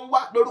tí wọ́n ń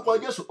wá lórúkọ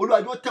Jésù Olúwa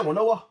yóò tẹ̀ wọ́n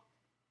lọ́wọ́.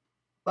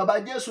 Bàbá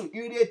Jésù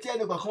ire tí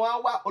ẹnì kọ̀ọ̀kan wá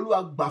wá Olúwa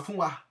gbà fún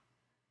wa.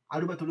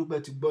 Adúpẹ́ torí pé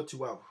ti gbọ́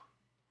tiwa o.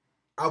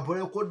 Ààbò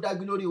rẹ kó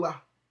dájú lórí wa.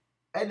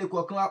 Ẹnì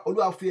kọ̀ọ̀kan wa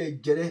Olúwa fi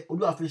ẹ̀jẹ̀ rẹ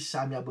Olúwa fi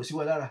sàmì ààbò sí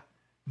wa lára.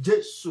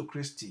 Jésù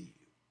Kristi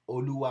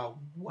Olúwa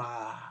wa.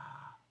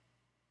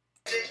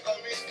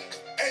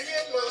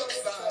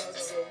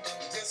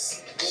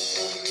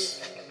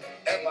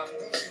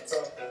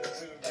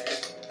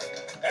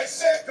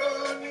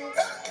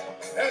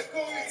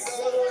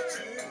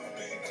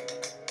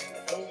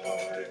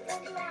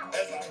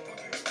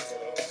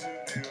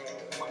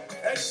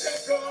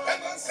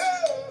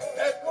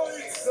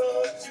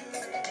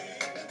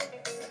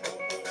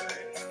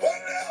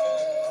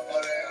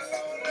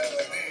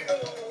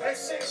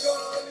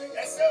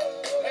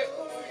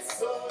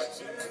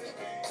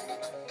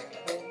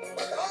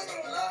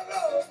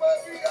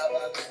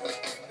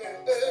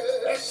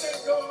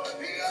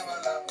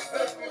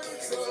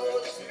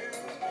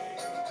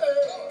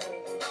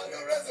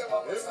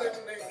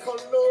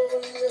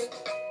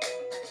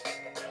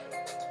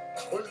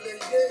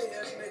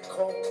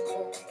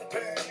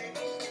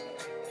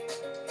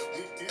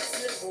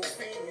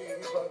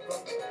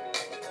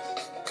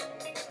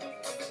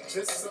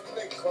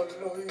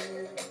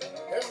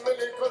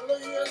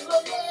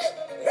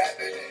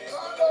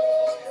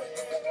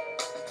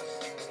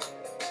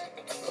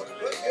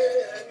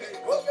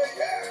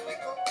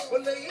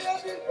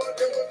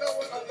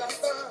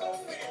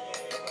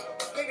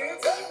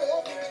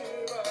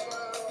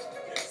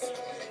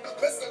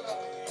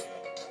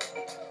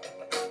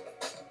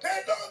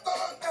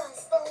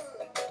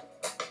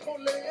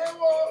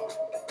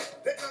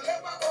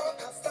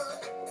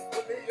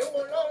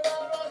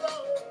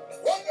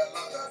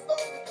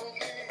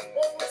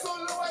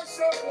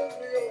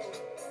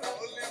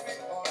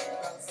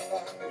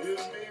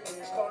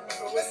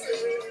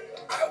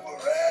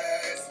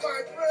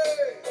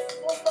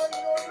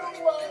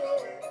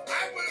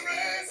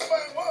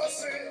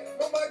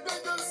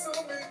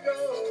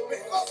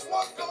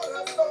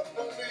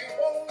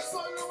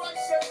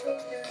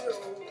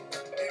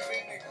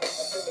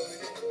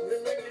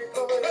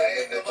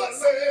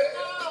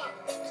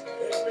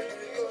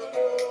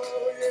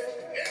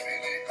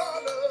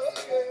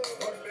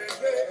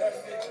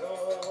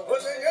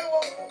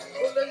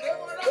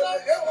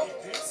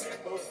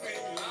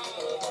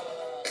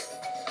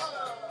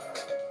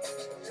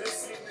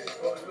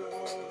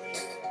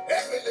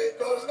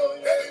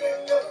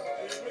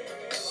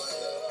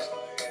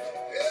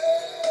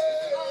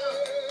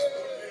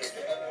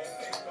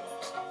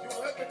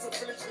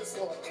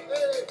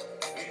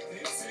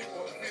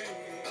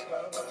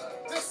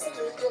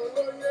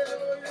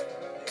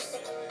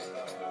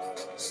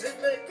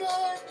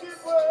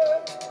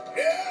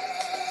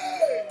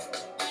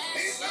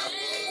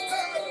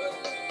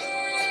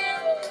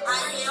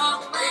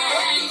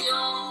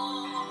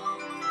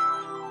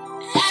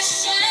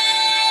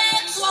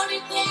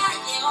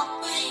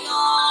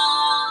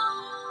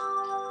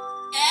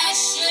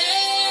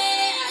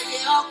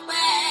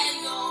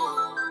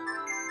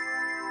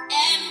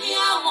 Ẹ̀mí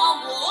àwọn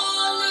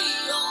wòlíì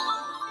o,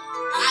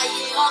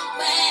 ayé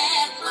ọpẹ́.